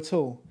to do at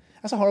all.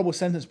 That's a horrible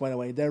sentence, by the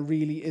way. There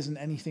really isn't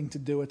anything to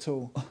do at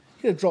all. You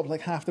could have dropped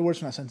half the words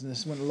from that sentence and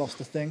this wouldn't have lost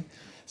the thing.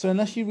 So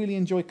unless you really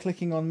enjoy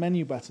clicking on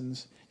menu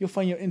buttons, you'll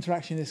find your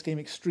interaction in this game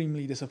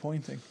extremely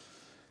disappointing.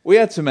 We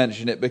had to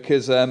mention it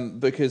because regular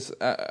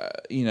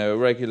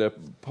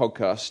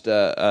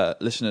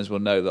podcast listeners will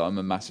know that I'm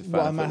a massive fan of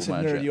Football Manager. What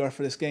a massive nerd you are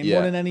for this game.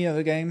 More than any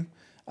other game.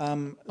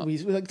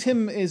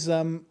 Tim is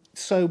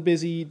so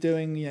busy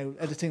doing,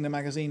 editing the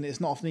magazine. It's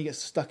not often he gets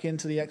stuck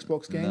into the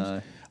Xbox games.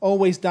 No.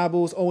 Always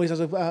dabbles, always has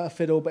a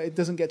fiddle, but it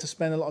doesn't get to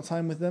spend a lot of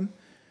time with them.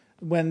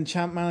 When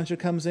Champ Manager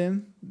comes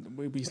in,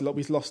 he's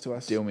lost to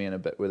us. Deal me in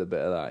with a bit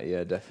of that,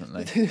 yeah,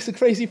 definitely. The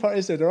crazy part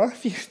is, though, there are a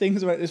few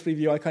things about this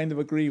review I kind of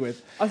agree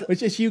with,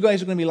 which is you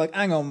guys are going to be like,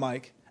 hang on,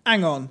 Mike,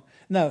 hang on.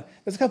 No,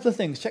 there's a couple of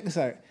things. Check this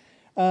out.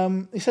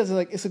 He says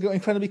it's an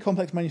incredibly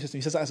complex menu system.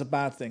 He says that as a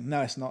bad thing.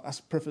 No, it's not.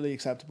 That's perfectly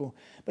acceptable.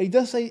 But he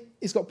does say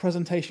it's got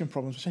presentation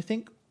problems, which I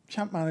think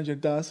Champ Manager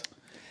does.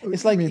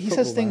 It's like he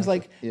says things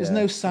like there's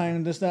no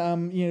sound, there's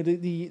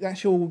the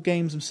actual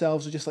games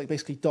themselves are just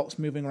basically dots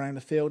moving around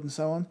the field and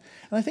so on.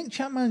 And I think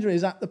Champ Manager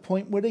is at the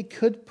point where they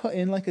could put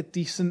in a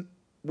decent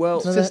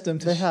system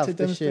to demonstrate.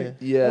 This year.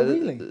 Yeah, oh,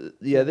 really?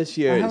 This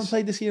year. I haven't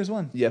played this year's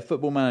one. Yeah,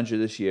 Football Manager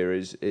this year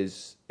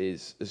has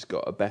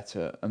got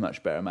a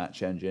much better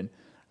match engine.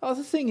 Oh,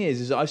 the thing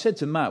is I said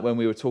to Matt when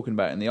we were talking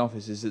about it in the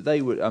office is that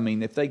they would. I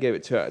mean, if they gave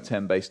it 2 out of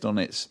 10 based on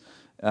its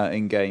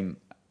in-game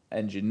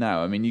engine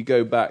now. I mean, you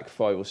go back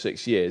 5 or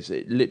 6 years,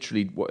 it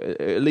literally,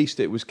 at least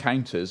it was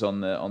counters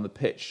on the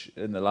pitch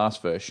in the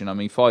last version. I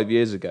mean, 5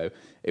 years ago,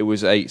 it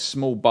was a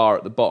small bar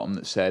at the bottom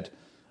that said,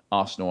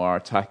 Arsenal are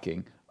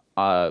attacking,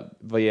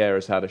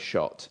 Vieira's had a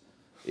shot.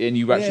 And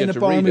you actually had to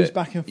read moves it.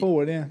 back and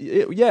forward, yeah.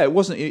 It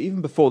wasn't, even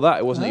before that,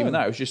 it wasn't even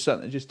that. It was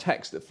just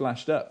text that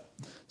flashed up.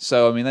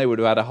 So, I mean, they would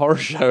have had a horror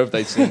show if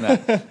they'd seen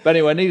that. But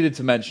anyway, I needed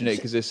to mention it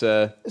because it's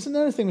It's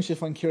another thing which I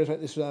find curious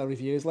about this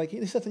review is like,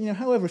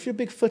 however, if you're a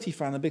big footy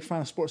fan, a big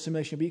fan of sports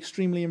simulation, you'll be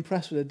extremely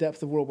impressed with the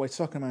depth of Worldwide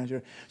Soccer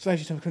Manager. So allows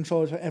you to have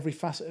control over every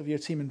facet of your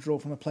team and draw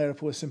from a player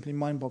pool is simply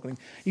mind-boggling.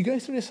 You go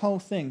through this whole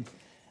thing,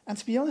 and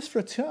to be honest, for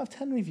a 2 out of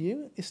 10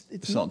 review, it's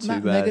not too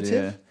that bad,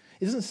 negative. yeah.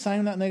 It doesn't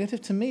sound that negative.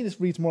 To me,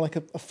 this reads more like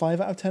a 5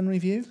 out of 10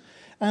 review.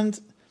 And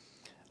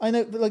I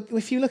know, like,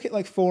 if you look at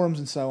like forums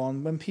and so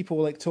on, when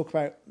people like talk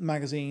about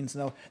magazines,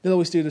 they'll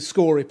always do the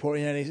score report.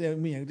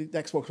 The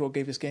Xbox World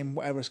gave this game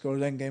whatever scores,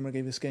 Gamer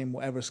gave this game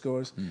whatever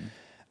scores,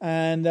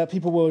 and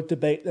people will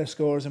debate their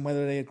scores and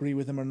whether they agree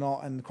with them or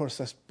not. And of course,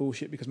 that's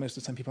bullshit because most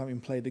of the time people haven't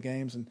even played the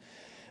games.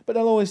 But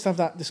they'll always have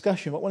that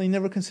discussion. But what they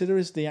never consider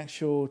is the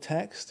actual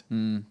text.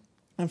 And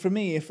for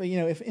me, if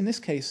in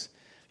this case,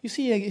 you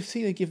see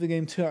they give the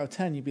game 2 out of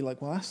 10, you'd be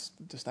like, well, that's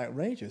just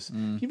outrageous.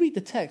 If you read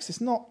the text,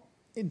 it's not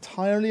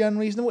entirely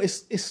unreasonable.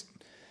 It's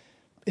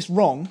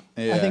wrong,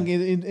 I think,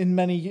 in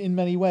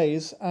many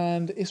ways,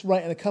 and it's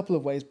right in a couple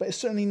of ways, but it's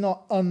certainly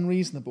not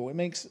unreasonable.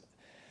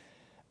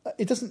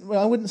 It doesn't. Well,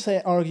 I wouldn't say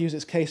it argues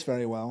its case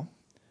very well.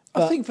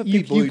 I think for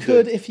people you who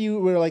could, do. if you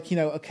were like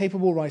a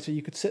capable writer,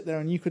 you could sit there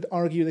and you could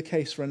argue the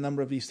case for a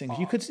number of these things.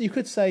 You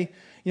could say,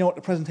 what,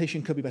 the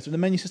presentation could be better, the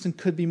menu system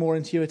could be more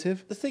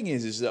intuitive. The thing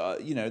is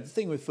that the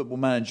thing with Football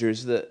Manager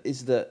is that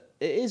it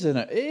is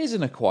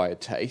an acquired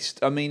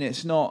taste. I mean,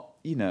 it's not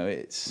you're not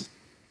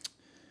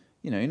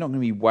going to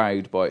be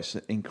wowed by its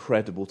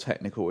incredible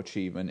technical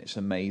achievement, its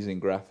amazing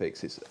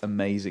graphics, its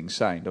amazing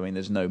sound. I mean,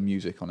 there's no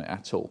music on it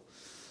at all,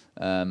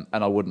 and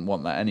I wouldn't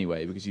want that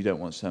anyway because you don't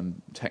want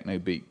some techno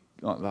beat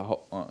like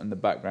in the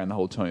background the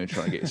whole time you're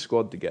trying to get your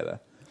squad together.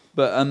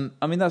 But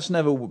I mean, that's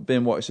never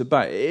been what it's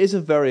about. It is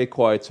a very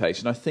acquired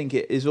taste, and I think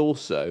it is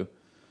also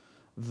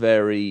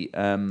very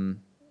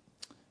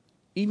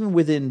even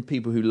within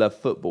people who love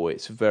football,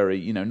 it's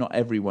very not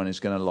everyone is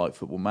going to like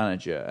Football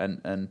Manager,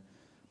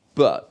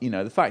 but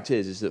the fact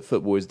is that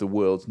football is the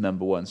world's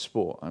 #1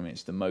 sport. I mean,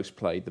 it's the most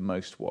played, the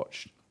most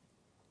watched,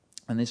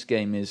 and this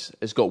game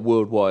has got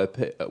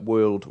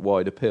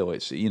worldwide appeal.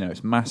 It's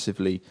it's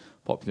massively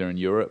popular in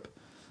Europe.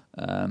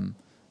 And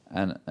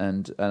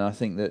I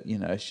think that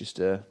it's just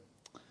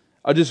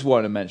I just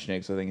wanted to mention it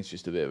because I think it's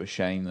just a bit of a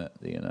shame that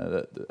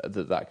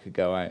that could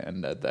go out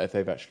and that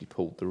they've actually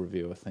pulled the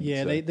review. I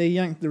think they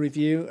yanked the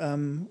review,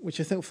 which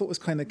I thought was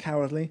kind of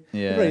cowardly.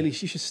 Yeah. At the very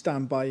least, you should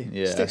stand by.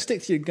 Yeah.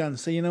 Stick to your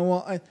guns. So you know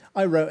what,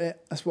 I wrote it.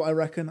 That's what I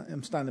reckon.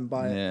 I'm standing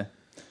by it. Yeah.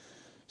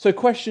 So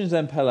questions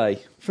then, Pele.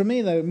 For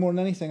me though, more than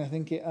anything, I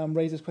think it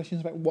raises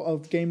questions about what a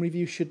game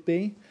review should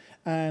be.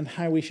 And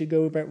how we should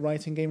go about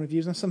writing game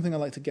reviews. And that's something I'd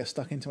like to get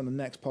stuck into on the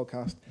next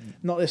podcast.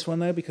 Not this one,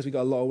 though, because we've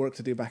got a lot of work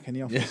to do back in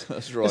the office. Yeah,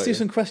 that's right. Let's do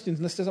some questions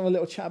and let's just have a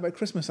little chat about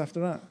Christmas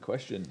after that.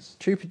 Questions.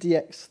 Trooper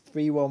DX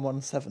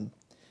 3117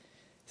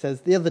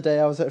 says, the other day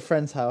I was at a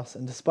friend's house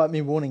and despite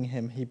me warning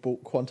him, he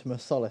bought Quantum of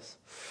Solace.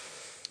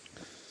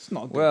 It's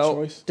not a good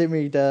choice. Didn't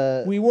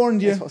read we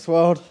warned you. Xbox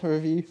World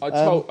review.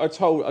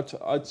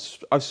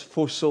 I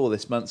foresaw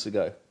this months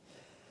ago.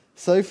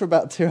 So for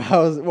about 2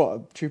 hours,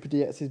 Trooper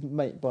DX's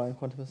mate buying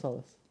Quantum of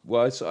Solace?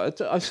 Well,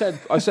 I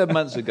said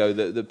months ago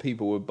that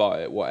people would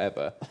buy it,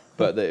 whatever,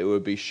 but that it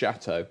would be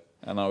Chateau,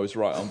 and I was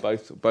right on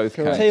both counts.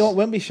 I'll tell you what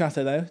won't be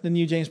Chateau, though. The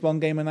new James Bond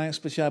game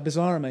announced, which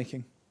Bizarre are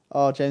making.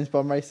 Oh, James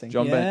Bond Racing.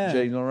 James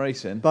Bond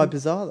Racing. By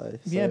Bizarre, though.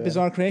 So, yeah,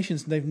 Bizarre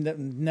Creations. They've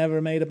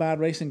never made a bad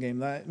racing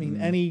game.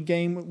 Any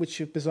game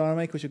which Bizarre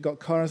make, which have got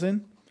cars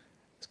in,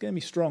 it's going to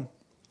be strong.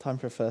 Time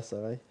for a first,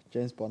 though, eh?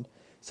 James Bond.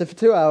 So for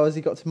 2 hours,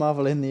 he got to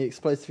marvel in the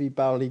explosive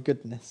barrel-y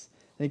goodness.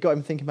 And it got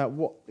him thinking about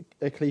what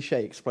a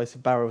cliche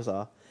explosive barrels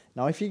are.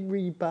 Now, if you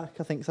read back,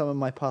 I think some of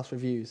my past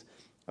reviews,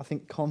 I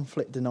think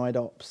Conflict Denied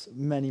Ops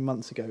many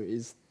months ago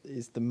is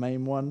the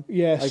main one.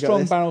 Yeah,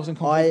 strong barrels and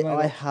Conflict Denied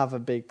Ops. I have a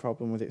big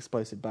problem with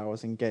explosive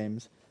barrels in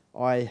games.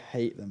 I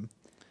hate them.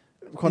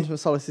 Quantum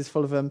of Solace is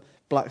full of them.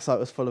 Black Site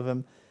was full of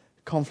them.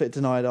 Conflict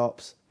Denied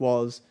Ops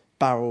was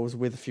barrels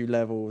with a few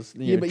levels,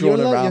 but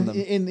drawn around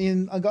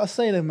them. I got to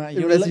say though, Matt,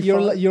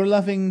 you're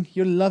loving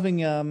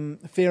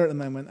Fear at the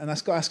moment, and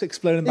that's got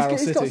Exploding Barrel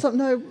City. Got some,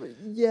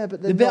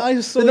 but the bit I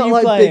saw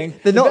you playing,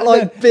 they're not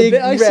like big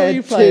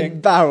red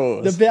tin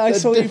barrels. The bit I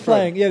saw you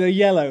playing, they're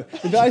yellow.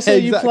 The bit I saw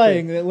you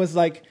playing, it was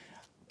like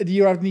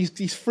you have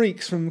these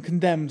freaks from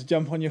Condemned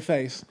jump on your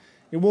face.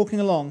 You're walking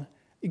along.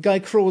 A guy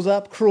crawls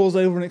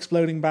over an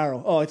exploding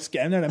barrel. Oh, it's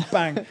getting there and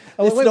bang.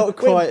 It's not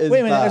quite as bad. Wait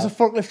a minute, there's a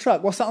forklift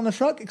truck. What's that on the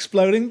truck?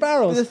 Exploding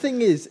barrels. But the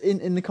thing is,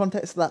 in the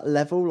context of that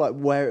level, like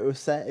where it was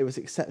set, it was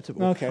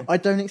acceptable. Okay. I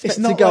don't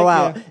expect to go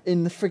out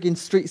in the frigging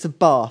streets of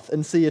Bath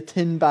and see a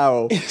tin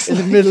barrel in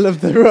the middle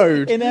of the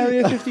road. In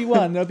Area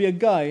 51, there'll be a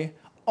guy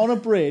on a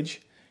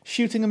bridge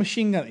shooting a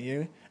machine gun at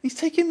you, He's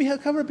taking me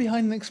cover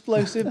behind an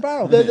explosive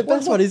barrel. The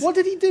best one is- what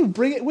did he do?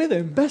 Bring it with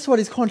him. Best one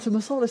is Quantum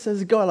of Solace.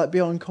 There's a guy like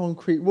behind a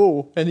concrete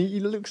wall, and he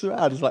looks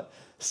around. He's like,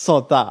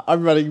 "Sod that!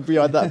 I'm running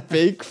behind that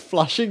big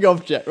flashing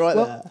object right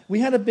there."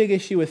 We had a big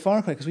issue with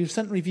Far Cry because we've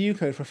sent review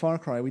code for Far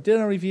Cry. We did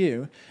a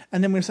review,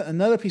 and then we sent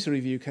another piece of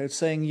review code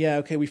saying, "Yeah,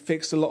 okay, we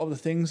fixed a lot of the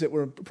things that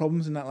were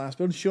problems in that last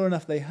build." And sure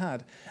enough, they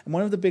had. And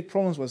one of the big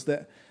problems was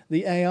that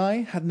the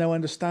AI had no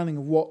understanding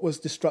of what was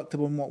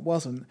destructible and what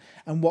wasn't,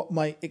 and what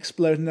might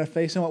explode in their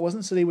face and what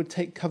wasn't, so they would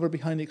take cover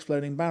behind the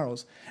exploding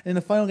barrels. And in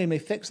the final game, they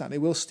fixed that. They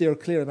will steer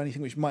clear of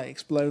anything which might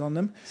explode on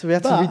them. So we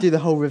had to redo the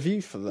whole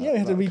review for that. Yeah, we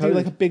had to redo code.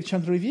 like a big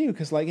chunk of review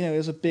because, like, it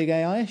was a big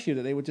AI issue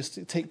that they would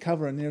just take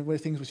cover and there were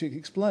things which would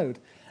explode.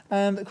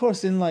 And of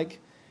course, in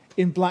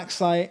Black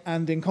Site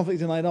and in Conflict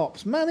Denied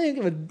Ops, man, they didn't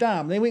give a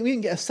damn. We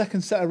didn't get a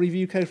second set of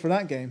review code for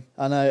that game.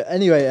 I know.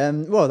 Anyway,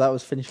 well, that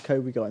was finished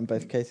code we got in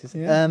both cases.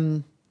 Yeah.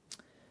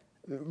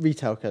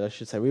 Retail code, I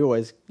should say. We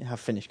always have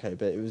finished code,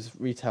 but it was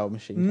retail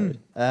machine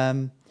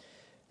code.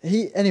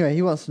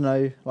 He wants to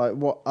know, like,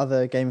 what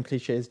other gaming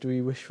cliches do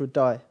we wish would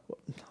die?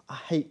 I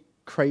hate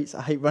crates.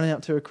 I hate running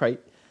up to a crate,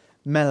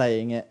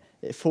 meleeing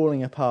it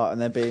falling apart,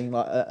 and there being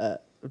like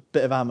a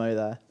bit of ammo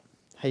there.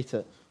 Hate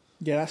it.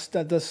 Yeah,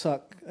 that does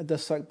suck. It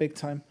does suck big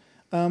time.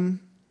 I don't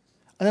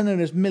know.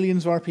 There's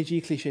millions of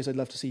RPG cliches I'd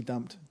love to see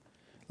dumped,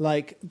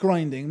 like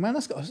grinding. Man,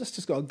 that's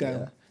just got to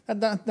go.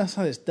 Yeah. That's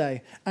how this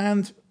day.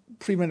 And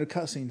pre-rendered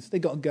cutscenes, they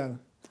got to go.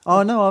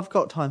 Oh no, I've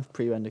got time for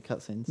pre-rendered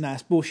cutscenes. Nah,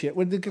 it's bullshit.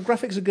 When the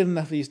graphics are good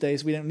enough these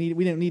days, we don't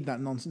need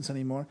that nonsense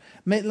anymore.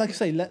 Like I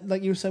say,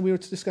 like you said, we were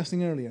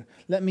discussing earlier.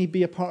 Let me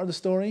be a part of the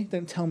story.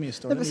 Don't tell me a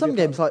story. No, but some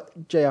games like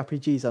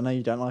JRPGs, I know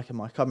you don't like them,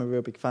 Mike. I'm a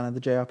real big fan of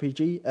the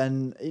JRPG,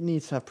 and it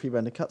needs to have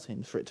pre-rendered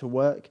cutscenes for it to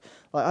work.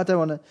 Like, I don't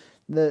want to.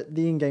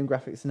 The in-game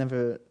graphics are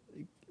never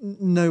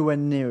nowhere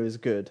near as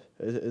good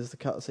as the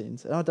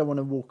cutscenes, and I don't want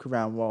to walk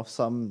around while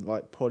some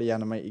like poorly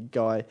animated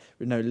guy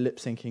with no lip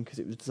syncing because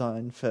it was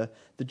designed for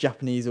the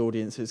Japanese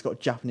audience, so it's got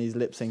Japanese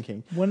lip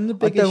syncing. One of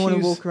the I big don't want to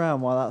issues- walk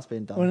around while that's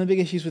being done. One of the big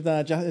issues with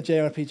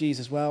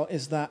JRPGs as well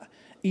is that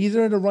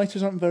either the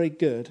writers aren't very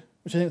good,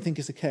 which I don't think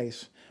is the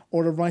case,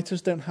 or the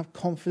writers don't have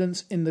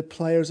confidence in the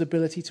player's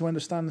ability to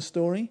understand the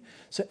story.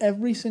 So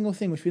every single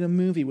thing, which in a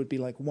movie would be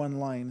like one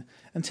line,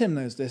 and Tim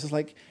knows this, it's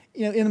like,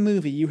 in a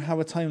movie you have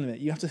a time limit.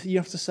 You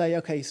have to say,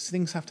 okay,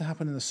 things have to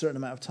happen in a certain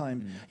amount of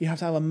time. You have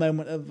to have a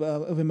moment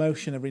of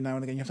emotion every now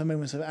and again. You have to have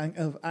moments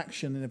of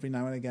action every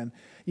now and again.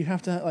 You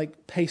have to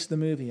like pace the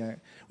movie out,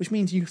 which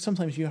means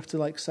sometimes you have to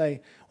like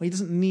say, well, he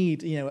doesn't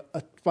need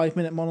a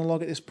 5-minute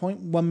monologue at this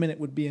point. 1 minute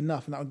would be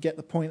enough, and that would get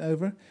the point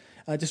over.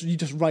 You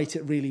just write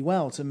it really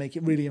well to make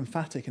it really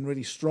emphatic and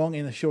really strong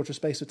in a shorter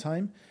space of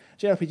time.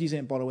 JRPGs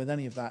didn't bother with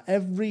any of that.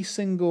 Every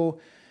single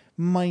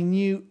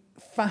minute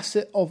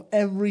facet of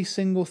every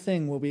single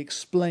thing will be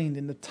explained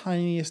in the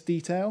tiniest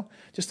detail,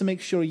 just to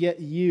make sure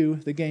you,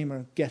 the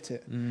gamer, get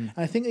it. And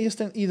I think they just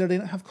don't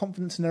have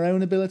confidence in their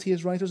own ability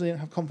as writers, or they don't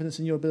have confidence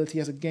in your ability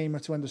as a gamer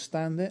to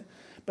understand it.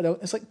 But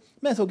it's like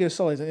Metal Gear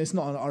Solid. It's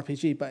not an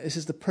RPG, but this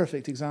is the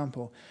perfect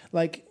example.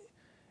 Like,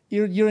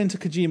 You're into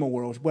Kojima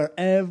world where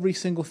every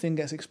single thing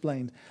gets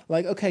explained.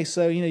 Like, okay,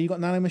 so you got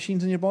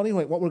nanomachines in your body.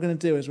 Wait, what we're going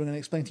to do is we're going to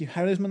explain to you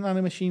how those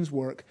nanomachines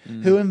work,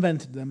 who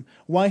invented them,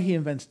 why he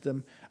invented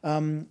them,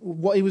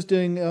 what he was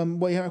doing, how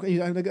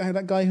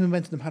that guy who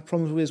invented them had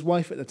problems with his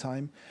wife at the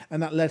time,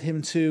 and that led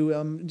him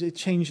to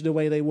change the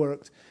way they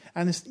worked.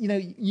 And it's,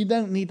 you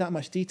don't need that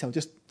much detail.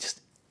 Just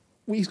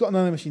he's got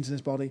nanomachines in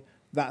his body.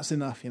 That's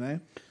enough,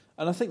 And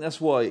I think that's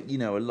why, a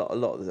lot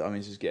of the,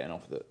 this is getting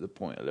off the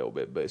point a little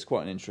bit, but it's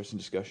quite an interesting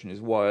discussion,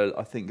 is why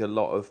I think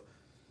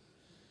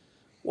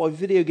why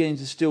video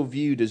games are still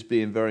viewed as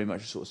being very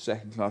much a sort of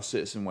second-class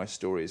citizen where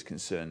story is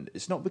concerned.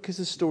 It's not because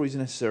the stories are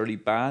necessarily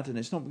bad, and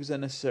it's not because they're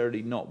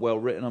necessarily not well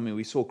written. I mean,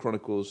 we saw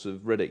Chronicles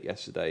of Riddick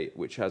yesterday,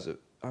 which has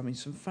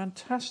some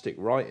fantastic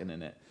writing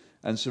in it,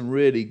 and some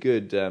really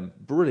good,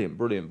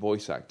 brilliant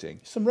voice acting.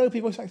 Some ropey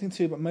voice acting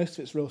too, but most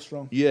of it's real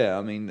strong.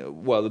 Yeah,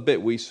 the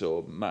bit we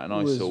saw, Matt and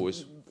I saw,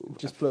 was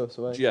just blew us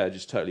away. Yeah,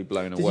 just totally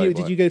blown away.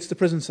 Did you go to the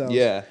prison cells?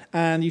 Yeah.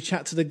 And you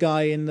chat to the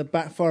guy in the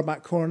far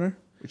back corner?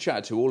 We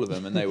chatted to all of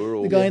them, and they were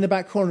all... The guy in the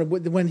back corner,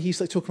 when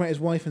he's like talking about his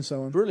wife and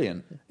so on.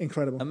 Brilliant.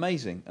 Incredible.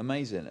 Amazing.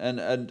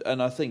 And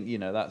I think,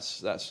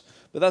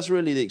 but that's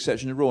really the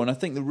exception to the rule. And I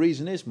think the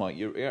reason is, Mike,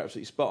 you're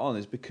absolutely spot on,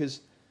 is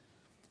because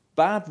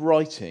bad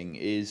writing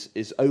is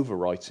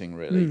overwriting,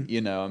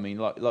 really.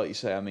 Like you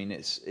say,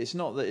 it's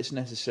not that it's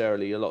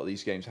necessarily a lot of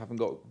these games haven't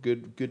got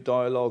good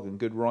dialogue and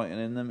good writing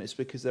in them. It's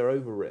because they're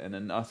overwritten,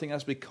 and I think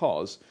that's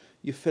because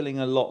you're filling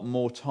a lot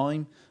more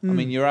time.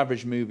 Your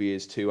average movie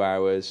is 2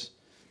 hours.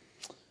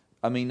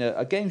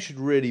 A game should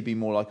really be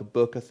more like a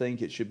book, I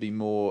think. It should be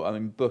more...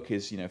 book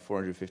is,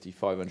 450,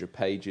 500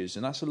 pages,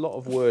 and that's a lot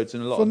of words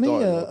and a lot of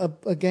dialogue.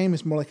 For me, a game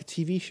is more like a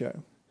TV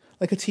show.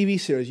 Like a TV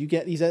series, you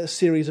get these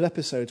series of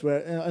episodes where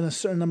a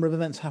certain number of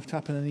events have to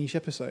happen in each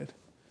episode.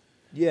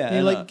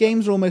 Yeah.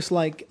 Games are almost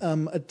like a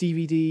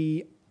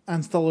DVD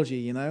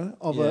anthology,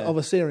 of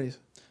a series.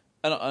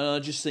 And I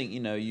just think,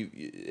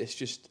 it's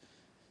just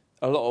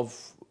a lot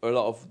of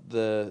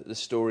the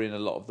story and a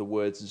lot of the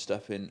words and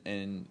stuff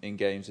in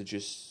games are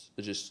just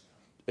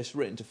it's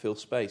written to fill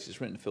space. It's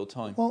written to fill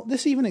time. Well,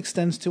 this even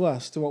extends to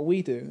us, to what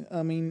we do.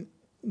 I mean,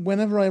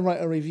 whenever I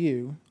write a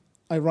review,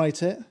 I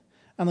write it,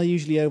 and I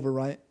usually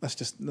overwrite. That's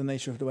just the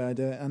nature of the way I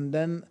do it. And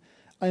then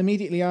I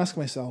immediately ask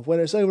myself,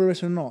 whether it's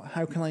overwritten or not,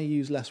 how can I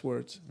use less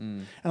words?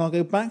 And I'll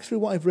go back through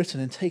what I've written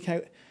and take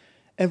out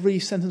every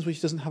sentence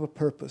which doesn't have a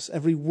purpose,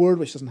 every word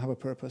which doesn't have a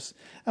purpose.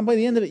 And by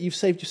the end of it, you've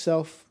saved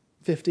yourself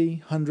 50,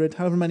 100,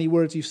 however many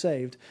words you've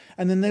saved.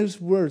 And then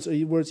those words are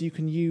words you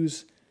can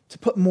use to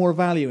put more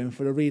value in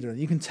for the reader.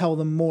 You can tell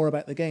them more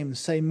about the game and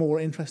say more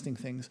interesting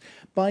things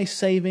by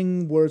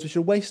saving words which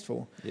are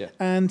wasteful. Yeah.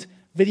 And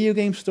video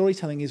game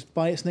storytelling is,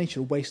 by its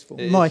nature, wasteful.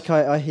 Mike,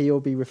 I hear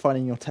you'll be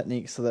refining your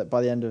techniques so that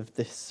by the end of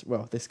this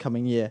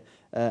coming year,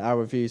 our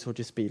reviews will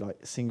just be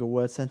like single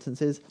word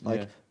sentences,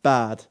 like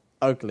bad,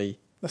 ugly.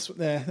 That's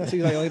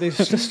exactly like they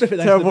just strip it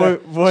down. Terrible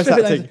voice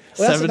acting.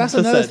 That's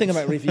another thing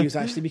about reviews,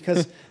 actually,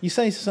 because you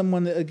say to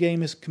someone that a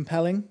game is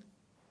compelling,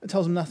 it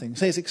tells them nothing.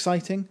 Say it's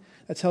exciting,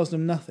 it tells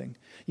them nothing.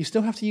 You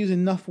still have to use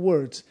enough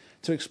words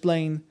to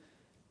explain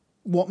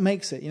what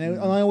makes it, And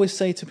I always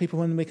say to people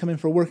when we come in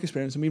for a work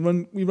experience, and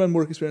we run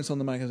work experience on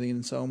the magazine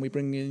and so on, we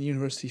bring in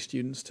university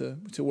students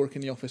to work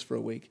in the office for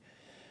a week.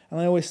 And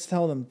I always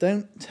tell them,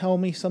 don't tell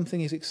me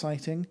something is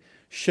exciting,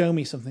 show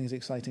me something is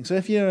exciting. So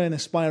if you're an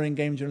aspiring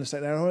game journalist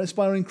out there, or an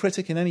aspiring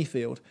critic in any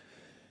field,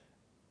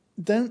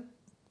 don't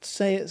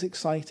say it's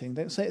exciting,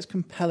 don't say it's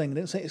compelling,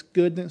 don't say it's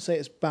good, don't say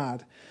it's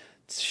bad.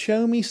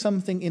 Show me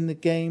something in the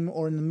game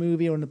or in the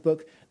movie or in the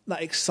book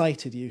that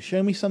excited you.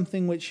 Show me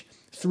something which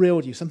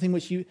thrilled you, something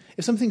which if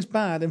something's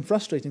bad and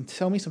frustrating,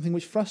 tell me something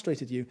which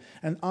frustrated you.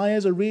 And I,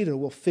 as a reader,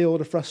 will feel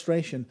the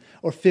frustration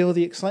or feel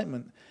the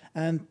excitement.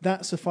 And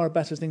that's a far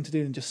better thing to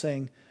do than just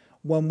saying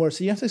one word.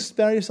 So you have to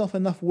spare yourself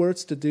enough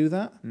words to do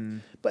that.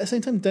 But at the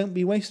same time, don't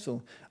be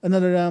wasteful.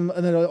 Another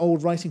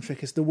old writing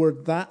trick is the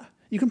word that.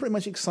 You can pretty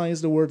much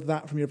excise the word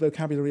that from your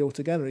vocabulary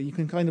altogether. You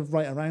can kind of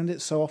write around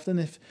it so often.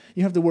 If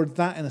you have the word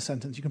that in a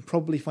sentence, you can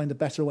probably find a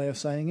better way of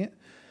saying it.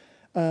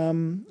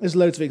 There's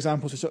loads of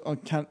examples which I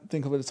can't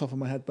think of at the top of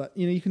my head, but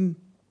you can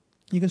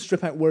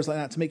strip out words like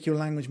that to make your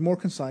language more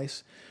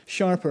concise,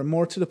 sharper,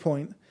 more to the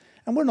point.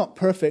 And we're not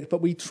perfect, but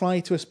we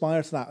try to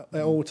aspire to that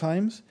at all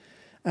times.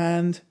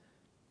 And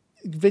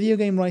video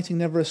game writing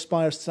never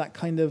aspires to that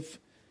kind of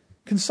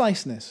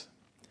conciseness.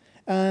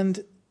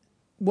 And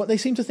what they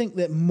seem to think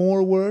that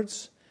more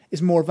words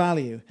is more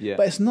value,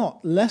 but it's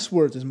not. Less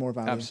words is more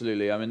value.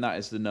 Absolutely. I mean, that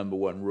is the number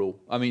one rule.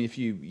 I mean, if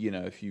you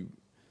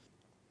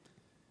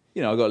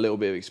I've got a little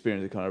bit of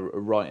experience with kind of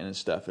writing and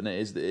stuff, and it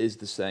is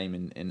the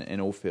same in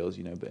all fields,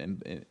 but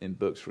in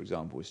books, for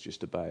example, it's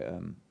just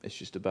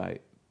about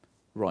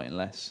writing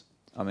less.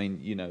 I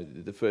mean,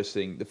 the first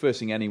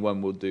thing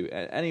anyone will do,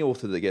 any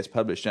author that gets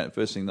published, the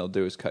first thing they'll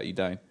do is cut you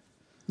down.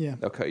 Yeah,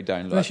 they'll cut you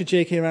down. Unless you're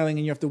J.K. Rowling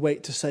and you have to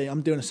wait to say,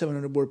 I'm doing a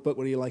 700-word book,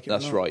 whether you like it or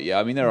not. That's right, yeah.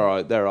 I mean, there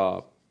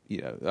are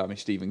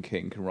Stephen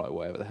King can write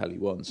whatever the hell he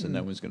wants, and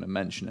no one's going to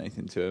mention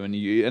anything to him.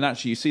 And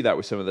actually, you see that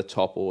with some of the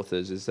top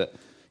authors, is that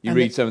you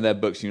read some of their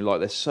books and you're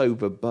like, they're so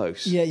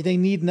verbose. Yeah, they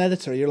need an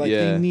editor. You're like,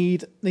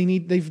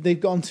 they've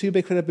gotten too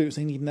big for their boots.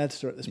 They need an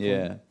editor at this point.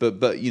 Yeah,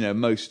 but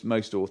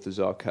most authors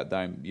are cut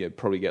down. You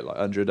probably get like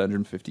 100,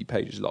 150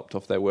 pages lopped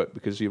off their work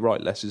because you're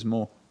right, less is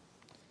more.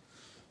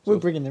 We're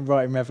bringing the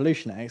writing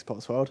revolution at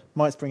Xbox World.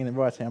 Mike's bringing the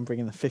writing, I'm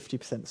bringing the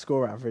 50%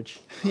 score average.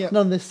 Yeah.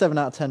 None of this 7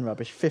 out of 10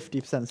 rubbish,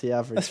 50% is the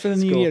average. That's for the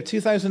new year.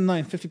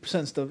 2009,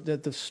 50%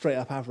 is the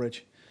straight-up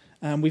average.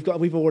 We've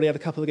already had a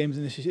couple of games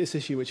in this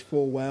issue which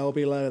fall well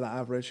below that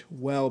average,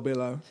 well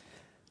below.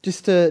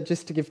 Just to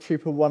give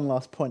Trooper one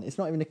last point, it's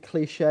not even a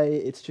cliche,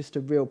 it's just a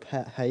real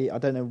pet hate. I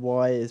don't know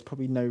why, there's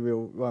probably no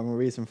real rhyme or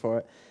reason for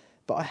it.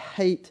 But I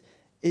hate...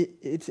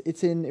 It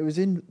was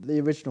in the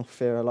original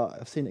Fear a lot.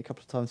 I've seen it a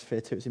couple of times.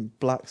 Fear 2. It's in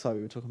Black Site.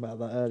 We were talking about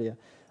that earlier.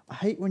 I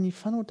hate when you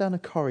funnel down a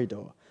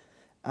corridor,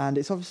 and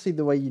it's obviously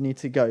the way you need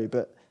to go.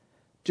 But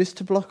just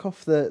to block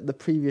off the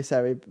previous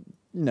area,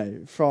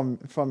 from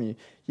you,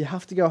 you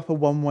have to go up a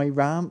one-way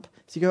ramp.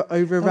 So you go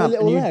over a ramp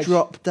and you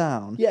drop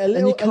down. Yeah,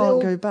 and you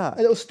can't go back.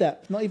 A little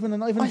step. Not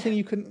even a thing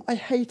you couldn't. I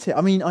hate it.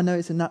 I mean, I know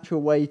it's a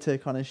natural way to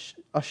kind of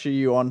usher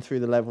you on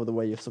through the level the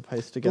way you're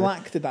supposed to go.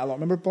 Black did that a lot.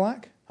 Remember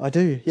Black? I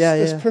do, yeah.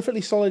 It's a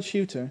perfectly solid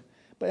shooter,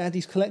 but it had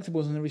these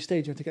collectibles on every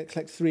stage. You had to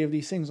collect 3 of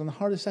these things. On the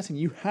hardest setting,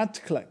 you had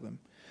to collect them.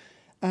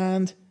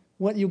 And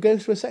when you'll go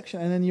through a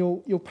section, and then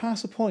you'll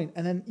pass a point,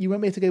 and then you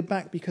won't be able to go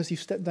back because you've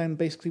stepped down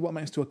basically what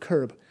amounts to a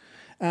curb.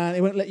 And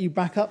it won't let you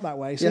back up that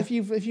way. So if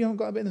you haven't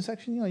got a bit in the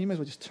section, you may as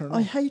well just turn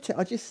I hate it.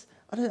 It's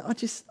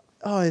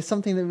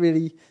something that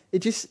really, it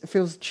just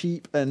feels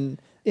cheap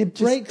and it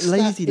breaks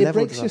lazy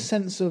level. It breaks your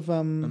sense of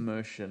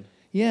immersion.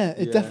 Yeah,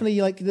 it definitely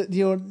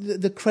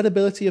the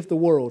credibility of the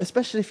world.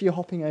 Especially if you're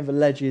hopping over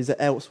ledges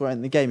elsewhere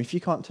in the game. If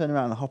you can't turn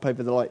around and hop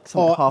over half the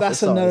size.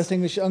 That's another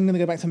thing. I'm going to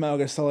go back to Metal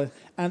Gear Solid.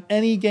 And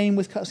any game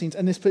with cutscenes,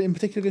 and this in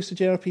particular goes to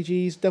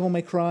JRPGs, Devil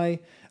May Cry,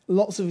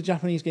 lots of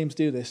Japanese games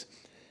do this.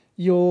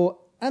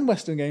 and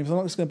Western games. I'm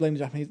not just going to blame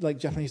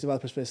Japanese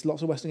developers for this.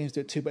 Lots of Western games do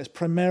it too, but it's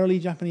primarily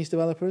Japanese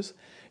developers.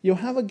 You'll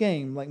have a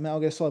game like Metal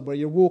Gear Solid where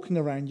you're walking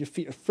around, your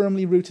feet are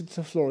firmly rooted to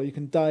the floor, you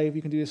can dive,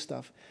 you can do this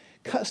stuff.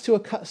 Cuts to a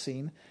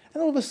cutscene,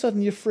 and all of a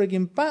sudden you're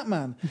frigging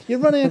Batman. You're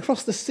running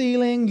across the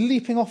ceiling,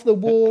 leaping off the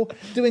wall,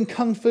 doing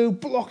kung fu,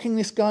 blocking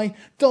this guy,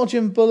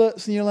 dodging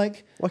bullets, and you're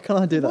like, Why can't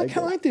I do that? why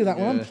can't I do that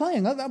when I'm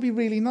playing? That'd be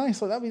really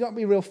nice. Like that'd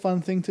be a real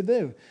fun thing to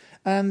do.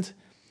 And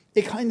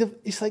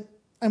it's like,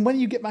 and when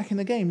you get back in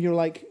the game, you're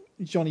like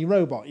Johnny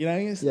Robot, you know?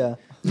 Yeah.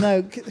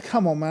 No,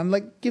 come on, man.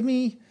 Like, give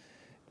me,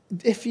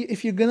 if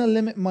you're going to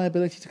limit my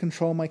ability to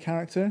control my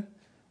character,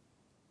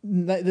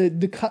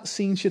 the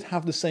cutscene should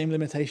have the same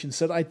limitations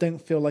so that I don't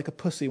feel like a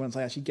pussy once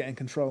I actually get in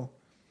control.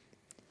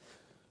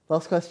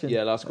 Last question.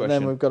 Yeah, last question.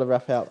 And then we've got to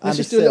wrap it up. Let's Andy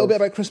just do a little Sills.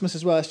 bit about Christmas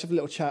as well. Let's have a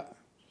little chat.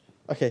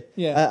 Okay.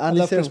 Yeah, I Andy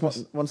love Sills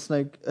Christmas. wants to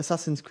know,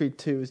 Assassin's Creed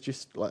 2 has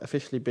just like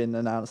officially been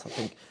announced. I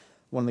think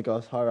one of the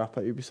guys higher up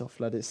at Ubisoft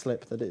let it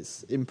slip that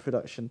it's in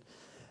production.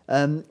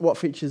 What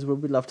features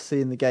would we love to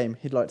see in the game?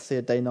 He'd like to see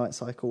a day-night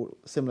cycle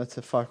similar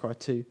to Far Cry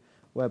 2,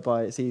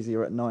 whereby it's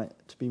easier at night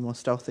to be more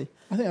stealthy.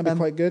 I think that'd be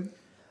quite good.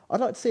 I'd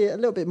like to see it a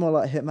little bit more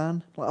like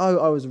Hitman. Like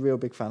I was a real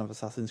big fan of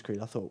Assassin's Creed.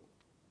 I thought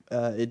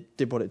it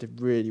did what it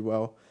did really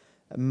well.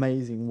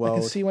 Amazing world. I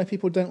can see why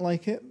people don't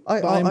like it.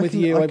 I with can,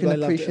 you. I I can loved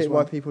it as appreciate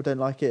well. why people don't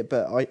like it,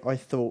 but I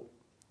thought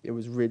it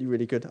was really,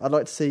 really good. I'd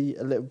like to see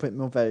a little bit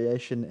more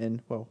variation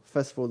in, well,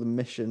 first of all, the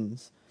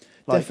missions.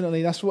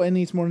 Definitely, that's what it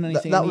needs more than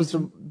anything. That was the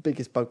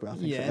biggest bugbear, I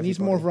think. Yeah, for it needs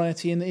more everybody.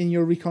 variety in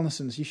your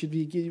reconnaissance.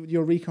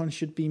 Your recon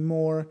should be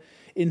more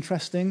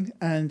interesting,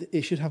 and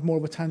it should have more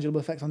of a tangible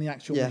effect on the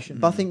actual mission.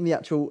 But I think the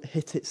actual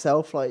hit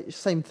itself, like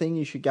same thing.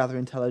 You should gather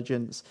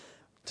intelligence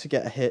to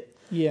get a hit.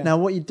 Yeah. Now,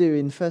 what you do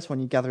in the first one,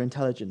 you gather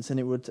intelligence, and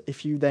it would,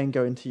 if you then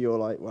go into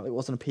your it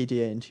wasn't a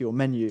PDA, into your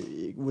menu,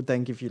 it would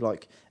then give you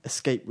like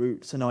escape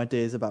routes and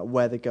ideas about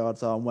where the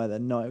guards are and where they're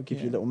not. It would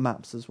give you little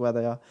maps as where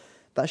they are.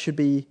 That should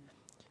be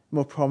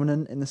more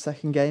prominent in the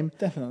second game.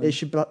 Definitely. It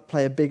should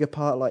play a bigger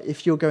part. Like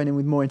if you're going in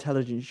with more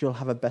intelligence, you'll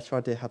have a better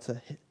idea how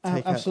to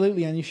take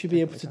absolutely, and you should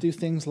be able to do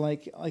things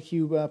like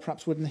you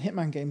perhaps would in the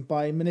Hitman game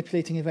by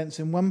manipulating events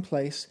in one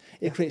place.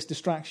 It creates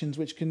distractions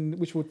which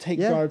will take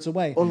guards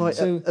away. Or like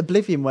so,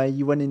 Oblivion, where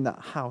you went in that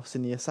house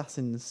in the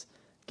Assassin's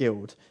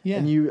Guild,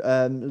 and you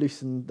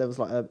loosened. There was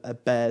like a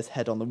bear's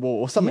head on the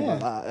wall or something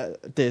like that,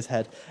 a deer's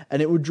head,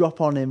 and it would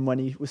drop on him when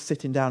he was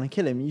sitting down and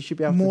kill him. You should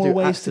be able more to do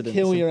ways accidents to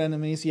kill your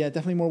enemies. Yeah,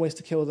 definitely more ways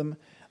to kill them.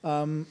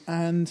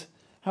 And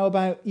how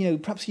about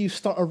perhaps you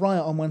start a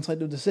riot on one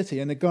side of the city,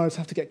 and the guards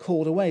have to get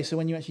called away. So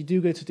when you actually do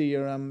go to do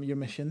your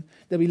mission,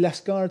 there'll be less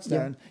guards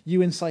there, and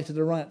you incited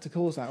a riot to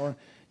cause that, or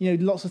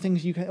lots of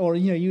things you can, or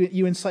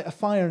you incite a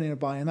fire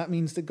nearby, and that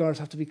means that guards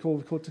have to be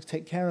called to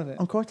take care of it.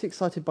 I'm quite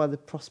excited by the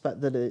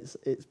prospect that it's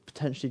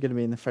potentially going to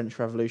be in the French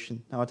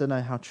Revolution. Now I don't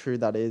know how true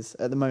that is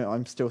at the moment.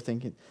 I still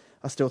think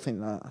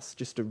that's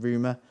just a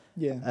rumor.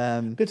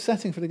 Yeah, good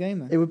setting for the game,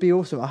 though. It would be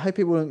awesome. I hope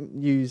it won't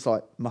use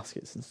like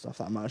muskets and stuff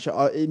that much.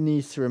 It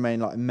needs to remain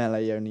like a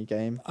melee only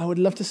game. I would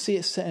love to see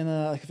it set in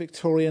a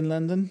Victorian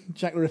London.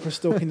 Jack the Ripper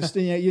stalking the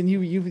street.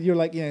 You're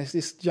like it's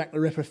this Jack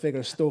the Ripper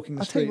figure stalking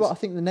the I'll tell you streets. what. I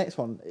think the next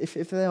one, if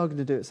they are going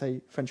to do it,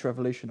 say French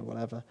Revolution or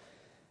whatever,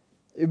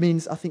 it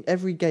means I think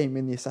every game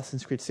in the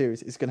Assassin's Creed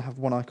series is going to have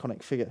one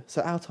iconic figure.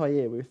 So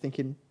Altair, we were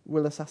thinking,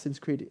 will Assassin's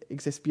Creed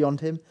exist beyond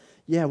him?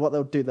 Yeah, what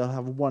they'll do, they'll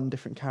have one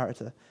different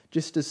character,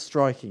 just as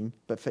striking,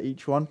 but for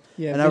each one.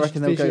 Yeah, and I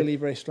reckon they'll visually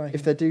go, very striking.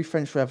 if they do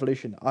French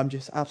Revolution, I'm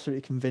just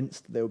absolutely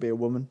convinced there will be a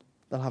woman.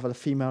 They'll have a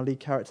female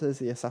lead character as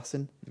the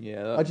assassin.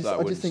 Yeah, I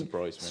just think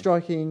surprise me.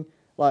 striking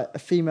like a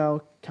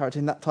female character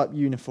in that type of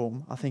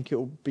uniform, I think it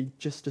will be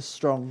just as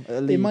strong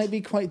a lead. It might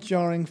be quite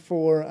jarring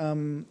for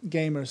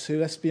gamers who,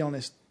 let's be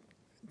honest,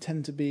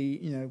 tend to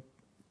be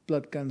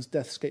blood, guns,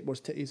 death,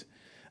 skateboards, titties.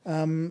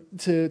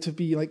 To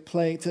be like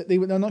playing.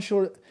 I'm not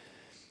sure.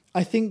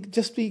 I think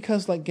just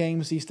because like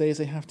games these days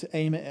they have to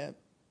aim it at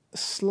a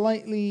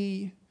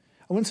slightly,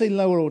 I wouldn't say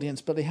lower audience,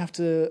 but they have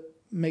to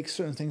make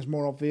certain things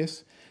more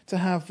obvious. To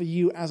have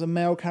you as a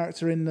male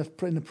character in the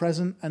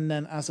present and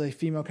then as a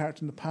female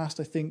character in the past,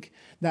 I think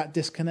that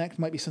disconnect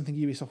might be something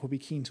Ubisoft will be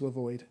keen to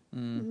avoid.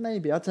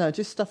 Maybe, I don't know,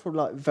 just stuff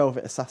like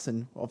Velvet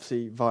Assassin,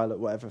 obviously Violet,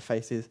 whatever her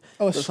face is.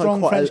 Oh, a Looks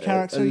strong like quite French a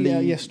character,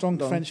 lead strong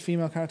long. French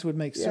female character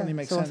would certainly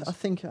make sense. I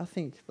think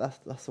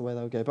that's the way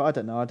they'll go. But I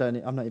don't know.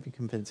 I'm not even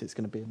convinced it's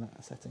going to be in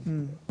that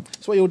setting.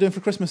 So what you're doing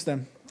for Christmas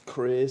then?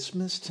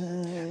 Christmas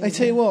time. I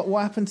tell you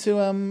what happened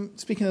to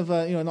speaking of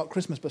not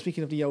Christmas, but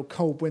speaking of the old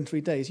cold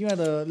wintry days, you had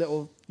a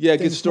little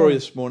Good story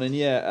this morning.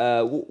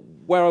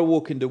 Where I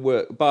walk into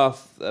work,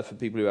 Bath, for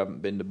people who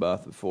haven't been to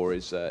Bath before,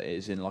 is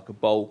in like a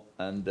bowl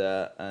and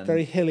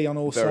very hilly on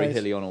all sides. Very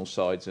hilly on all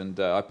sides, and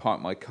I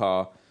park my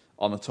car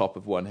on the top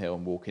of one hill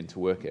and walk into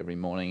work every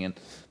morning. And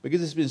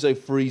because it's been so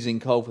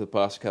freezing cold for the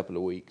past couple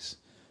of weeks,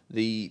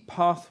 the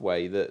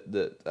pathway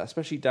that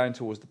especially down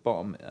towards the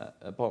bottom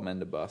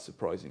end of Bath,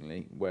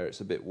 surprisingly, where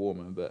it's a bit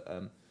warmer,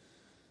 but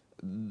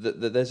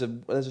there's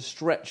a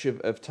stretch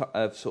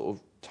of sort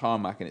of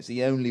tarmac, and it's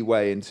the only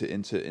way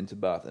into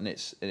Bath, and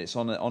it's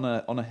on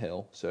a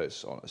hill, so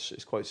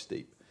it's quite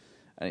steep,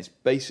 and it's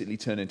basically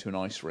turned into an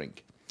ice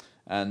rink,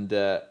 and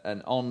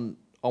on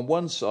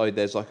one side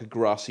there's like a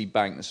grassy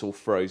bank that's all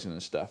frozen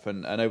and stuff,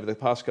 and over the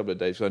past couple of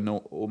days I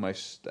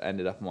almost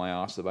ended up on my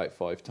arse about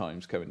 5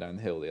 times coming down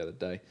the hill the other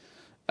day.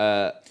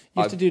 You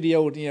have to do the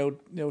old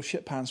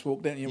shit pants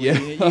walk, don't you? Yeah,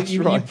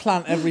 you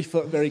plant every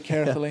foot very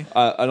carefully.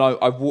 And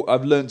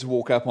I've learned to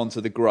walk up onto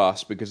the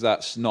grass because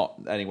that's not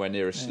anywhere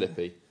near as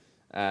slippy.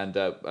 And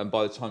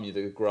by the time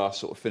the grass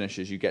sort of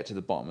finishes, you get to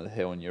the bottom of the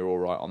hill and you're all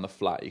right. On the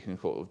flat, you can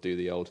sort of do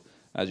the old,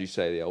 as you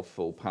say, the old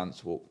full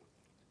pants walk.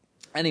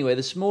 Anyway,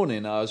 this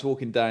morning I was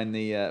walking down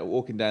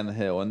the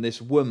hill, and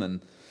this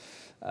woman,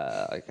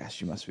 I guess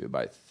she must be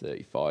about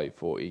 35,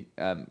 40,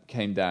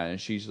 came down,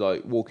 and she's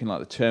like walking like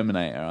the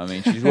Terminator. I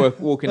mean, she's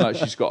walking like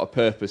she's got a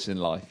purpose in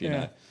life, you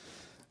know.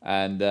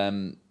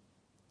 And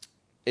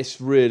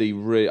it's really,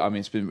 really. I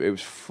mean, it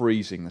was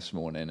freezing this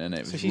morning,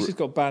 and so she's just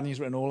got bad news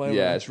written all over.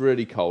 Yeah, her. it's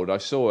really cold. I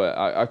saw it.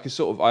 I could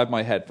sort of. I had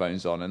my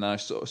headphones on, and I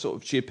sort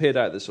of. She appeared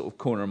out the sort of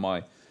corner of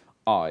my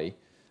eye.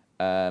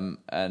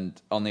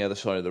 And on the other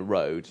side of the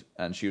road,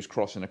 and she was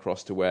crossing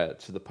across to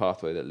the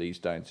pathway that leads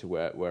down to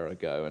where I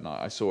go, and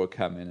I saw her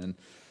come in, and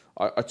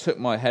I took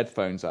my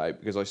headphones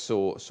out because I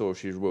saw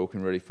she was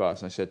walking really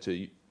fast, and I said to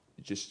her,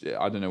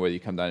 I don't know whether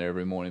you come down here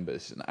every morning, but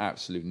it's an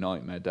absolute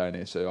nightmare down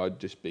here, so I'd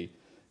just be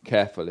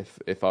careful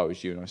if I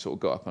was you. And I sort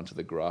of got up onto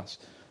the grass.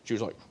 She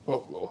was like,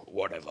 oh,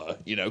 whatever,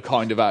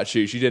 kind of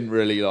attitude. She didn't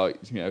really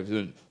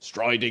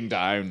striding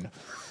down,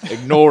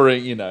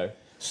 ignoring,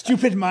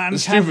 Stupid man,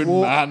 stupid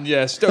man.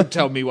 Yes, don't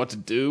tell me what to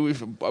do.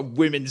 If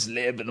women's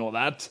lib and all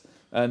that.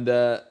 And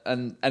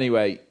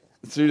anyway,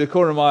 through the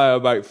corner of my eye,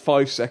 about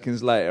 5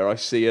 seconds later, I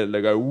see her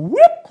go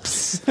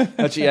whoops,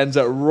 and she ends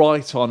up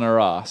right on her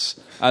ass.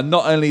 And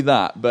not only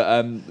that,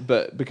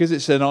 but because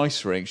it's an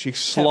ice rink, she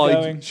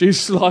slides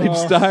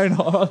down.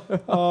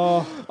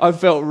 I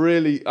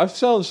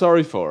felt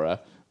sorry for her,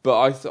 but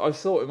I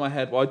thought in my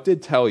head, well, I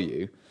did tell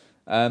you.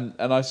 And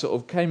I sort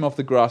of came off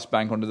the grass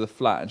bank onto the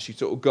flat, and she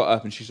sort of got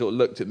up and she sort of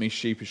looked at me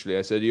sheepishly.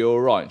 I said, "Are you all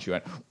right?" And she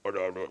went,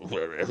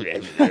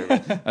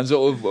 and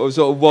sort of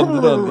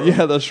wandered on.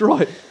 Yeah, that's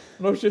right.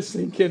 And I was just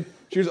thinking,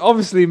 she was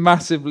obviously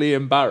massively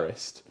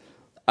embarrassed,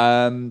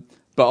 but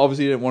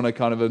obviously didn't want to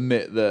kind of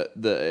admit that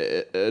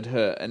it had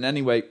hurt. And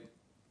anyway,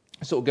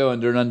 I sort of go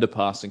under an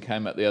underpass and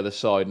came up the other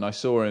side, and I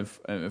saw her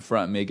in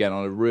front of me again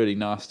on a really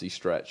nasty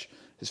stretch.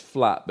 It's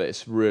flat, but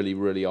it's really,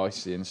 really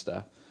icy and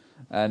stuff.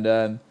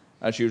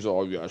 And she was like,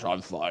 oh, yes, I'm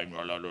fine.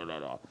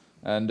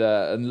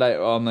 And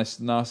later on this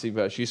nasty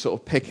bit, she's sort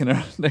of picking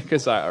her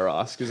knickers out her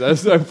ass because they're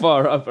so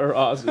far up her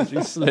ass, and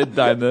she slid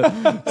down the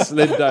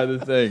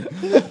thing.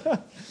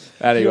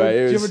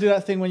 Anyway, do you ever do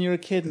that thing when you're a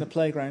kid in the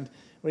playground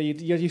where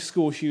you have your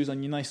school shoes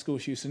on, your nice school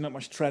shoes, so not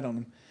much tread on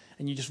them,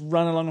 and you just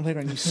run along the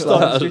playground and you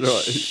stop.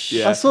 Right.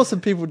 Yeah. I saw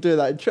some people do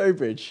that in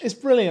Trowbridge. It's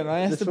brilliant,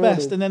 right? It's the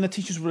best. And then the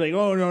teachers were like,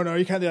 "Oh no,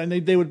 you can't do that."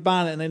 And they would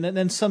ban it. And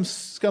then some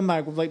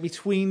scumbag would, like,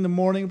 between the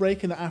morning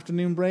break and the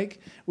afternoon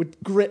break, would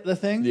grip the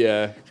thing.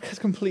 Yeah, it's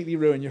completely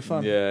ruined your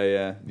fun.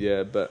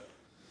 Yeah. But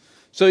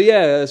so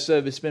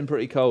it's been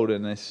pretty cold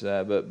in this.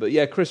 But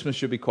yeah, Christmas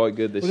should be quite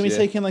good this year. We're going to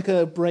be taking like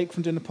a break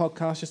from doing the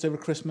podcast just over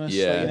Christmas.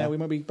 Yeah, so, we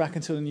might be back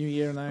until the new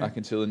year now. Back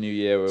until the new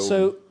year.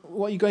 So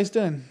what are you guys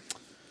doing?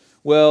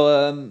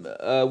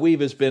 Well,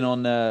 Weaver's been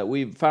on.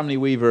 Family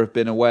Weaver have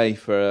been away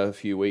for a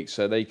few weeks,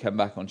 so they come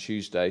back on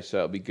Tuesday. So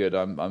it'll be good.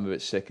 I'm a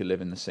bit sick of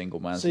living the single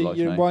man's life. So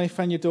your now. wife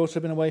and your daughter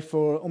have been away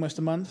for almost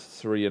a month.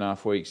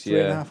 3.5 weeks.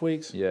 3.5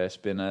 weeks. Yeah, it's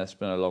been a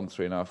long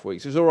 3.5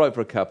 weeks. It was all right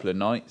for a couple of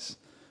nights,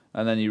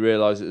 and then you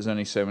realise that there's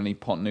only so many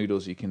pot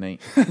noodles you can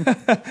eat.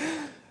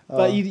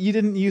 But you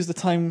didn't use the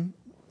time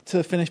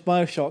to finish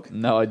BioShock.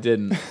 No, I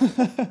didn't.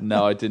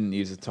 I didn't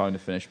use the time to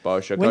finish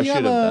BioShock. I should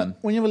have done.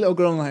 When you have a little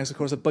girl in the house, of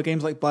course,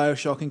 games like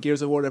BioShock and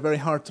Gears of War are very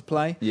hard to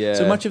play. Yeah.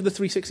 So much of the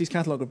 360's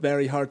catalogue are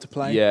very hard to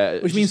play. Yeah.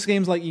 Which means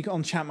games like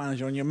on Chat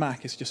Manager on your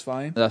Mac is just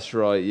fine. That's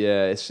right.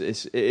 Yeah,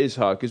 it is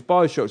hard because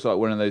BioShock's like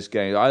one of those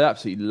games. I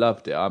absolutely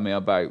loved it. I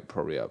mean,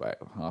 probably about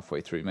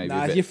halfway through, maybe.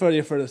 Nah, you're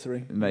further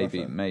through.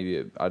 Maybe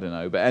I don't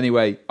know. But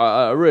anyway,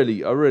 I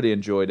really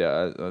enjoyed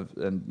it,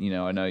 and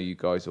I know you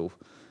guys all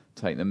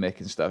take the mick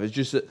and stuff. It's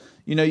just that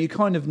you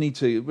kind of need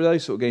to, with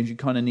those sort of games, you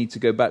kind of need to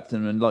go back to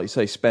them and, like you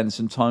say, spend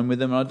some time with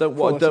them. And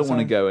what I don't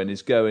want to go in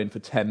is go in for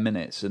 10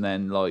 minutes and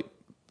then have to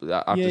switch it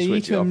off again. You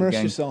need to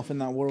immerse yourself in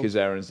that world because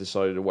Aaron's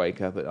decided to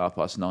wake up at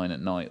 9:30 at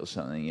night or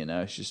something.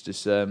 It's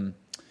just it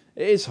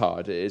is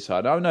hard. It is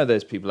hard. I know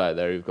there's people out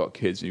there who've got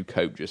kids who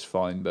cope just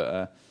fine,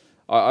 but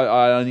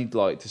I need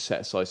to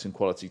set aside some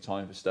quality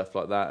time for stuff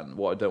like that. And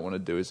what I don't want to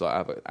do is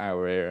have an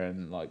hour here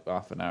and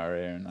half an hour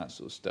here and that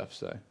sort of stuff.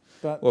 So.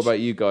 But what about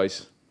you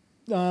guys?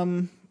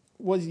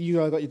 What you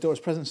got your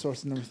daughter's present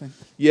sorted and everything?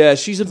 Yeah,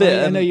 she's a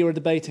bit. I know you were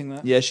debating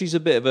that. Yeah, she's a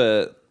bit of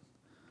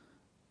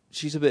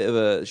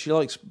a. She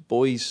likes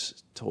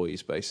boys'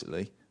 toys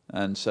basically,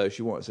 and so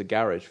she wants a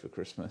garage for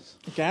Christmas.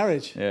 A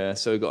garage. Yeah,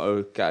 so we got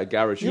a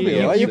garage. You'll be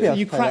all right, you'll be able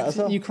to play that as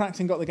well. You cracked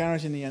and got the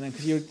garage in the end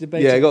because you were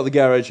debating. Yeah, I got the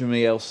garage from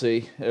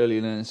ELC,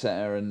 Early Learning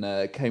Centre, and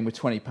it came with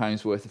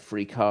 £20 worth of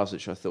free cars,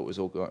 which I thought was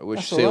which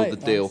That's sealed all right.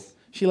 the deal.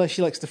 She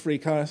likes the free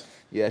cars.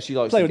 Yeah, she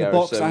likes Play the with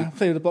garage. the box.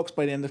 Play with the box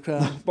by the end of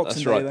Boxing That's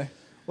Day. right. Though.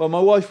 Well, my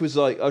wife was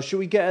like, "Oh, should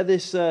we get her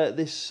this what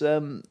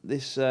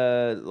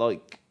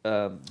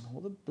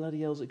the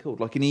bloody hell's it called?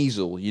 Like an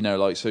easel,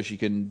 like so she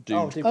can do."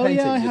 Oh, do Oh painting.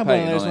 yeah, I do had one of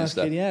painting those on it when I and was a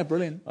stuff. kid. Yeah,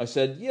 brilliant. I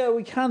said, "Yeah,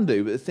 we can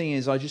do, but the thing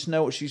is, I just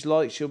know what she's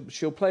like.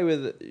 She'll play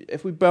with.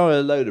 If we buy her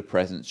a load of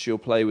presents, she'll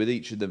play with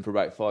each of them for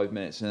about 5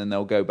 minutes, and then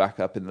they'll go back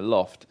up in the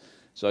loft."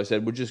 So I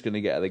said, "We're just going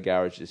to get her the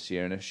garage this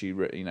year, and if she,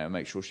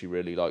 make sure she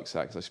really likes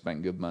that, because I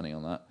spent good money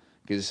on that,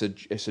 because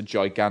it's a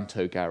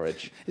giganto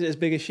garage. Is it as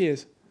big as she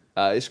is?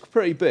 It's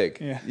pretty big.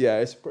 Yeah.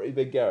 It's a pretty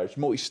big garage,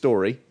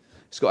 multi-story.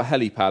 It's got a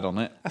helipad on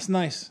it. That's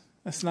nice.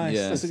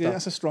 Yeah.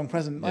 That's a strong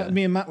present. Yeah.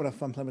 Me and Matt would have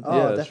fun playing with that. Oh,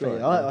 Yeah, that's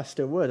definitely. right, yeah. I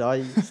still would.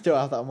 I still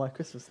have that on my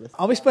Christmas list.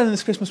 I'll be spending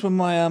this Christmas with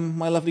my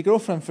my lovely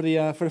girlfriend for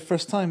the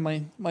first time.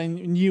 My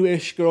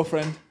newish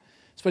girlfriend,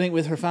 spending it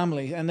with her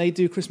family, and they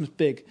do Christmas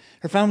big.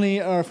 Her family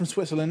are from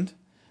Switzerland,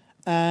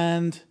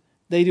 and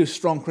they do a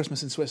strong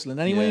Christmas in Switzerland.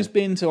 Anyone Yeah. who's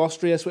been to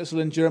Austria,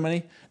 Switzerland,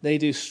 Germany, they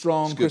do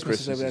strong It's good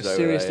Christmases over there. Christmases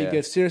over there, Seriously yeah.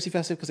 good, seriously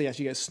festive because they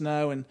actually get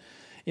snow and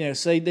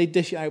so they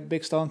dish it out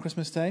big style on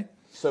Christmas Day.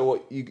 So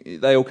what?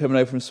 They all coming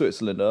over from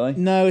Switzerland, are they?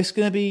 No, it's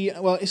going to be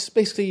it's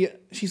basically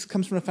she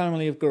comes from a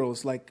family of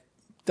girls, like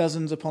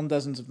dozens upon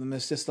dozens of them.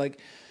 It's just like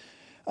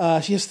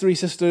she has 3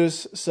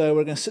 sisters, so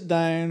we're going to sit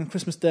down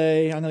Christmas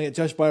Day. I'm going to get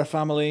judged by her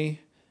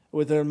family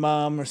with her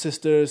mum, her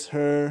sisters,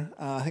 her.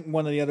 I think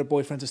one of the other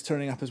boyfriends is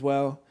turning up as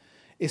well.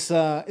 It's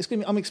going to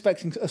be, I'm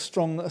expecting a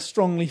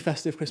strongly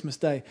festive Christmas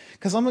Day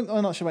because I'm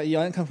not sure about you.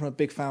 I don't come from a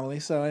big family,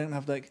 so I don't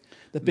have like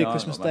the big No,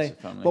 Christmas not a Day. massive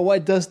family. But what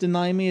it does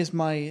deny me is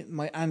my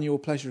annual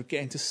pleasure of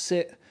getting to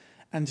sit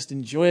and just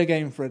enjoy a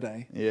game for a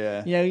day.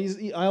 Yeah.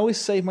 I always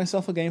save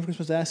myself a game for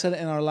Christmas Day. I said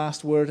it in our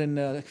last word in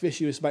the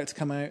issue is about to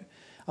come out.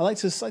 I like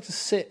to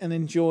sit and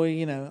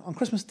enjoy. On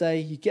Christmas Day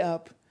you get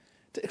up.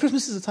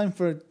 Christmas is a time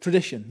for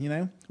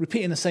tradition.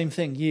 Repeating the same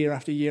thing year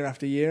after year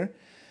after year.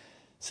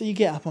 So you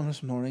get up on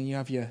Christmas morning. You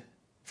have your.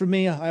 For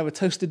me, I have a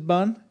toasted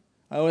bun.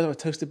 I always have a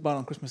toasted bun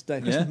on Christmas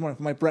Day, Christmas morning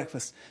for my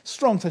breakfast.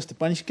 Strong toasted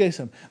bun. You should get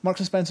some. Marks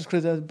and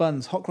Spencer's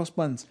buns, hot cross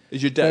buns.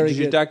 Does your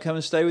dad come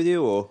and stay with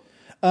you, or?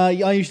 I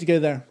usually go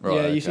there. Right,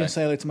 I usually okay.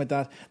 say hello to my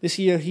dad. This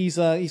year he's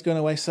going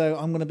away, so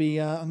I'm going to be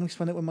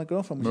spend it with my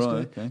girlfriend. Which is Right,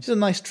 good. okay. It's a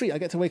nice treat. I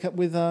get to wake up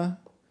with a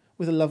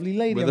lovely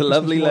lady. With on a Christmas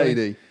lovely morning.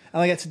 lady.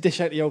 And I get to dish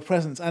out the old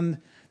presents. And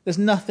there's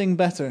nothing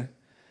better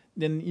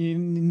than you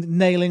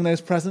nailing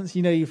those presents.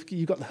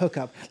 You've got the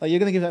hookup. Like you're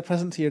going to give that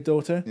present to your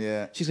daughter.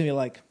 Yeah. She's going to be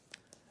like,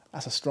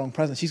 that's a strong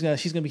present. She's going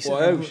to be sitting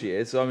Well, I there- hope she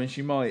is. I mean,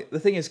 she might. The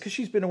thing is, because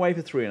she's been away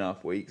for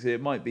 3.5 weeks,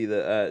 it might be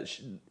that.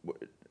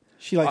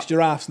 She likes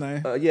giraffes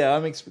now. Yeah,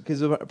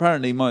 because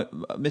apparently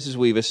Mrs.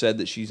 Weaver said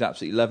that she's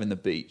absolutely loving the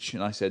beach,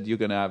 and I said you're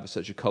going to have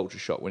such a culture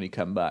shock when you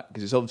come back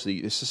because it's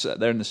obviously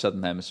they're in the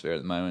southern hemisphere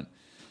at the moment,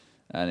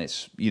 and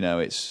it's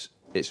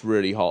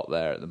really hot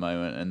there at the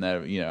moment, and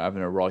they're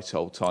having a right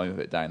old time of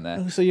it down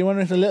there. So you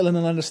wonder if the little one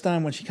will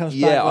understand when she comes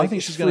back. Yeah, Like, I think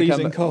it's she's going to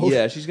freezing come. cold.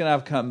 Yeah, she's going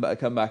to come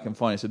back and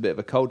find it's a bit of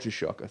a culture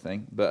shock, I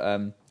think.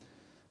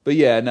 But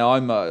yeah, no,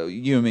 I'm.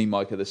 You and me,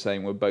 Mike, are the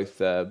same. We're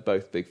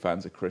both big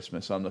fans of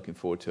Christmas. I'm looking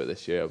forward to it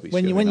this year.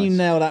 When you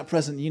nail that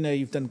present,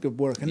 you've done good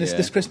work. And Yeah.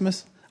 this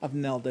Christmas, I've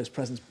nailed those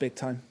presents big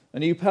time.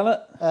 And you, Pellet?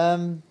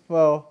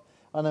 Well,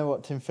 I know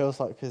what Tim feels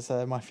like because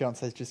my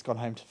fiance's just gone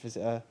home to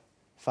visit her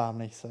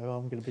family, so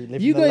I'm going to be living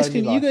You the guys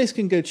lonely can life. you guys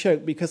can go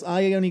choke because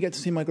I only get to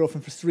see my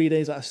girlfriend for 3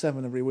 days out of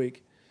 7 every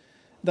week.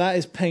 That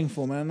is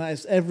painful, man. That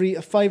is every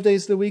 5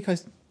 days of the week.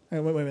 Wait a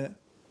minute.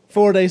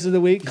 4 days of the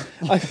week.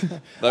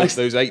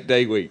 Those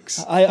 8-day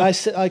weeks.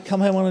 I come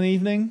home on an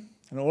evening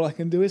and all I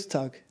can do is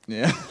tug.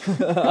 Yeah,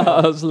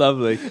 that's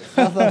lovely.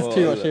 That's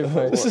too much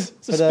info. It's the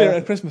But, spirit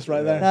of Christmas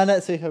right there. Now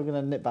next week I'm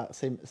going to nip back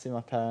see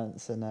my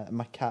parents and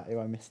my cat who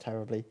I miss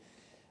terribly,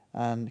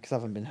 and because I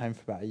haven't been home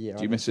for about a year.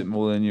 Do you miss it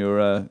more than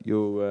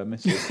your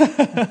missus?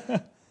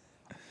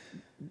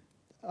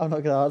 I'm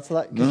not going to answer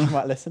that because you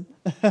might listen.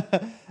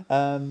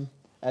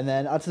 And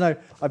then I don't know.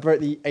 I broke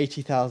the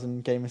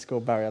 80,000 gamer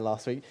score barrier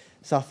last week,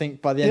 so I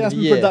think by the end of That's the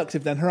been year,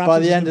 productive then. Her by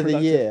absence the has end been of the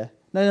productive. year.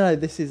 No,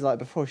 this is like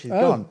before she's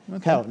gone.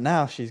 okay. Hell,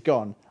 now she's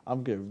gone.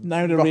 I'm good.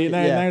 Now they're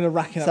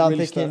racking So up I'm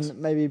really thinking stars.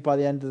 maybe by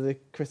the end of the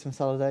Christmas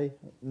holiday,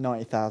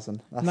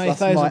 90,000. That's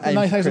 90,000 my aim for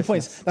 90,000 Christmas.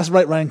 points. That's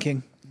right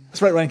ranking.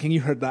 That's right ranking. You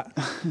heard that.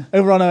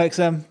 Over on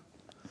OXM,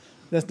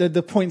 that's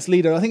the points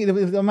leader. I think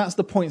Matt's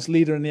the points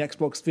leader in the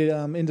Xbox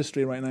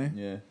industry right now.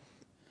 Yeah.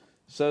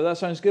 So that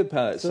sounds good,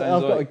 Pellet. So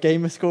I've got a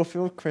gamer score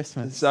for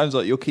Christmas. It sounds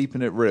like you're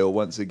keeping it real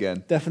once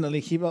again.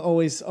 Definitely keep it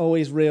always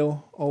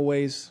real,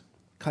 always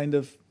kind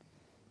of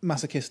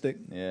masochistic.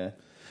 Yeah.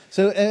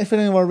 So if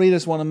any of our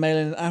readers want to mail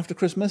in after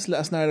Christmas, let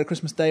us know how their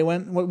Christmas Day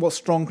went, what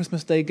strong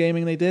Christmas Day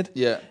gaming they did.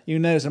 Yeah. There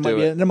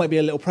might be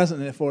a little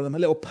present in it for them, a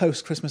little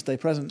post Christmas Day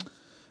present.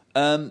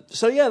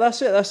 So yeah,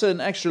 that's it. That's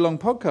an extra long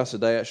podcast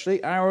today,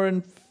 actually. Hour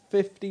and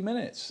 50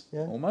 minutes,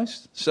 Yeah.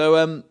 almost. So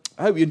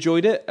I hope you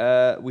enjoyed it.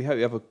 We hope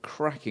you have a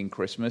cracking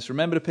Christmas.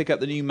 Remember to pick up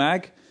the new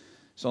mag.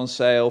 It's on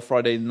sale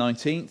Friday the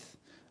 19th.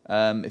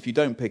 If you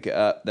don't pick it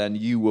up, then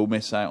you will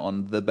miss out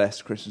on the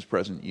best Christmas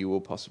present you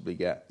will possibly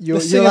get.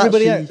 Let's sing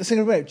everybody out. Let's sing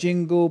everybody out.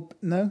 Jingle.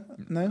 No?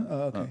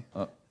 Oh,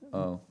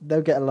 okay.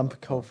 They'll get a lump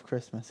of coal for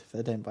Christmas if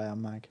they don't buy our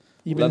mag.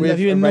 Have you been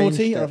arranged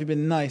naughty it. or have you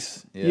been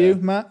nice? Yeah. You,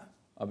 Matt?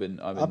 I've been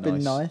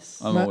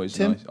nice. I'm Matt, always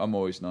Tim? nice. I'm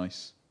always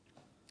nice.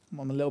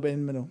 I'm a little bit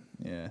in the middle.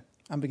 Yeah.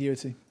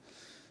 Ambiguity.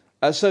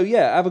 So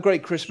have a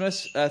great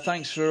Christmas.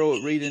 Thanks for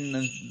all reading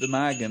the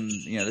mag and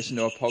listening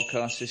to our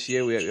podcast this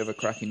year. We hope you have a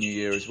cracking new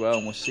year as well,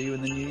 and we'll see you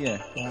in the new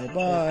year. Bye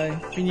bye.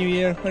 Happy New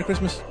Year. Merry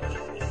Christmas.